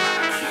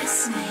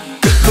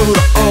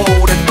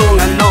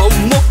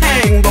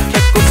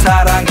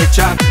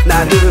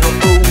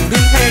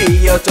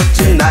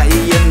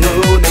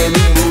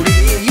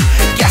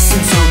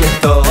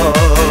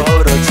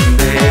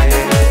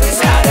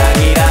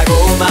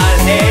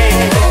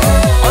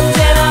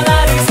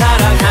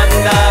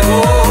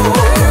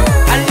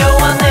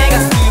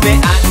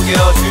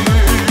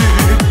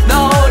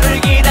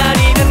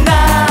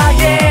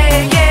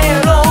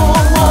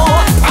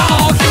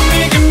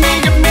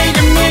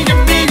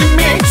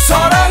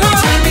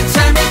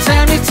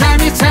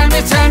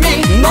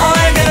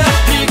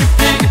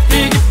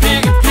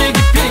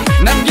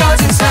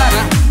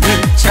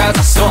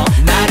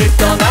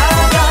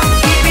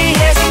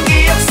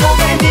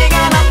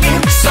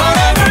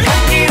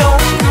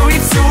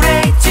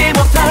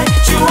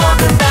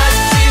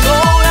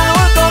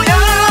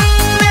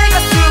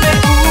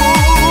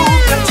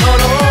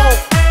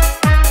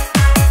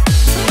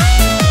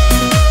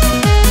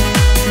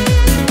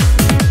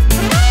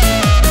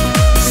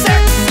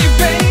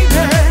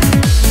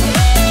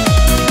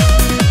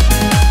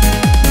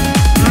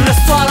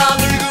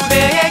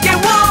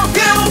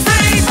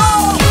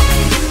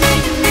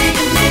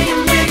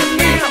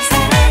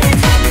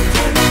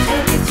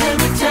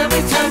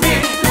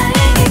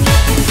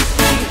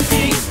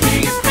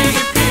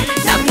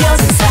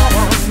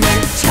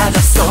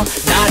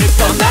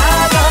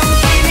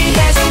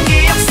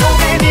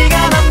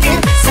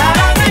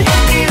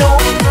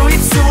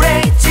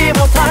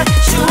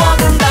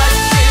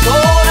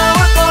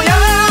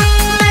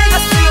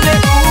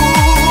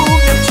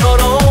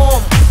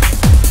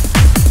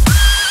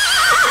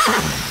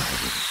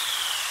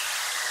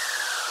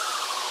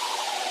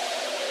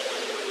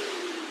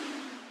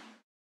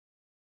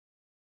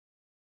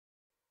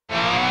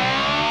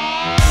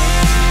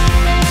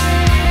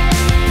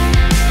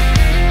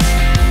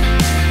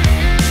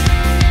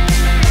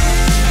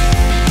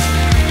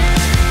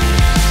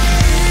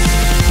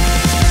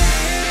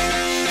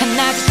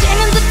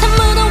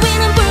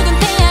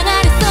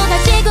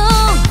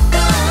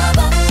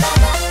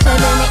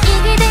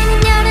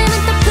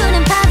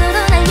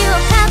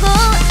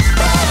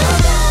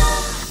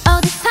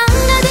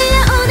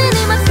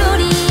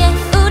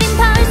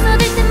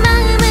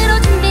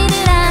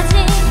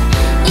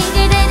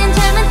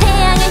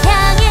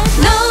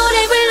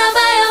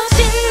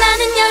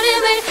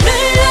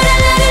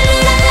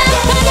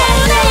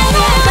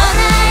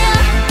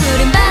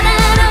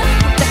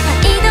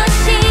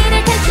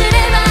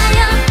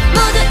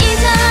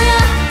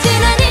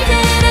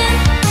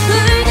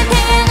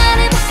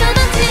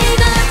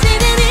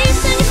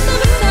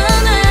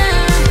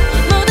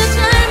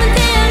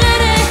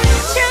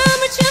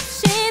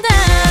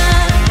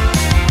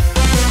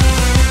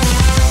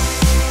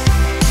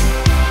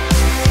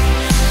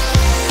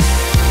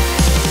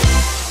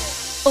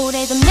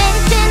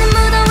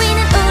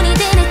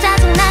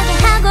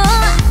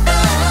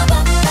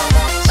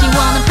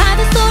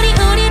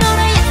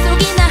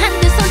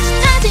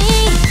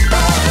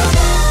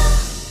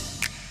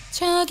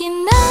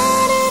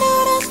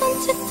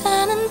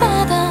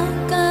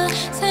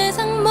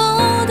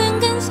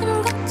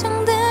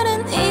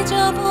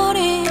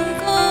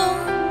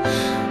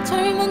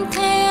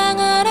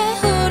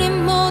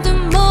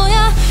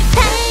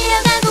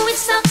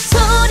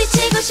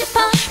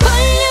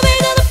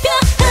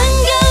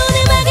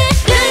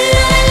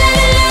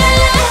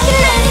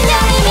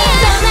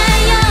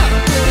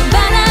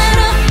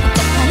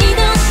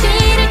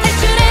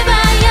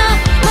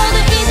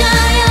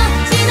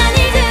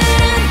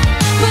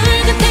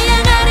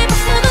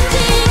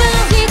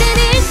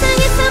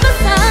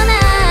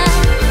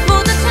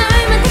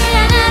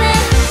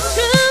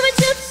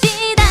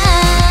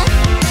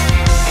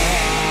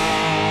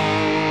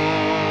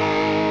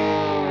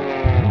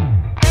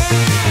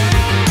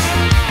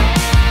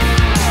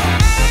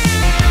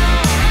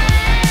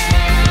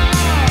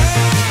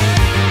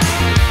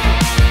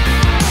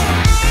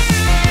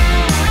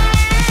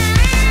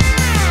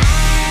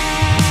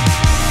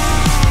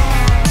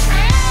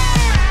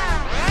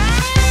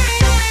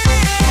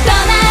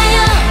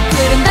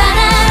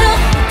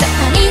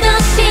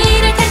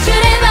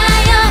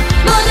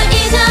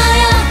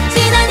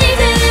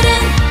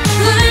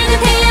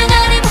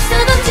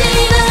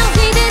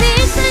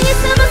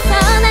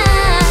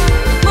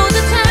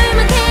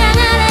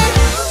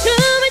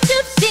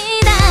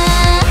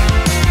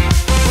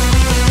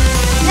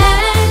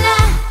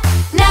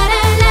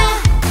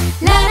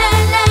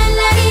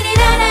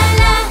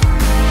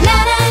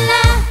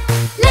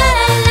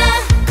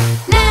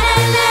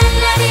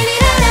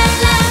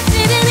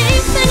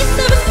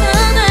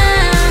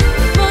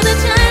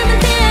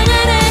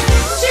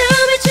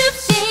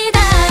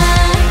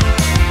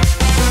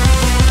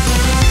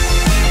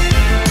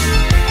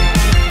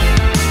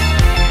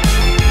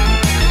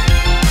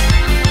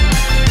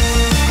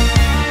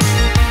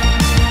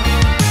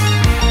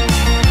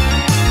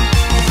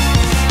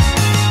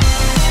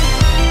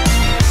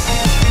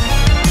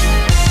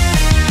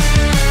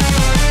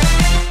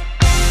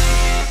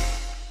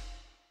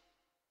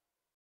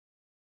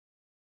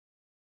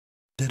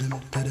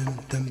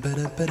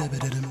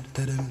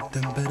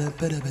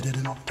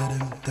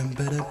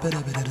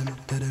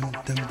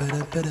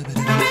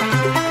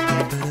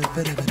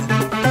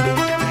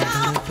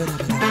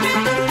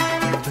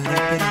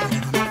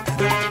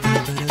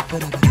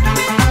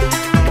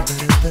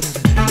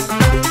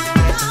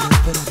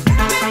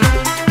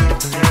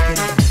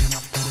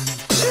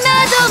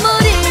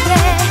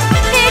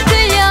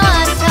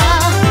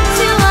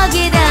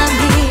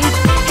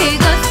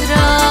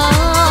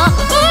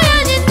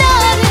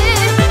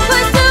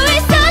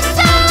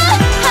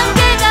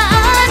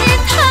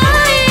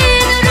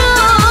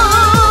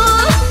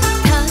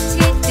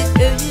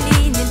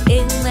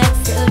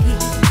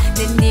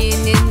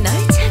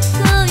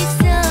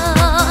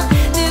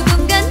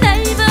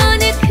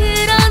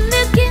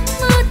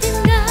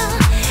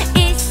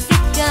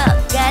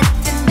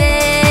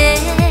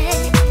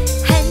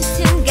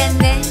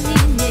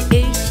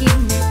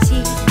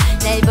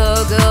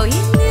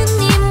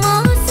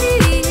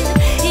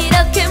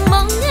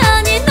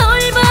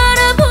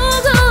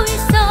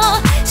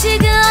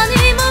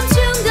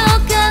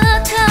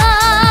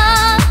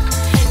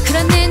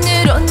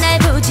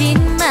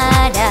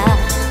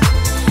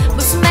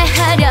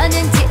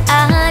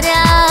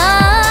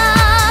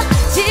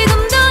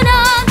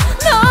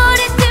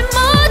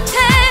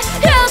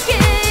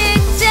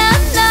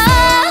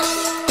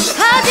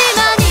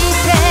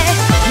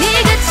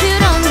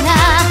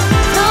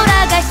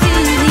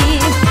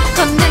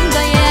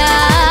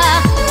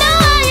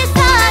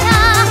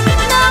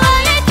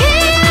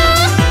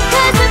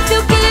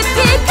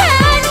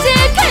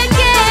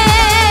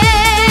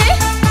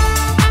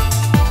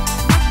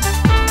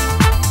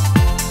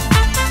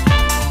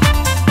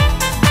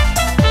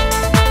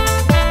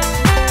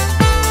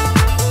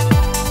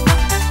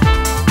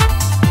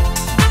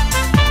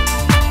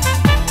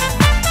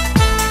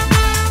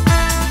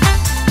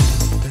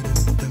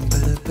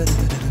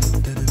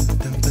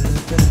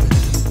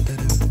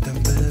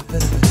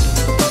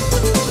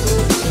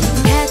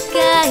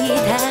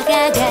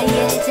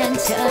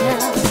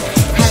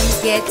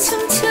 함께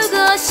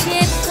춤추고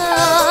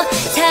싶어.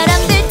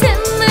 사람들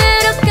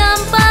틈으로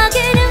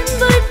깜빡이는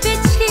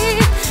불빛이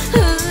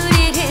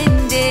우릴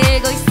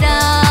흔들고 있어.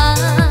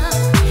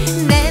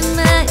 내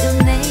마음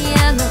내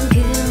영혼 그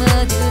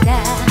모두 다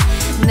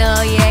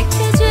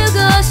너에게 주고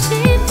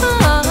싶어.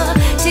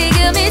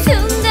 지금 이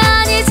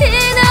순간이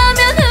지나면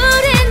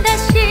우린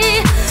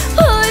다시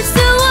볼 수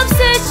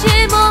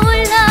없을지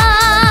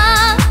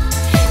몰라.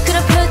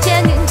 그런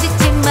표정은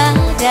짓지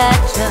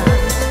말아줘.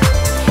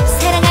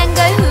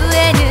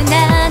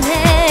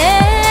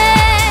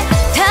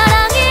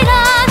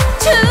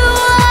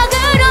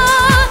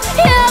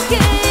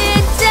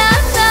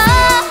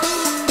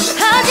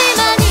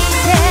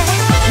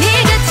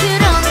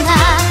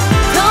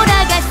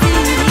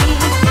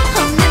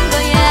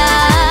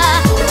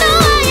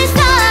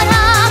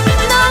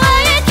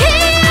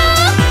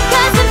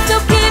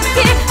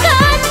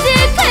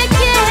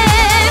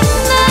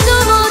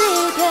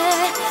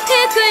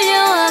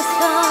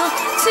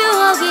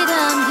 추억이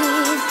담긴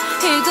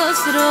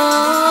이곳으로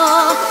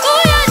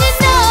우연히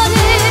너를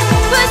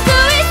볼 수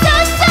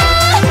있었어.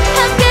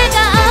 함께가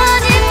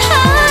아닌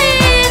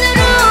타인으로.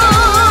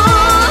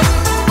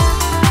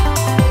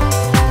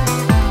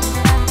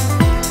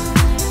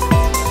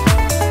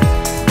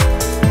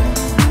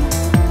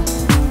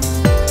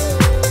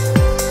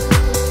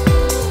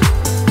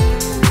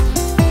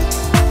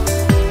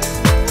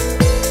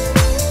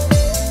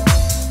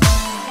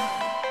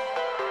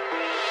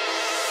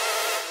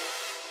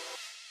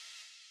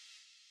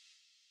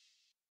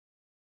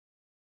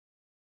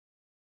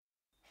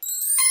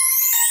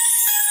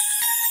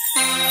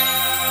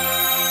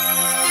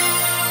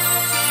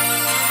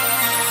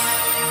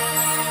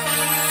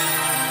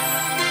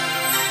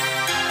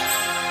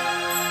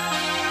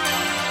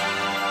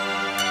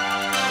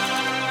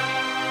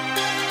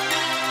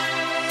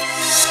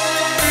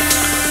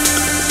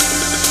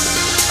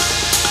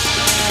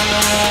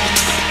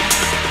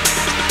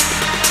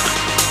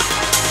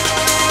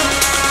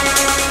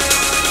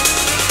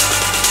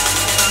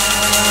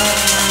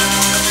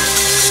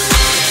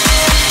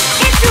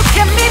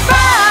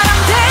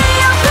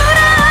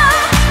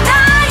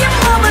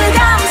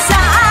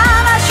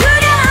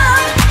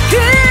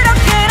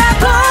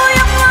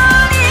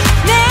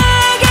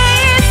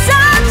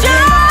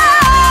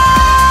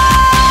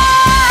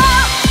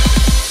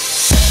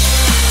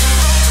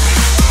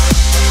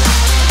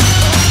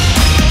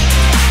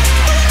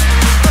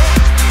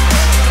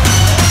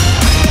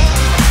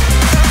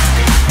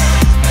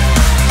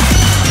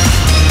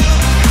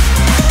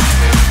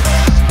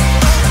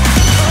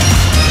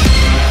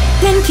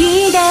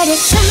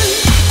 기다렸던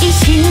이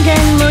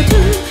시간 모두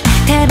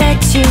다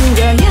바친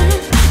거야.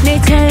 내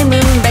젊음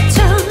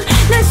바쳐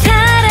널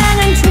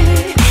사랑한 줄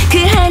그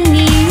한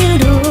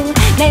이유로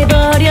날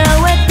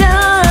버려왔던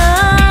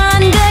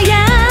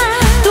거야.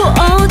 또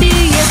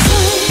어디에서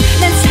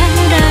난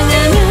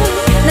사랑하며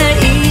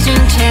날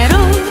잊은 채로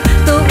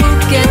또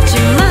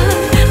웃겼지만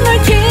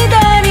널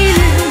기다리는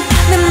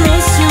내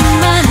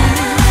모습만은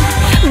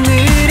늘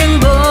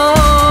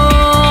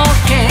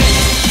행복해.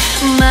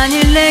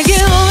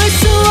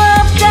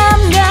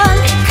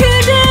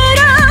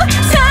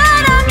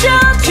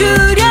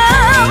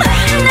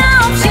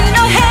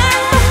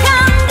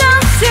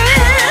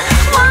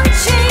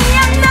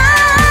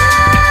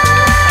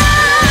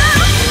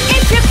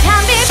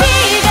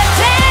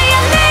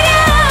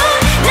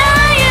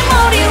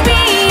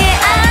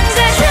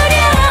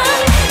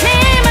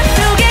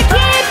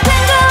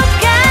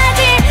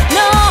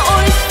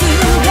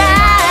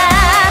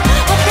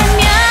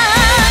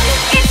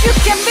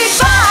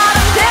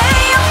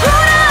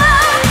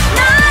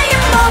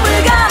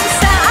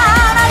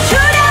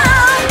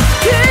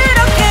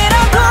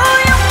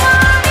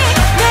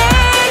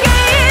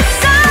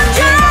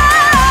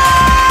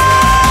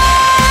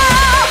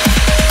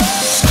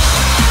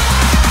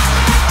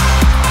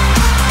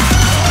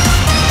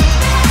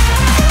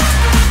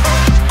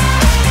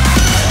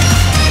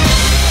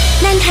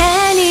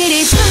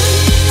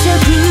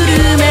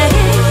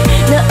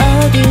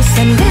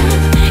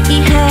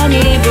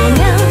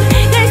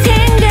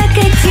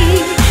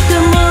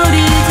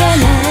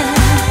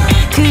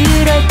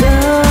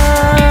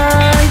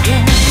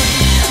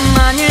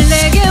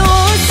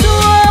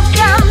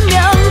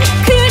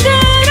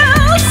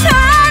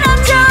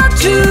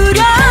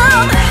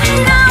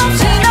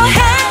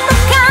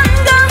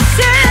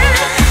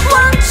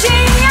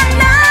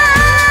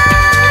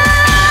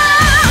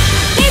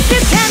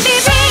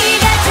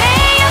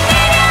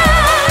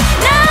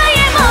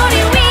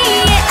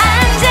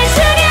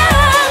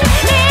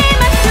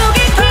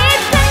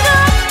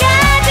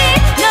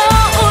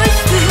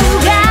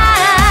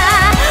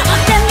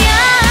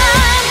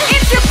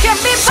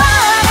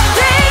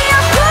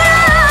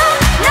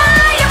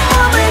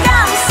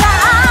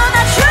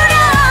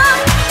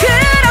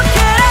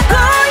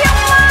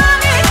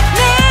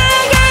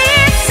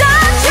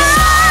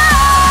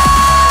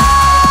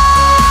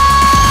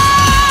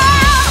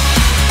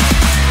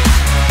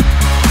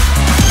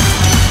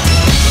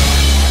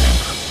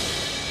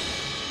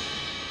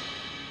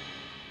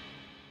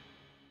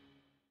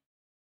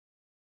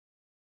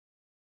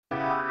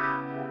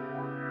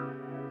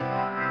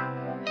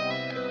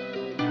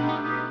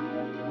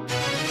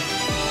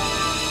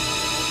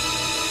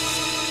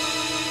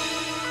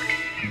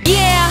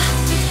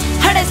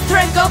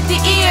 track of the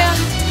year.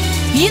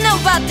 You know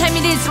what time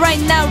it is right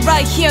now,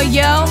 right here,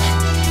 yo.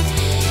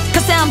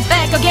 Cause I'm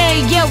back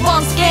again, yeah,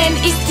 once again.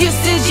 It's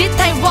Tuesday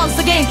time once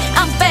again.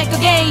 I'm back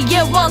again,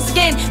 yeah, once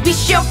again. We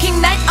shocking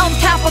night on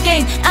top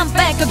again. I'm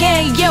back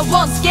again, yeah,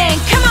 once again.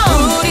 Come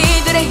on.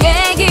 우리들의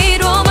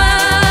얘기로만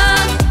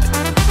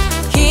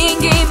긴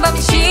밤이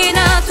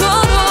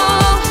지나도록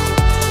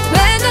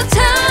When the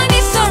time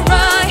is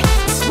alright,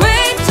 it's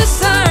way to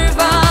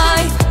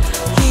survive.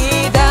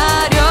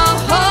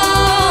 기다려오던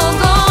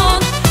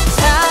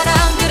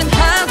사랑들은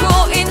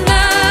하고 있나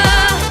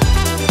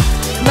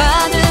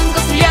많은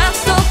것을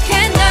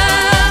약속했나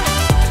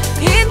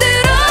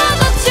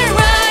힘들어도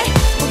try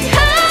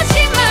포기하지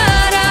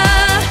마라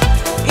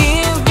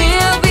It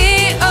will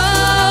be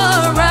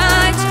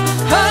alright,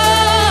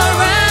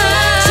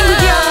 alright.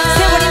 친구여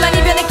세월이 많이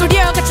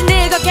변했구려 같이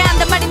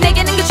늙어간단 말이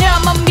내게는 그저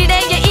먼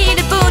미래의 일일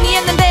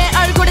뿐이었는데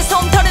얼굴에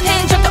솜털은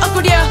흔적도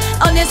없구려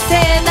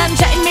어느새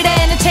남자인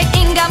미래는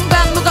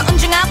책임감과 무거운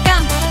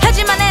중압감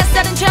하지만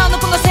햇살은 저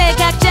높은 곳에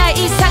각자의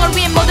이상을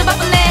위해 모두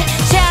바쁘네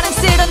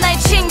자랑스러운 나의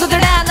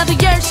친구들아 나도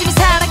열심히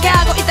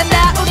살아가고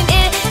있단다 우린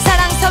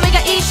일사랑사회가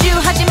이슈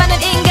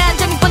하지만은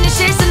인간적인 뿐인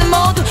실수는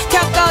모두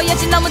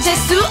겪어야지 너무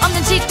재수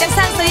없는 직장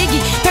상사 얘기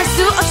별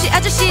수 없이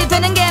아저씨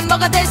되는 게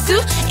뭐가 될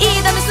수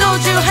이다면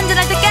소주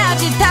한잔할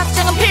때까지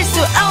답장은 필수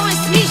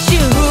Always miss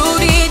you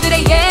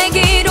우리들의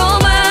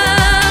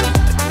얘기로만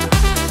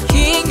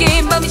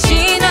긴 밤이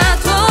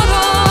지나도록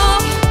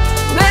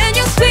When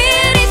your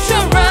spirit's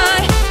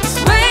alright, it's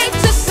way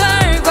to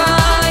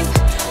survive.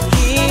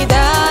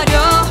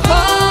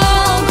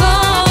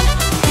 기다려오건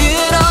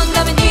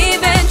그런다면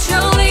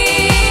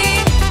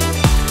eventually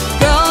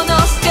gonna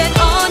stand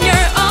on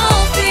your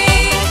own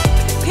feet.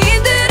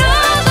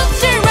 힘들어도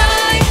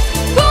try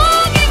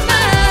포기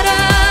마라.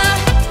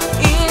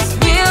 It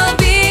will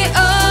be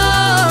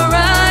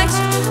alright,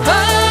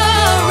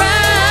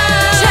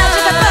 alright.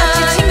 찾아가 봤지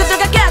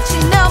친구들과 같이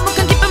너무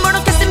큰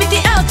기쁨으로 가슴이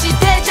뛰었지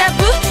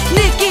데자부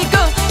느끼고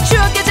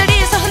추억의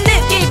자리에서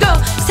흐느끼고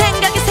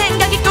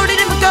생각이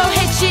꼬리를 묶고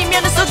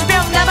해치면은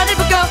소주병 나발을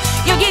붓고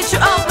여기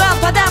추억과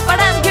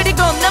바닷바람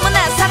그리고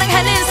너무나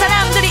사랑하는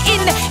사람들이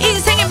있네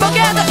인생에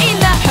뭐가 더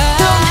있나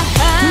돈,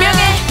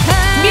 명예,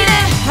 미래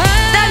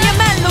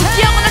따위야말로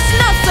영원할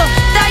순 없어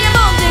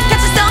다이아몬드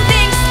같이 some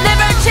things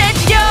never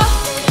change yo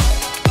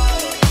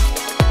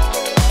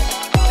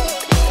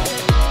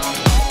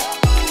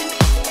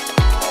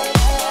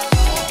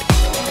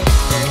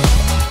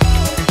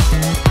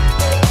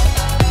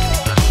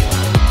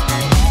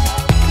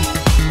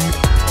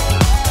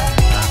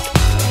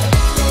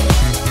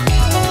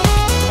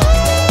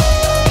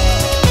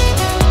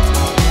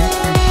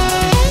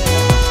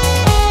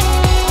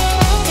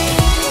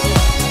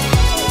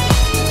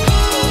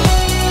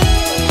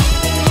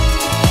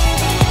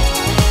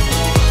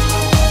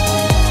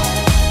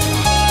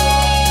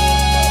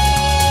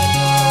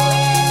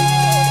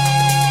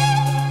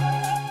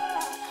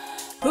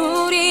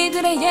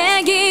우리들의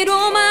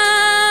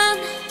얘기로만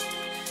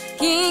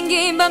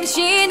긴 밤이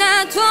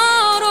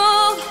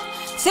지나도록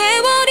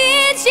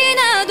세월이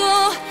지나도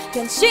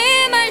변치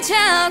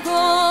말자고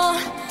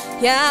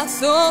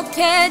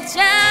약속했잖아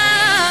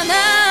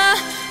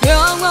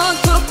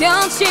영원토록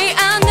변치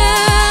않는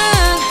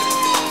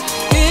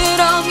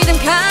그런 믿음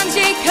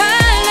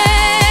간직할래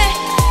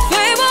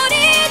세월이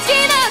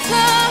지나서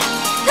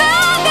다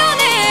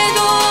변해도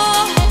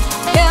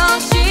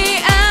변치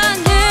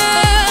않는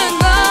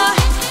거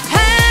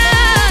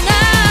하나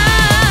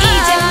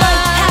이제 뭘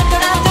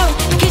하더라도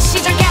그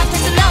시절 같은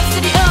순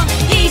없으리오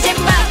이제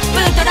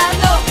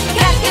바쁘더라도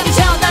가끔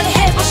전화를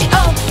해보시오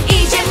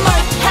이제 뭘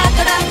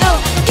하더라도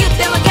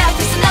그때와 같은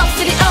순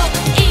없으리오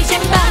이제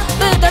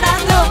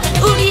바쁘더라도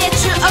우리의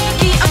추억을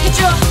기억해줘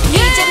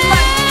이제 뭘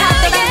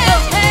하더라도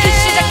그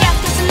시절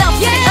같은 순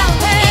없으리오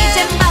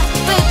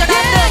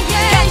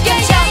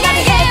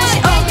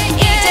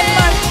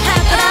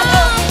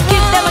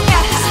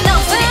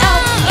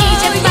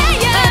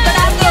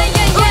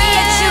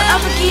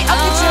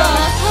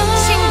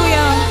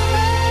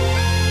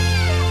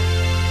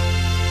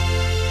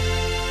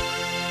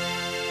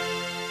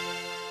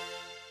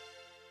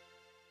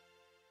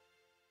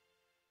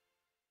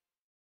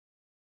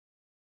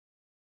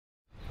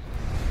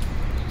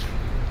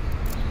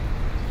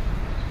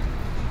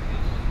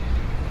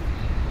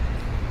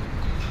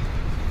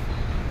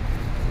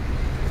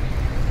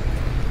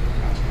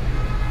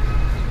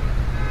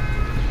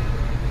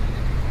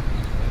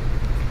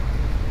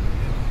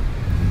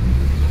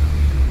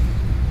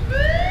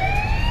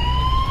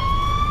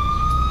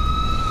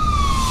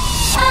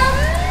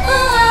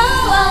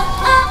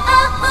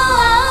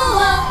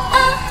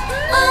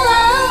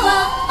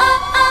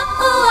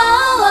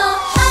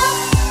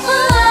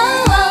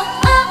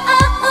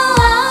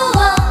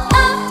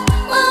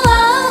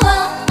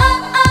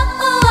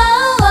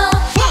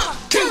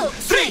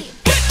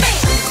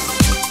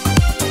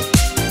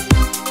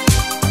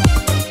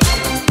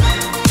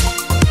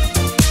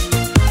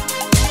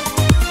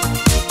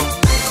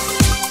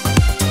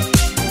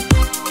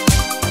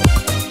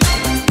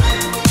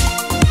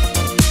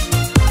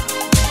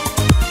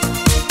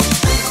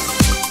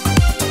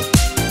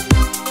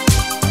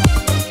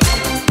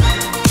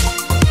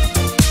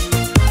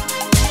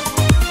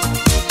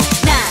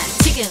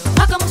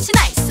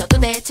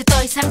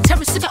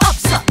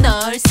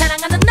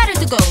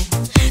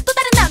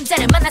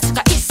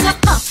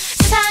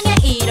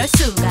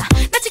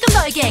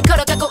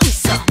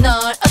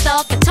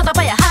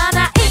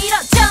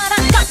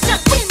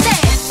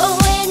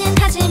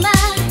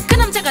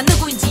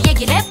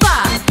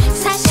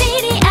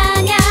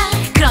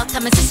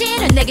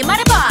내게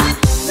말해봐.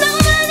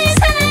 너만을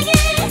사랑해.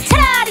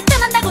 차라리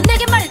떠난다고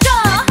내게 말해줘.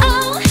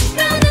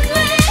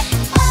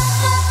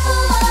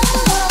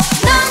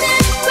 너는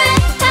왜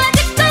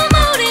아직도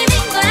모르는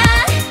거야.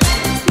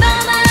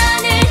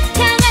 너만을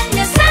향한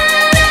내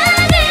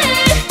사랑을.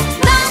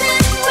 너는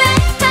왜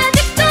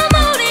아직도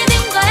모르는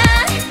거야.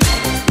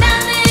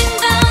 나는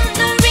건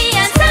널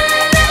위한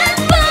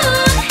사랑뿐.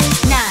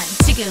 난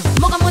지금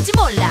뭐가 뭔지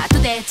몰라.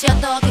 도대체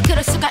어떻게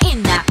그럴 수가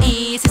있나.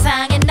 이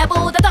세상엔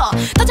나보다 더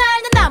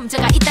잘난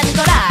남자가 있다는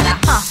걸 알아.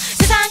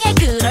 세상에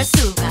그럴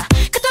수가.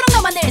 그토록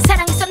너만을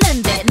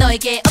사랑했었는데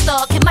너에게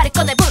어떻게 말을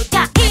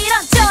꺼내볼까.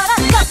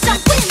 이런저런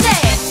걱정뿐인데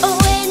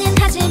오해는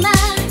하지마.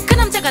 그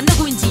남자가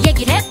누구인지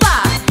얘기를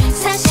해봐.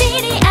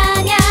 사실이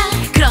아냐.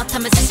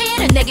 그렇다면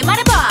사실을 내게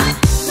말해봐.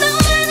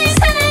 너만을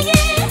사랑해.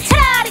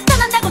 차라리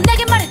떠난다고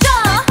내게 말해줘.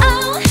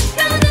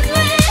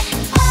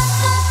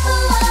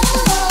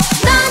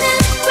 너는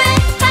왜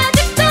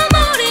아직도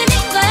모르는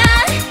거야.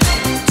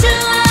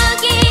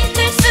 추억이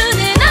될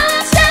수는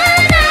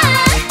없잖아.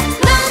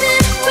 너는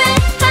왜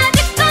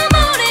아직도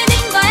모르는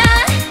거야.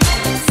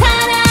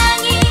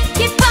 사랑이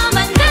깊어만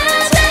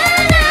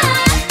가잖아.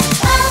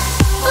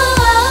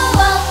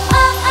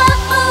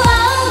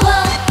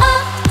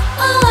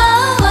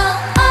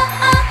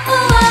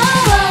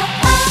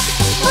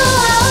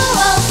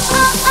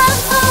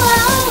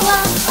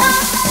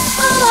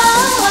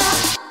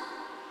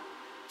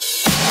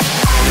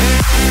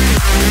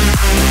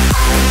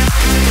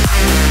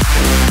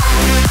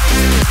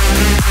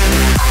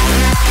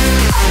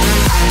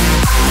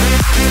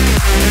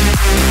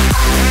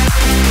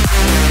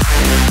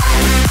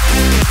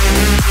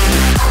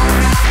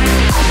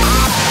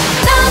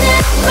 너는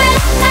왜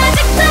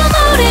아직도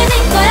모르는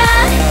거야.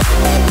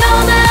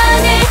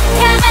 너만을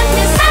향한 내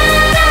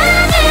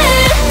사랑을.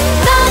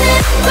 너는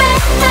왜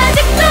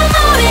아직도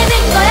모르는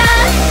거야.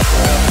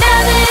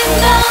 나는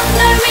넌 널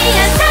위한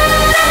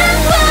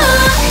사랑뿐.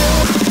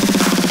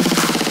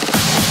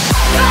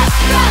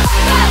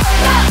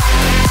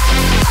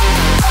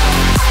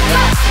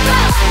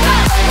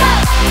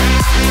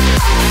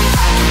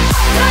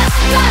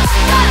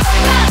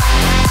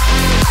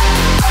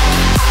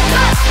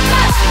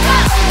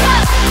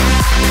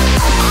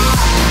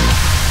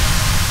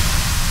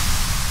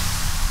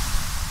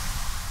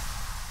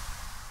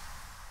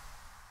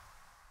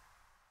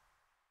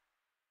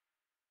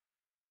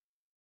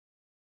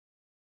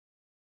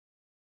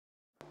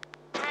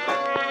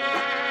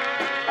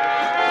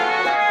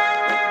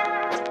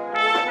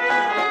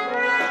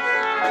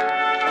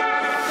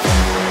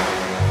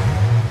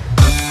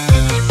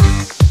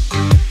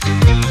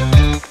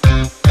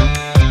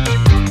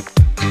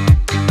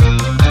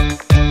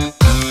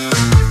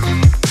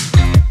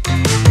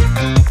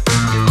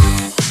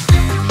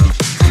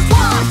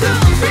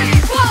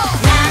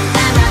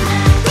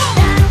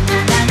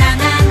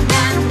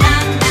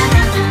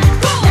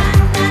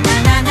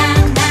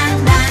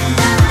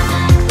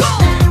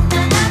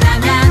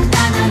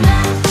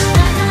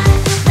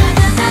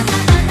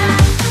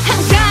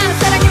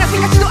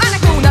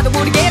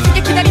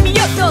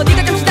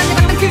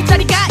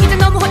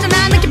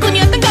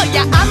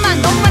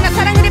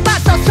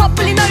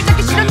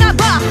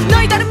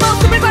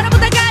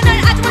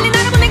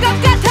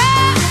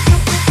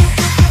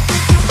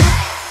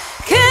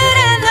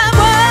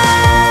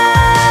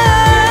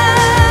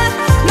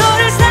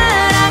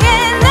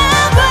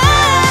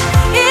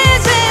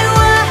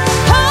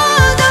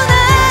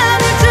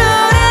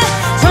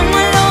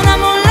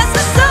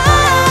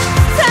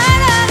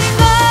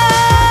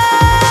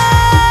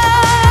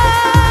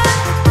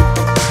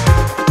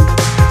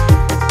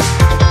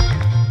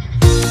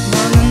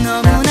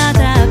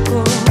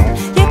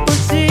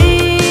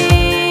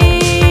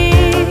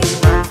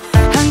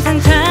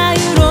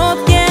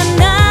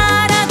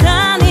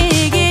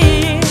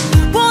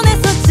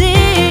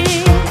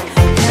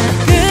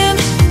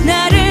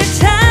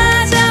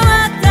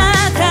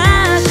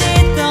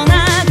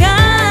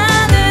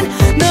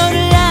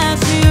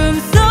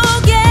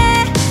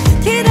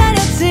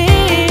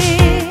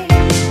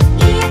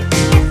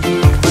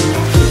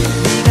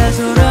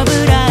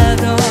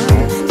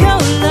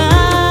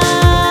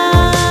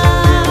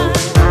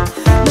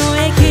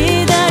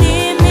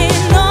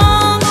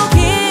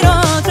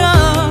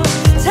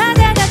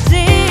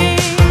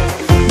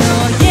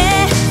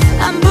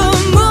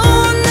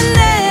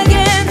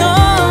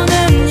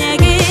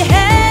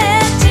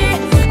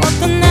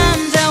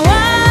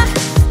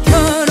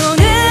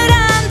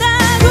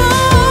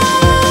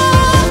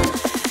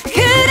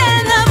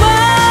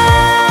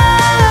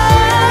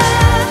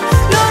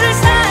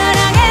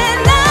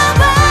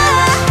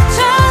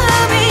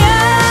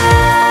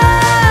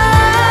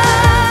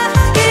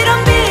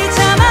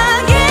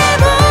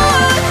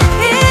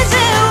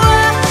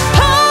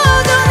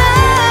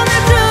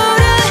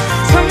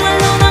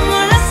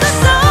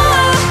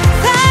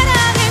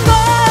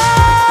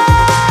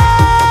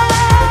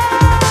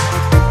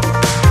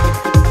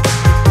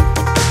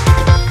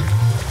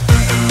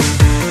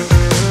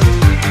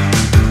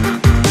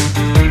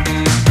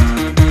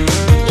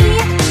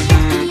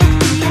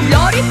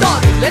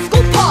 Let's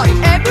go party,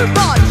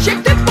 everybody,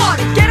 shake the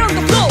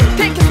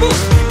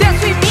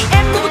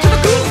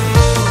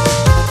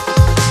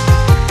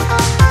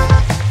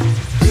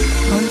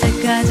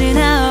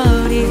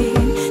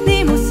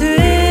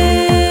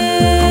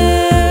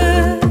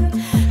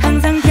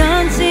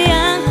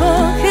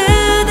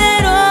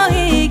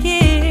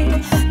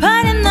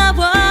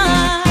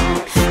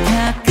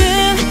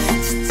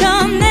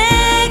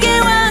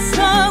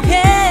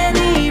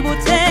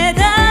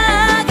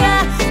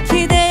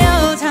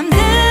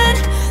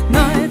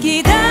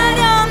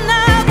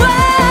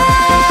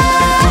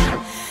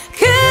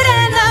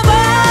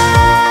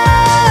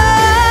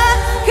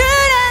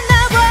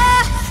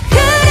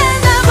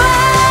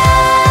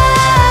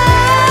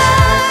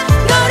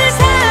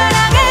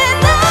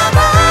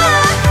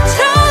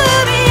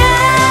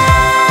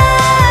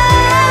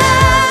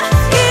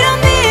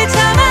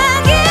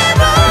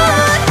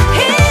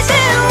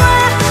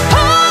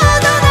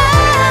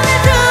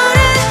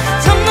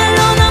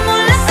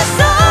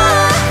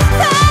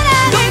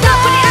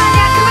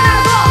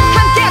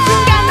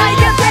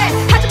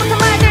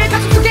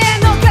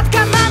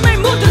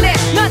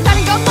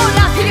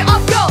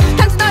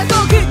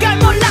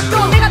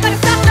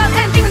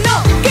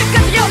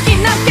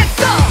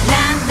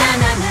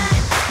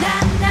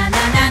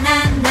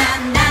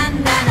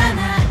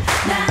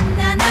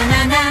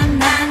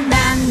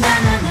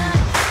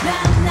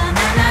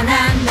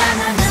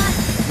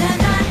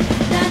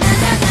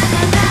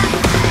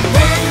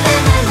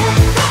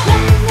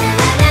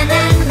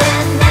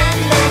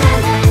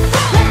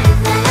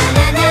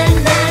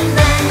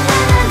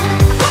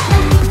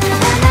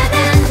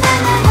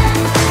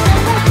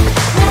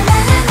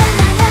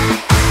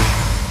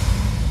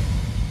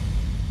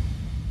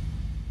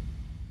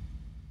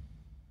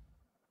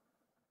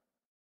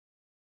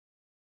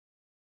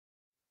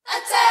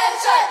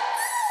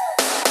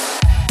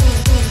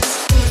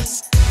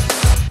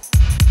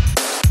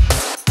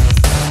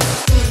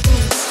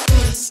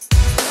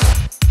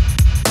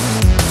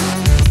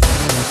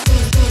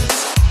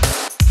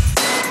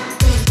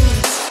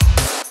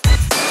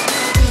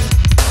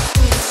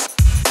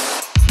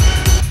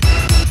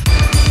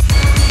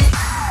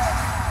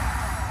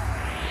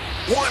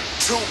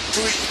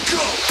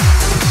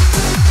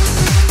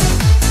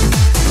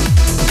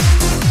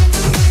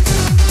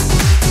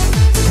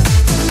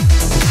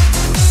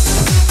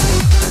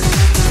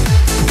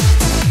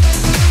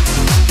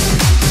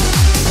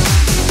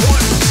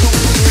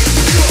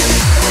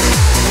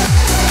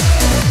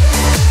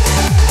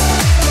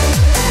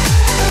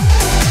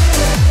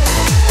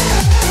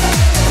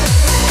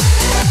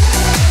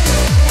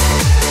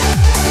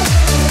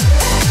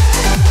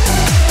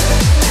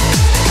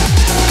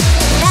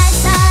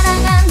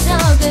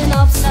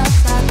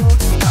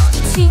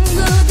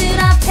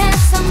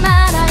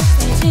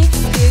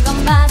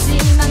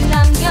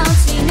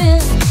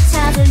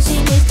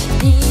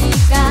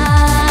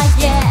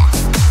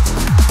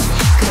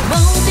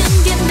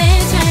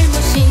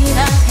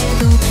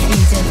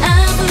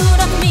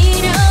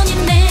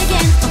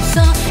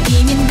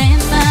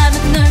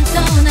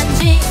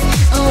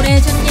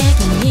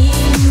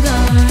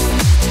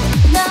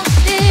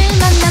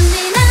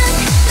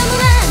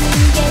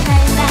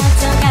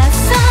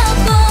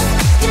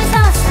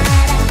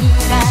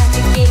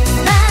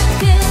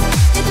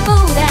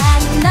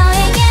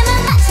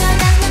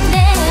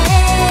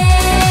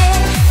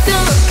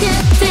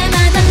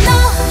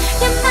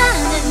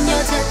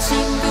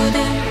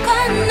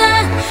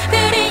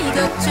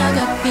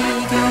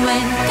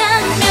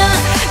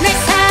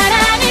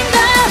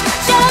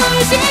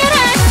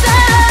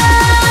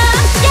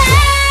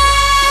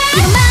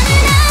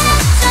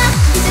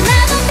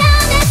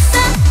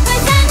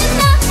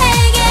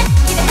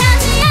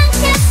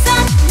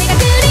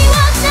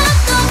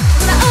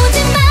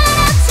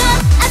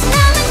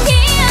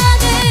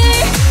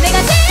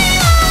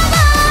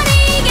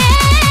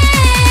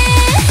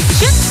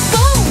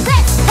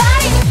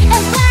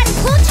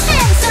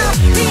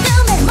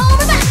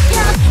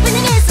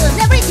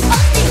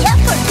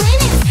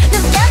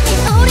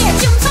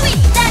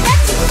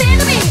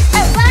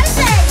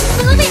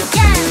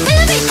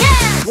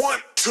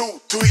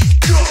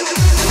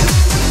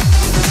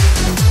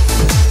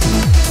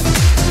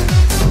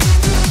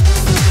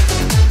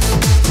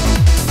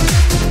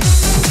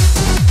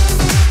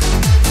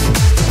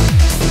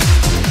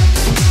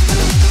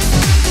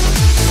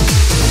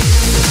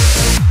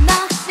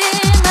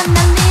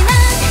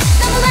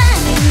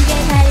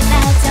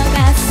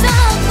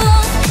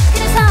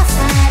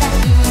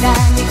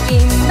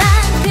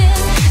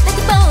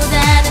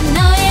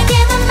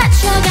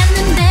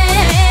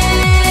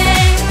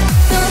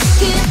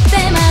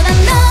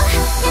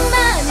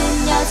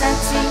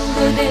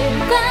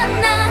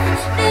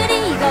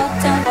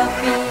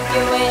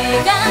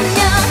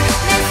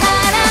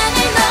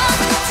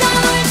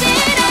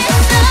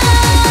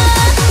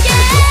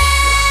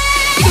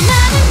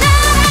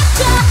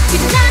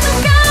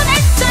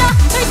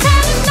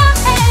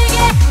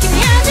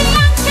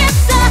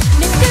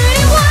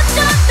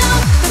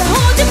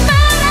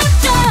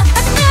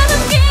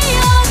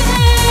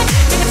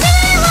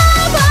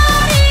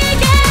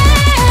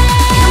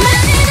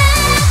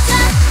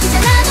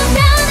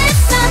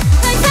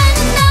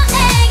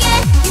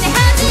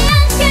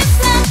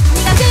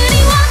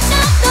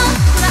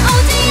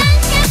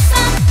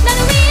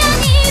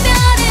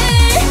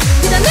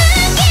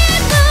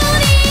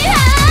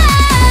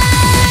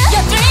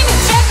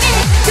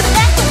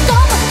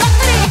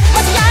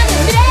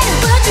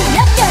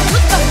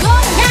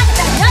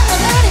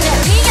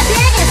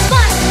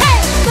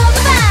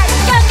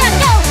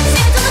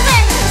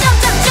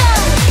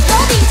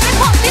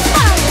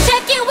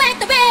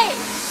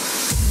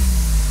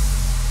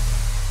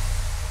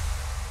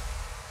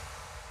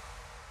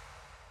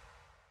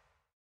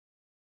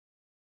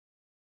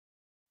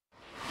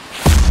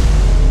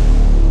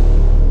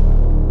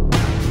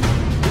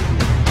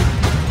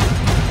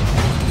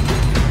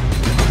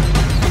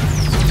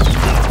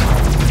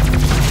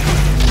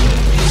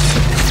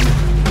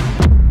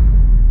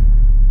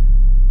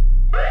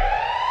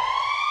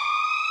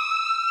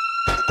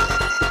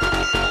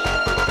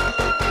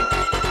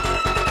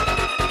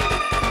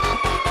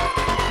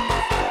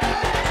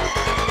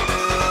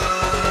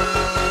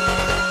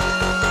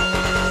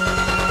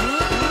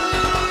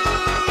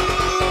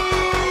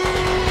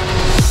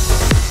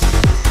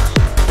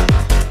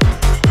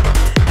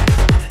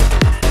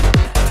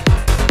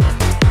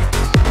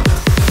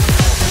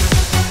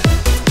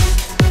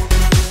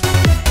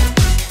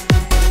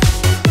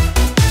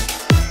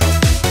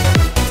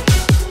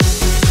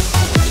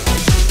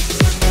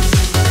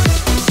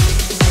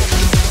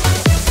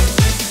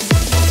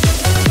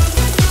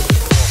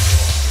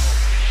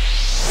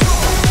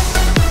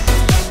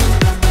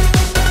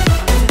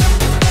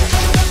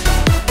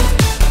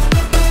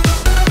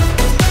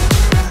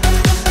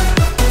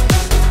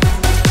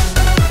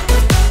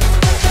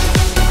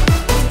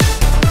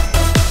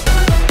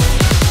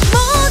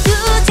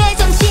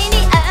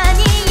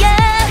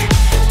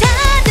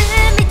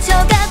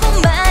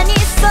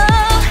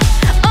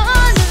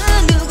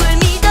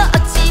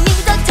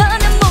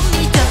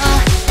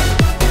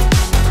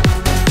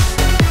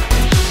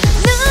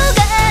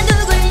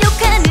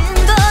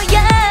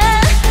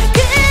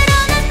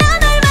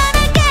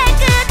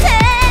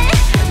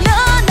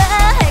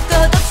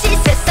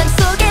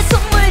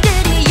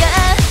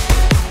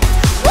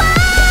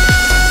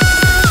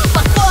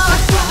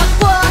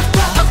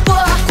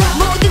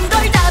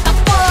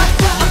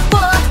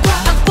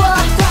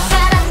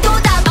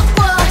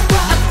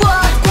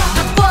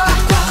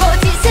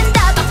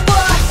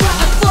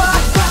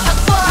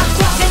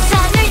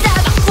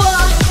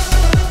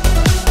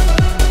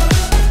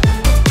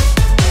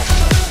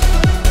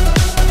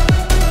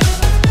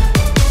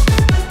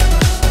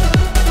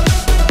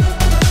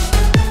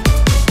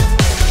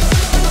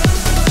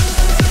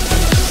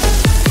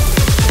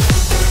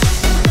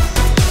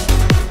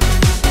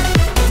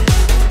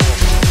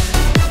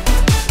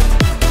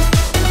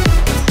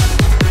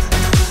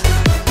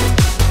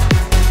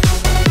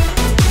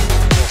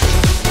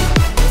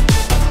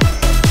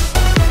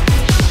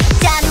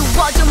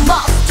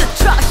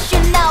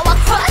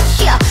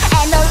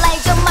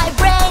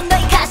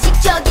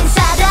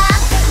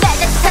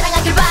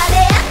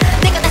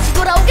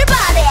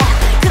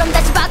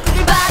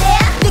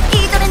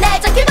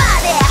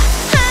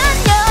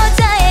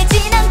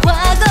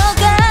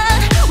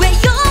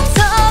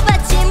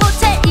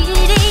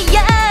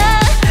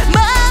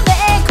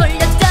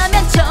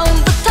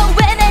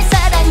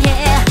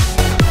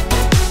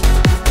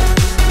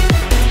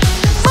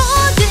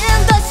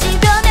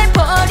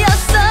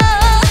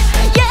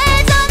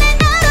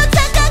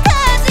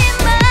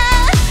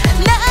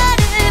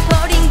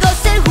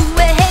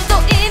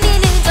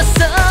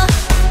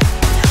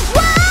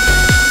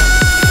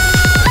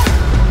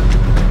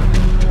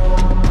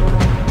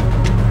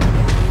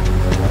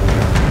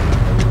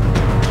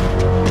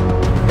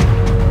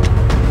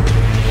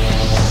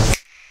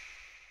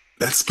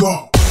Let's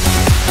go.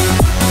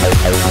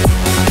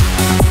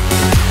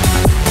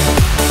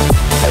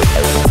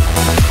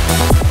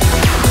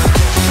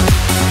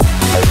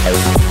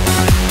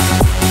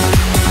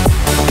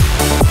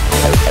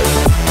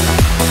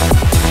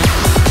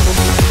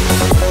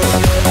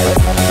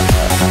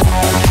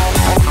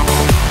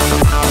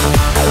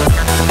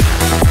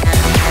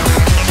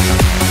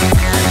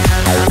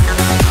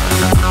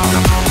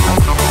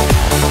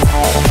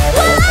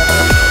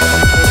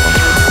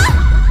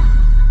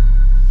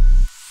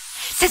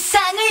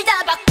 세상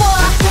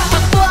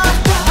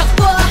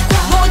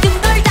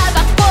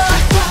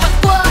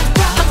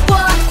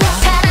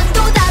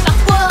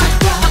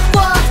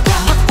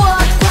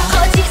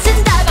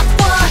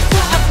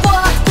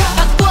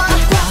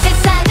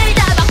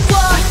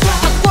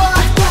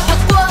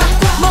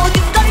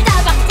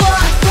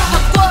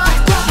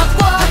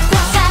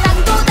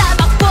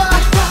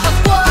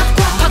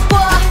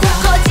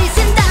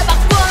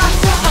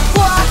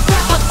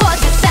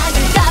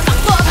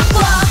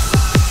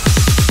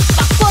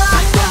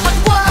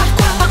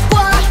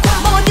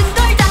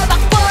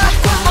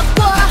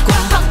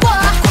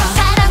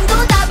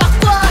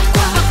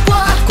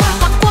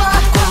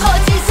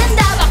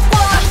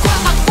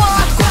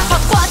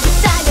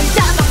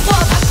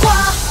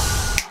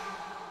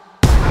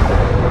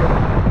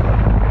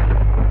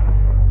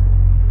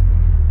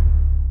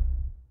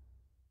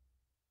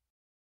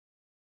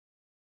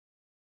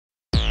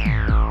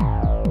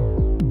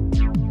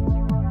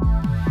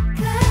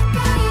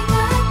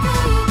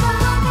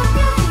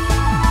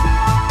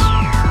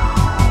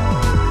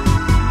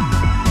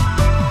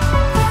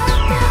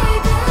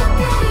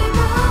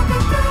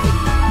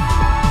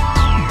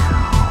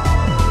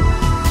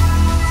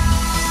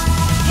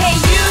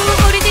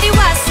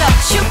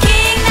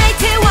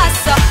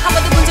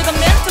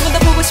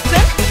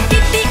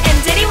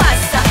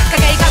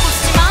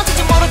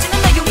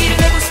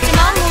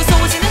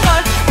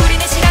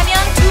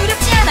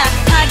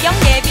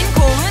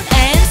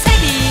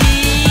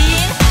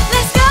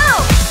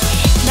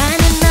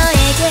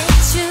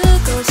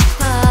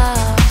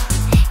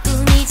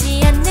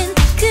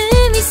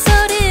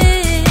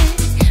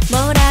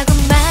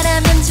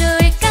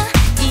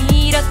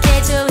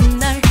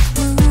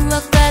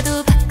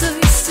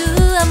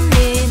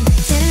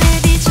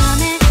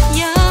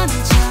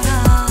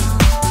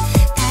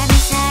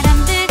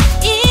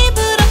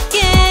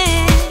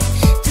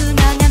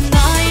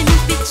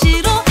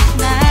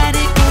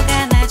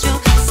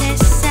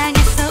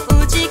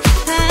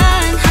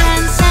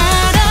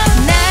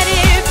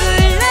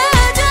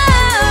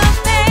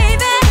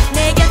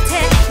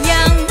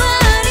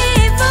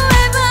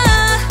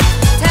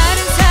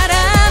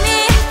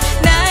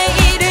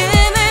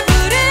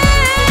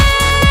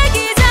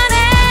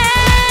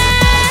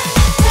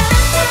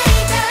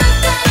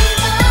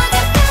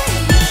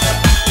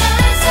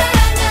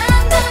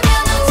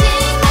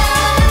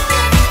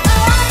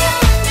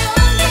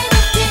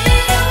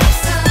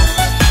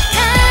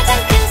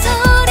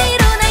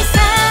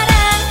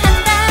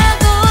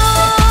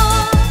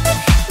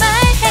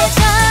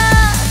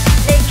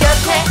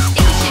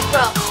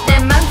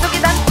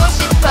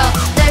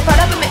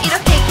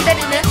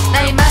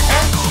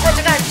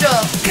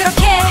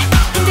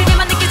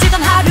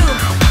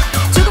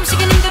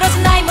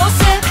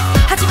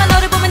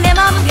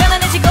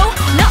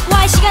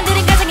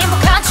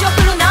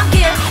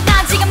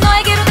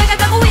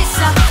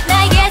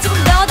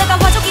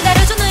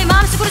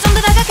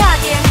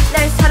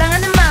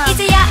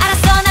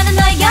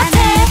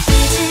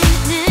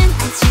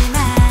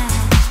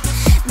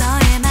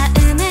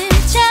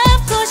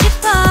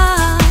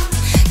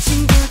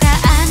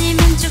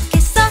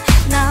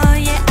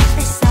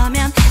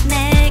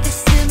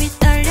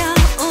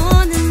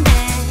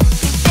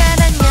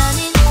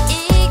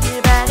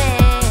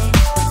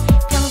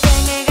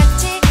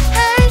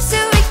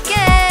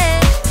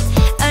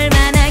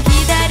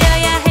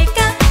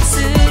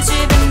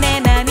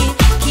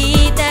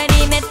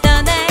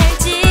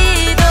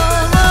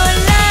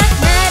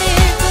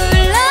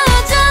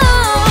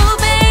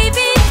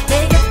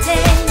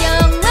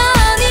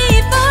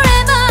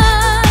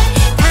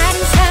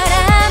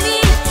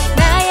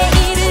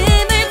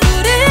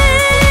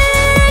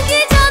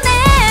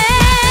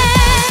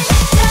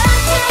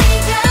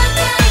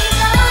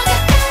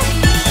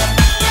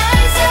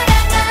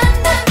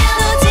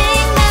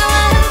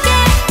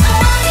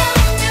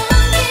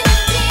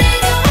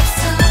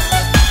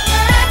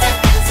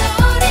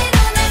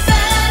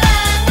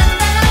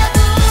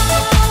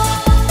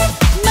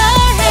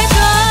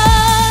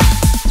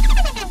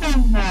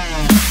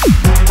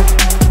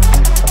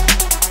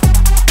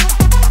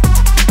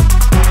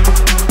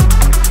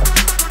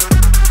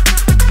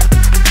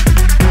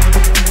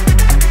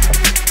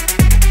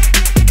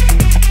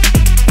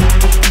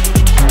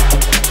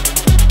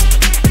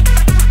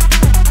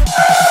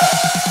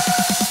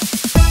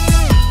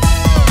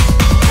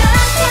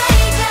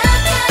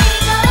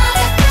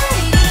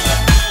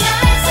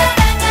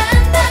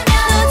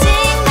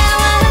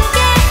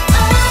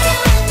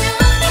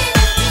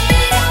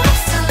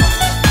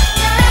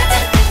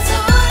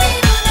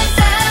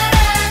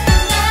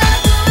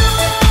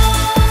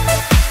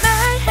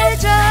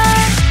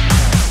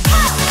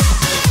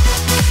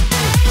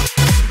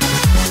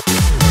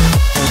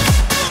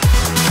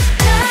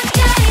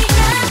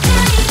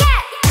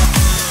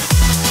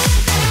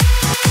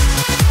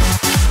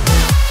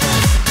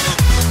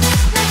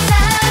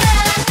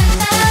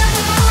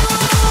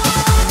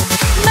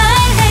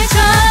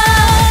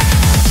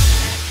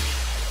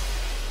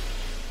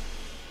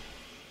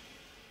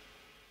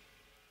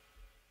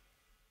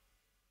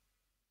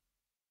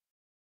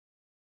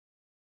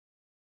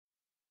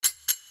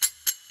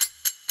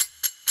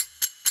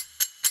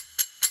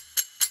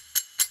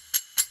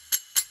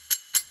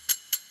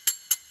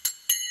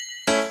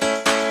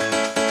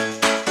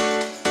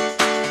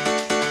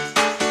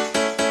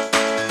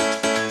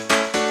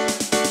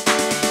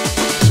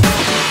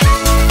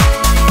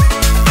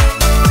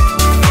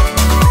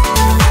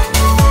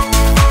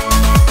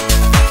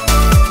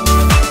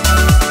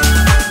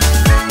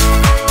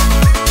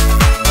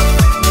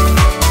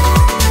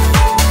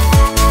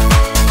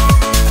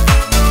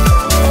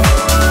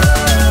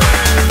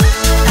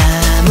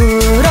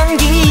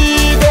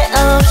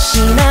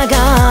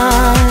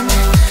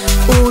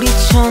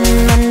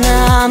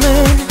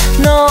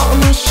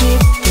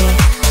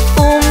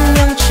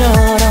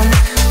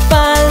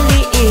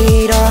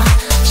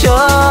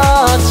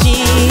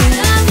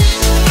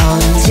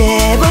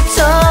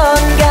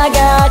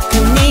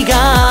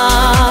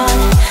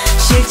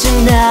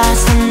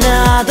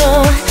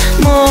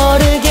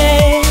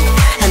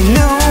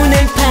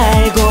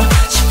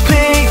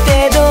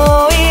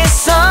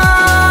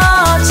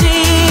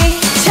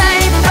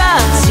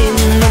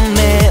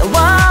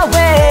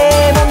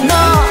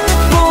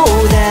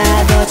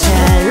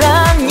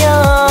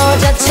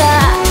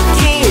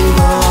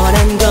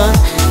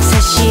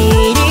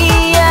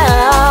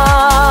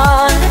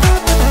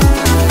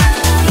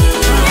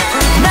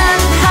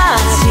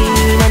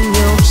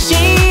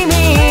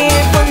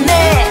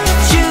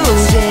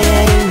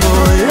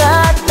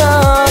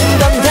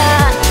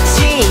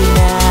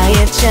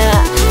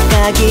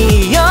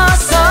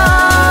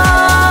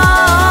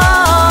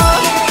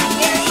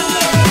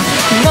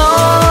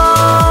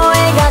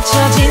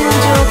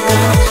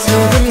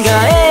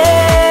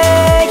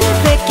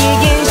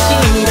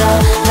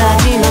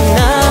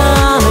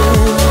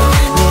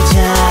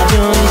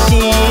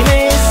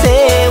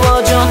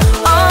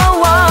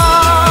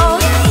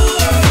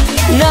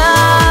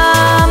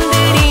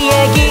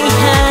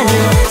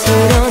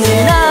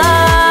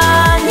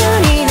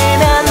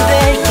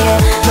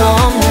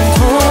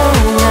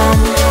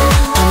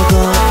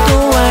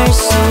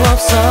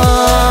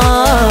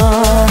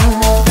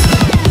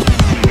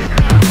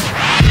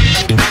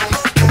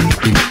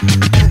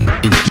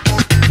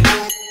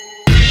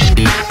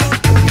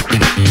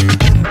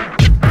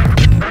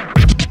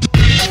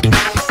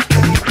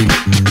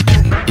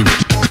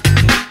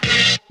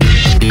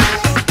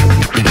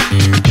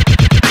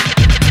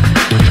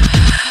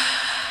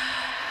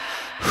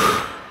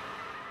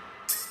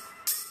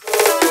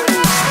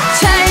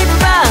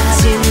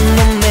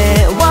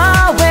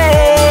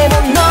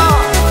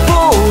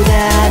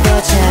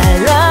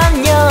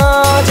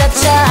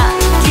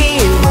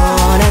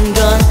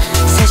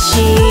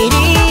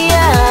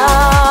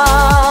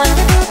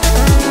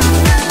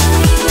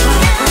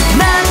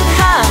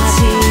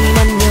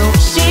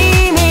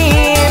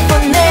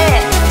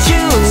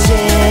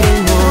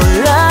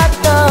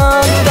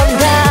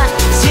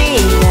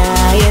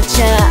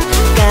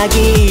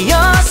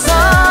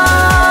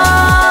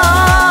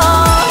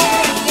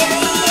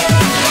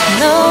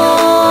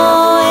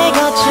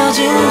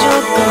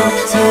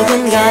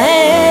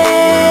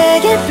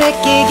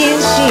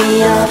이긴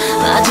싫어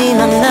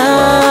마지막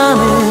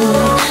남은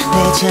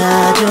내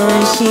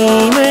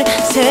자존심을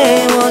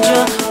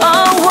세워줘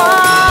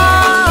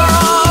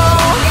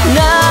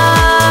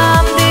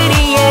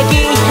남들이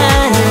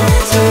얘기하는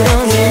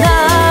수동이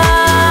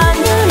난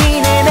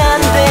우리는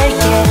안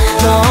될게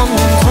너 없는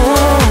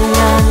동안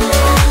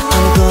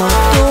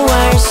아무것도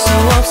할 수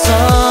없어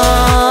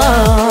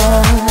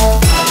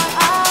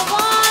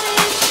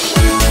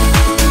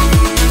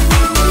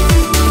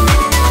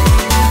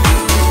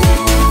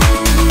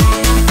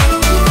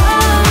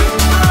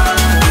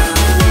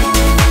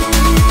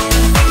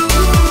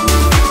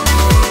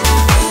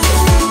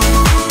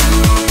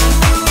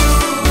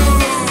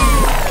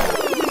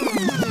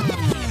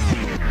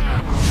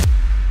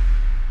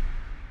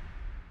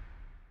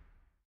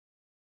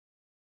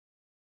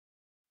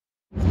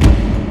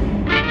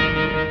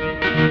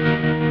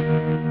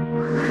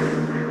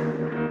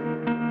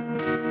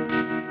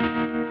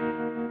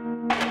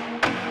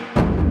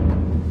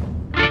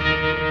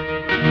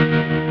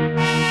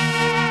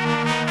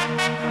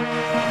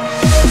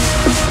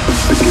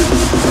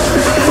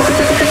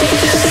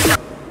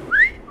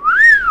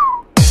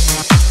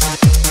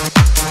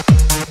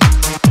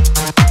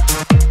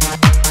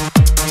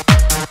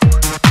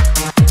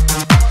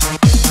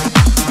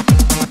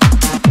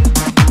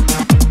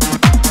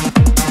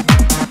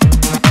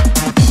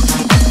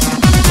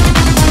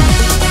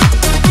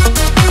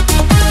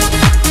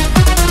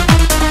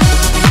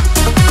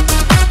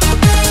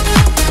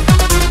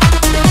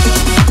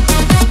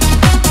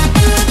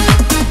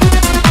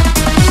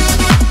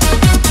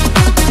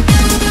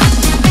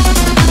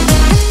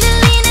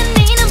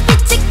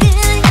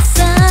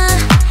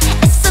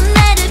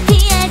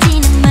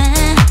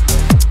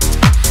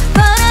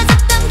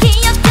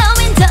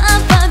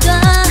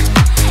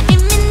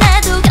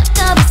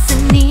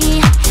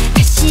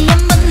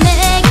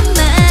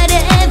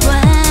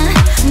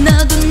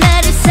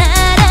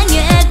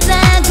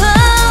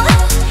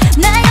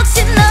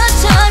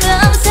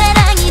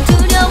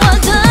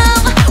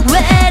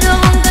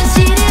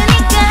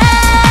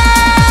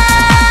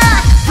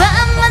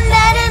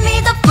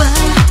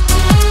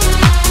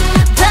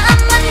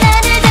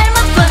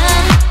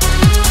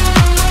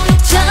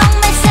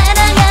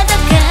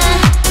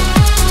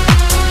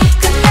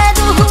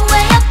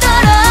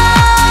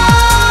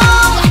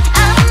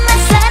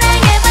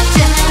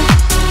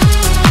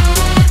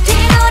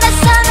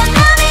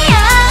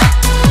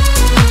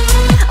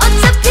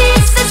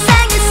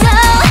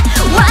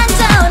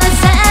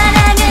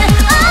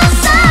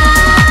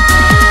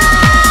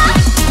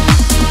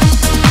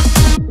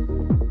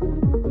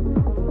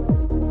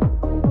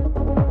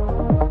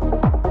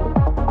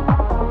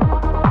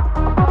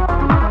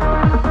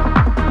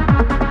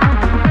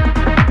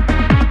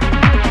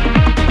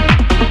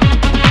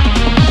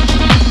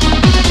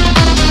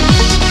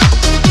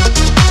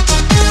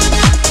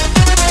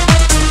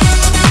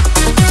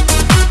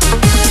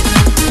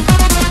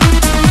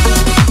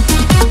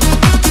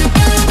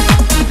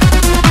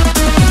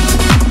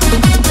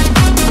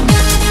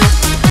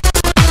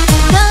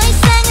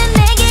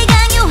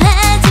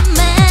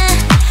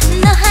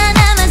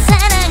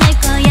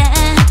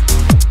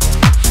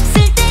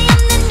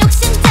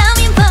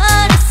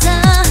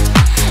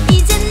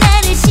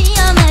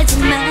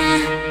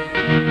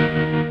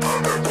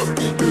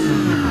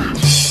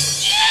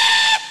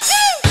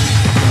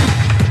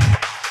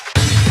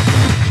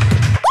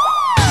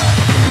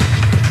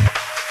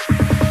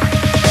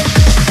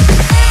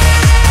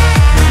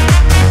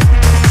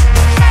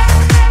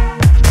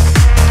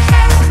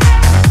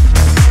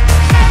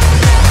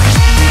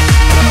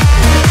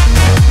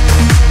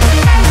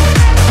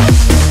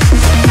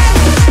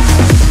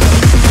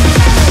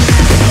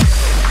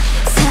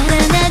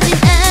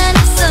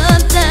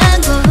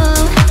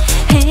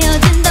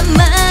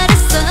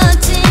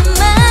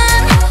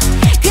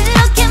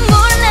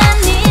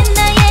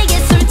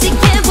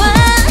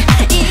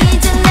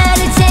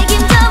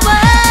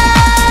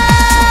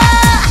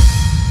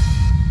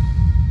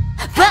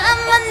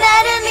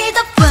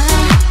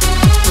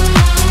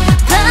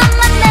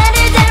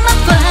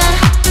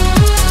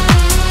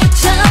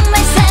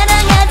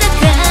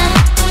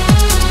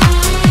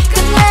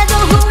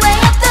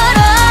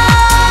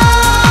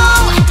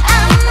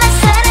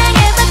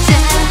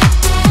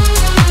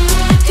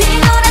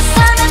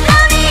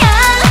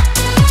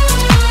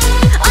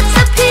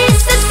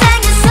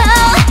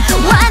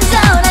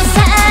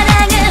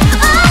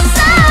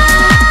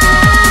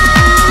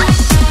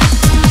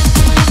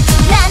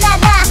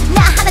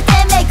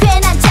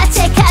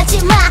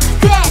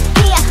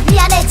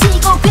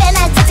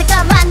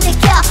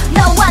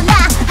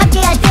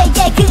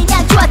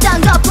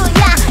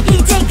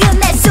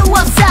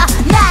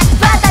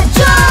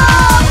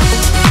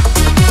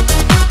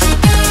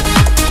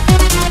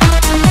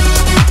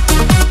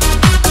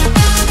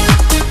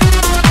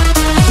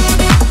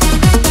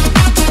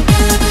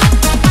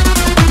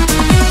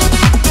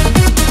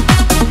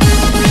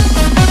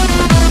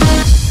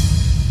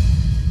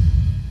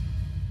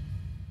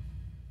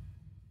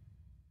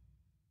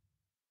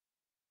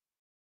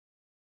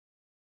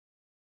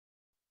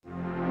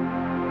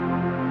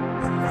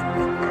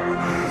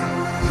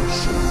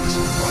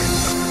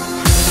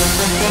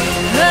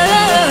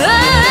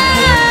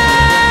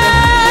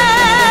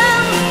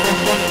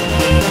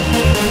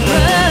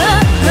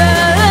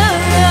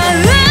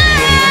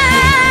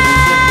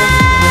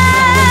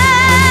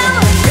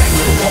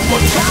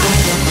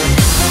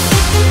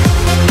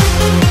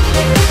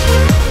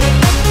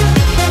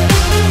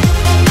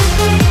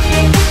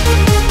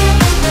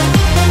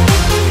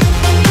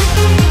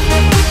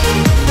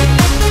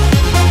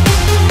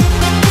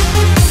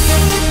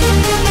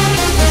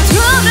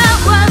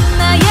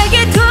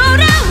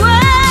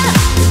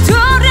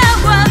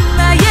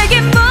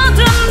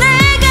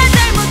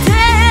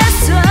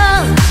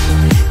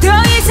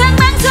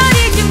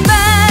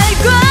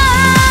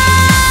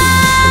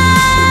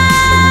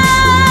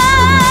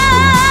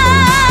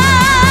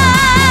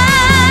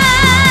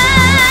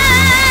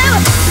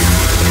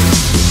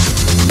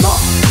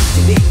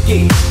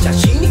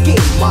자신있게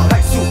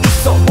말할 수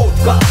있어.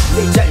 모두가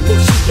내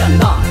잘못이야.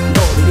 나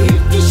너를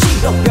잃기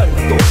싫어.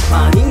 별것도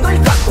아닌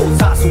걸 갖고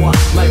사소한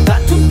말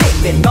다툼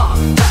때문에 나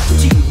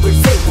자존심을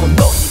세워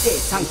너에게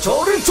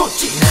상처를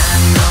줬지. 난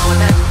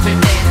너와 다툴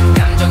때는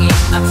감정이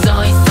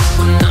앞서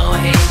있었고 너와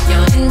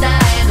헤어진다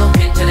해도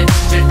괜찮을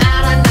줄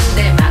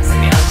알았는데 막상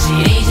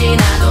며칠이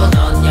지나도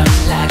넌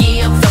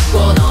연락이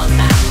없었고 넌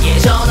나에게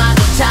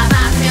전화조차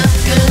받으면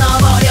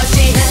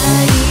끊어버렸지. 나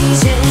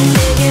이제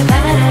내게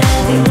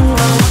바라는 거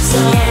없어.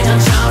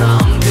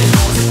 예전처럼 그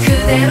모습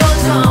그대로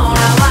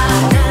돌아와.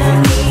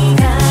 난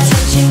네가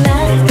잠시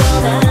나를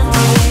떠난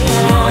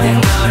뒤에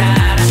모든 걸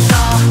알았어.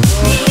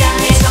 네가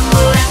내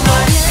전부란 걸.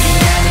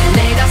 미안해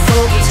내가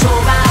속이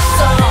좁았어.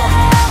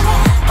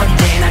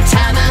 언제나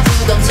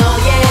참아주던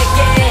너에게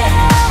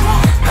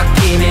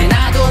바뀜에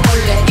나도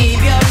몰래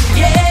이별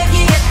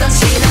얘기했던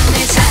지난 내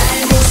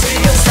잘못을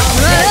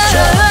용서해줘.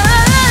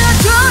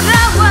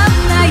 돌아와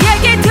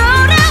나에게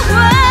돌아와.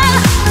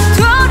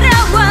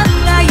 돌아와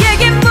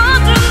나에게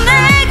모두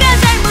내가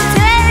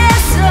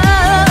잘못했어.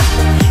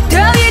 더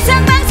이상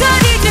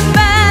망설이지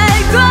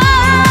말고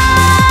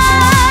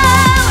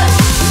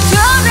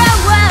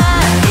돌아와.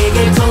 나에게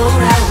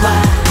돌아와.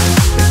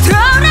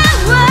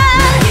 돌아와.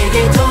 나에게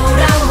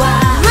돌아와.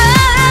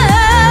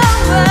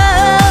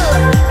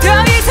 더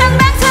이상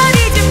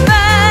망설이지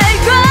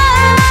말고.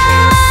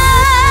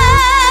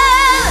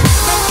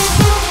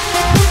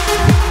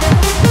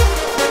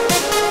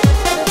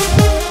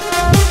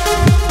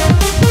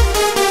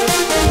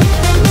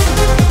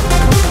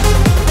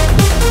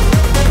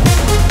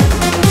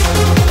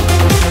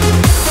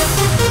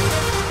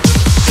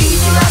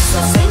 이제 와서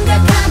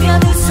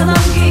생각하면 웃어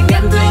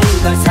넘기면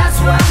되는 걸.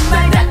 사소한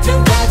말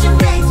다툼까지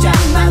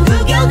내장만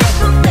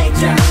우겨대고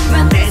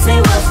내장만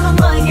내세워서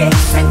너에게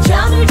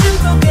상처를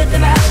주고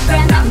그때만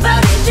난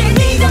버리지.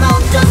 네가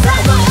먼저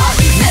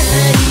사과하지. 나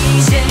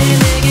이제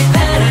내게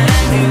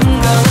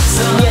바라는 거 없어.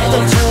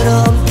 예전처럼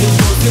그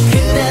모습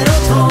그대로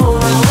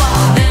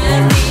돌아와. 난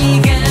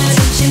네가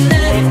잠시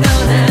나를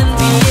떠난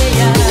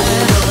뒤에야 널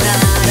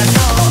알아서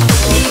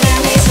네가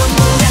내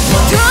전부란 걸.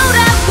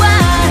 돌아와.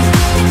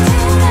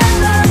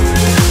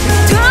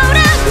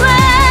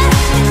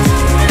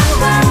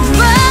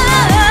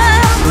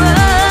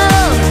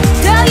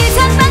 더 이상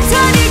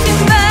망설이지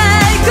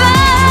말고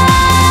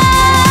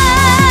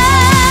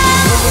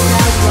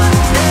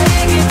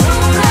나에게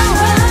돌아와.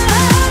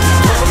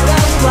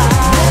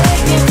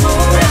 나에게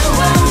돌아와.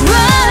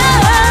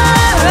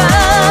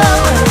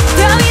 더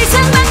이상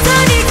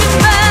망설이지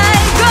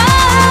말고.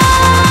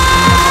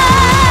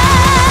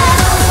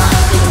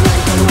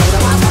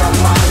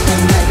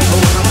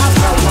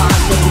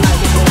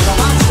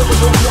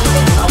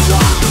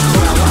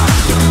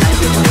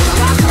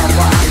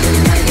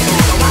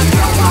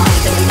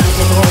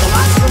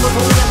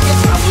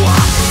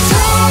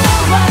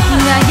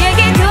 나에게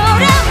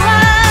돌아와.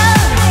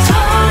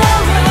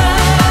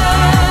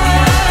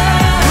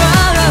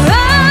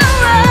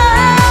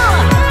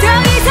 더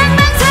이상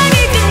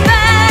망설이지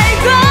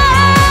말고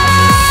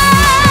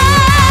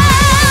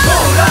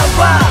돌아와.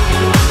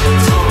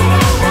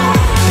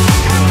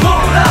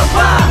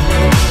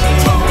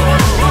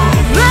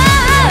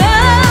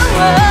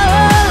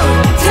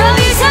 더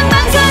이상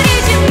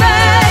망설이지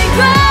말고.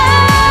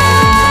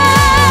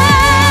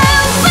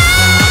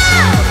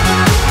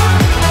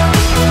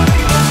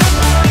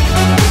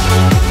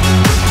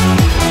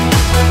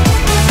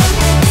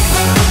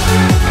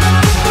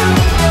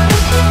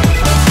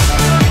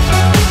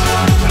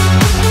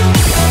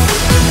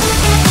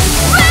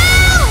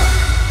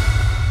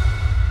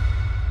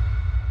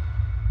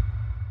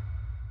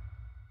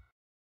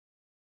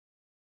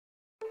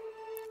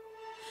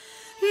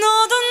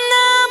 너도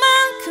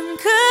나만큼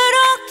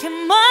그렇게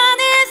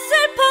많이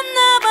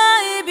슬펐나봐.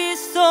 이 빗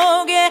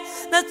속에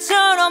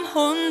나처럼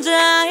혼자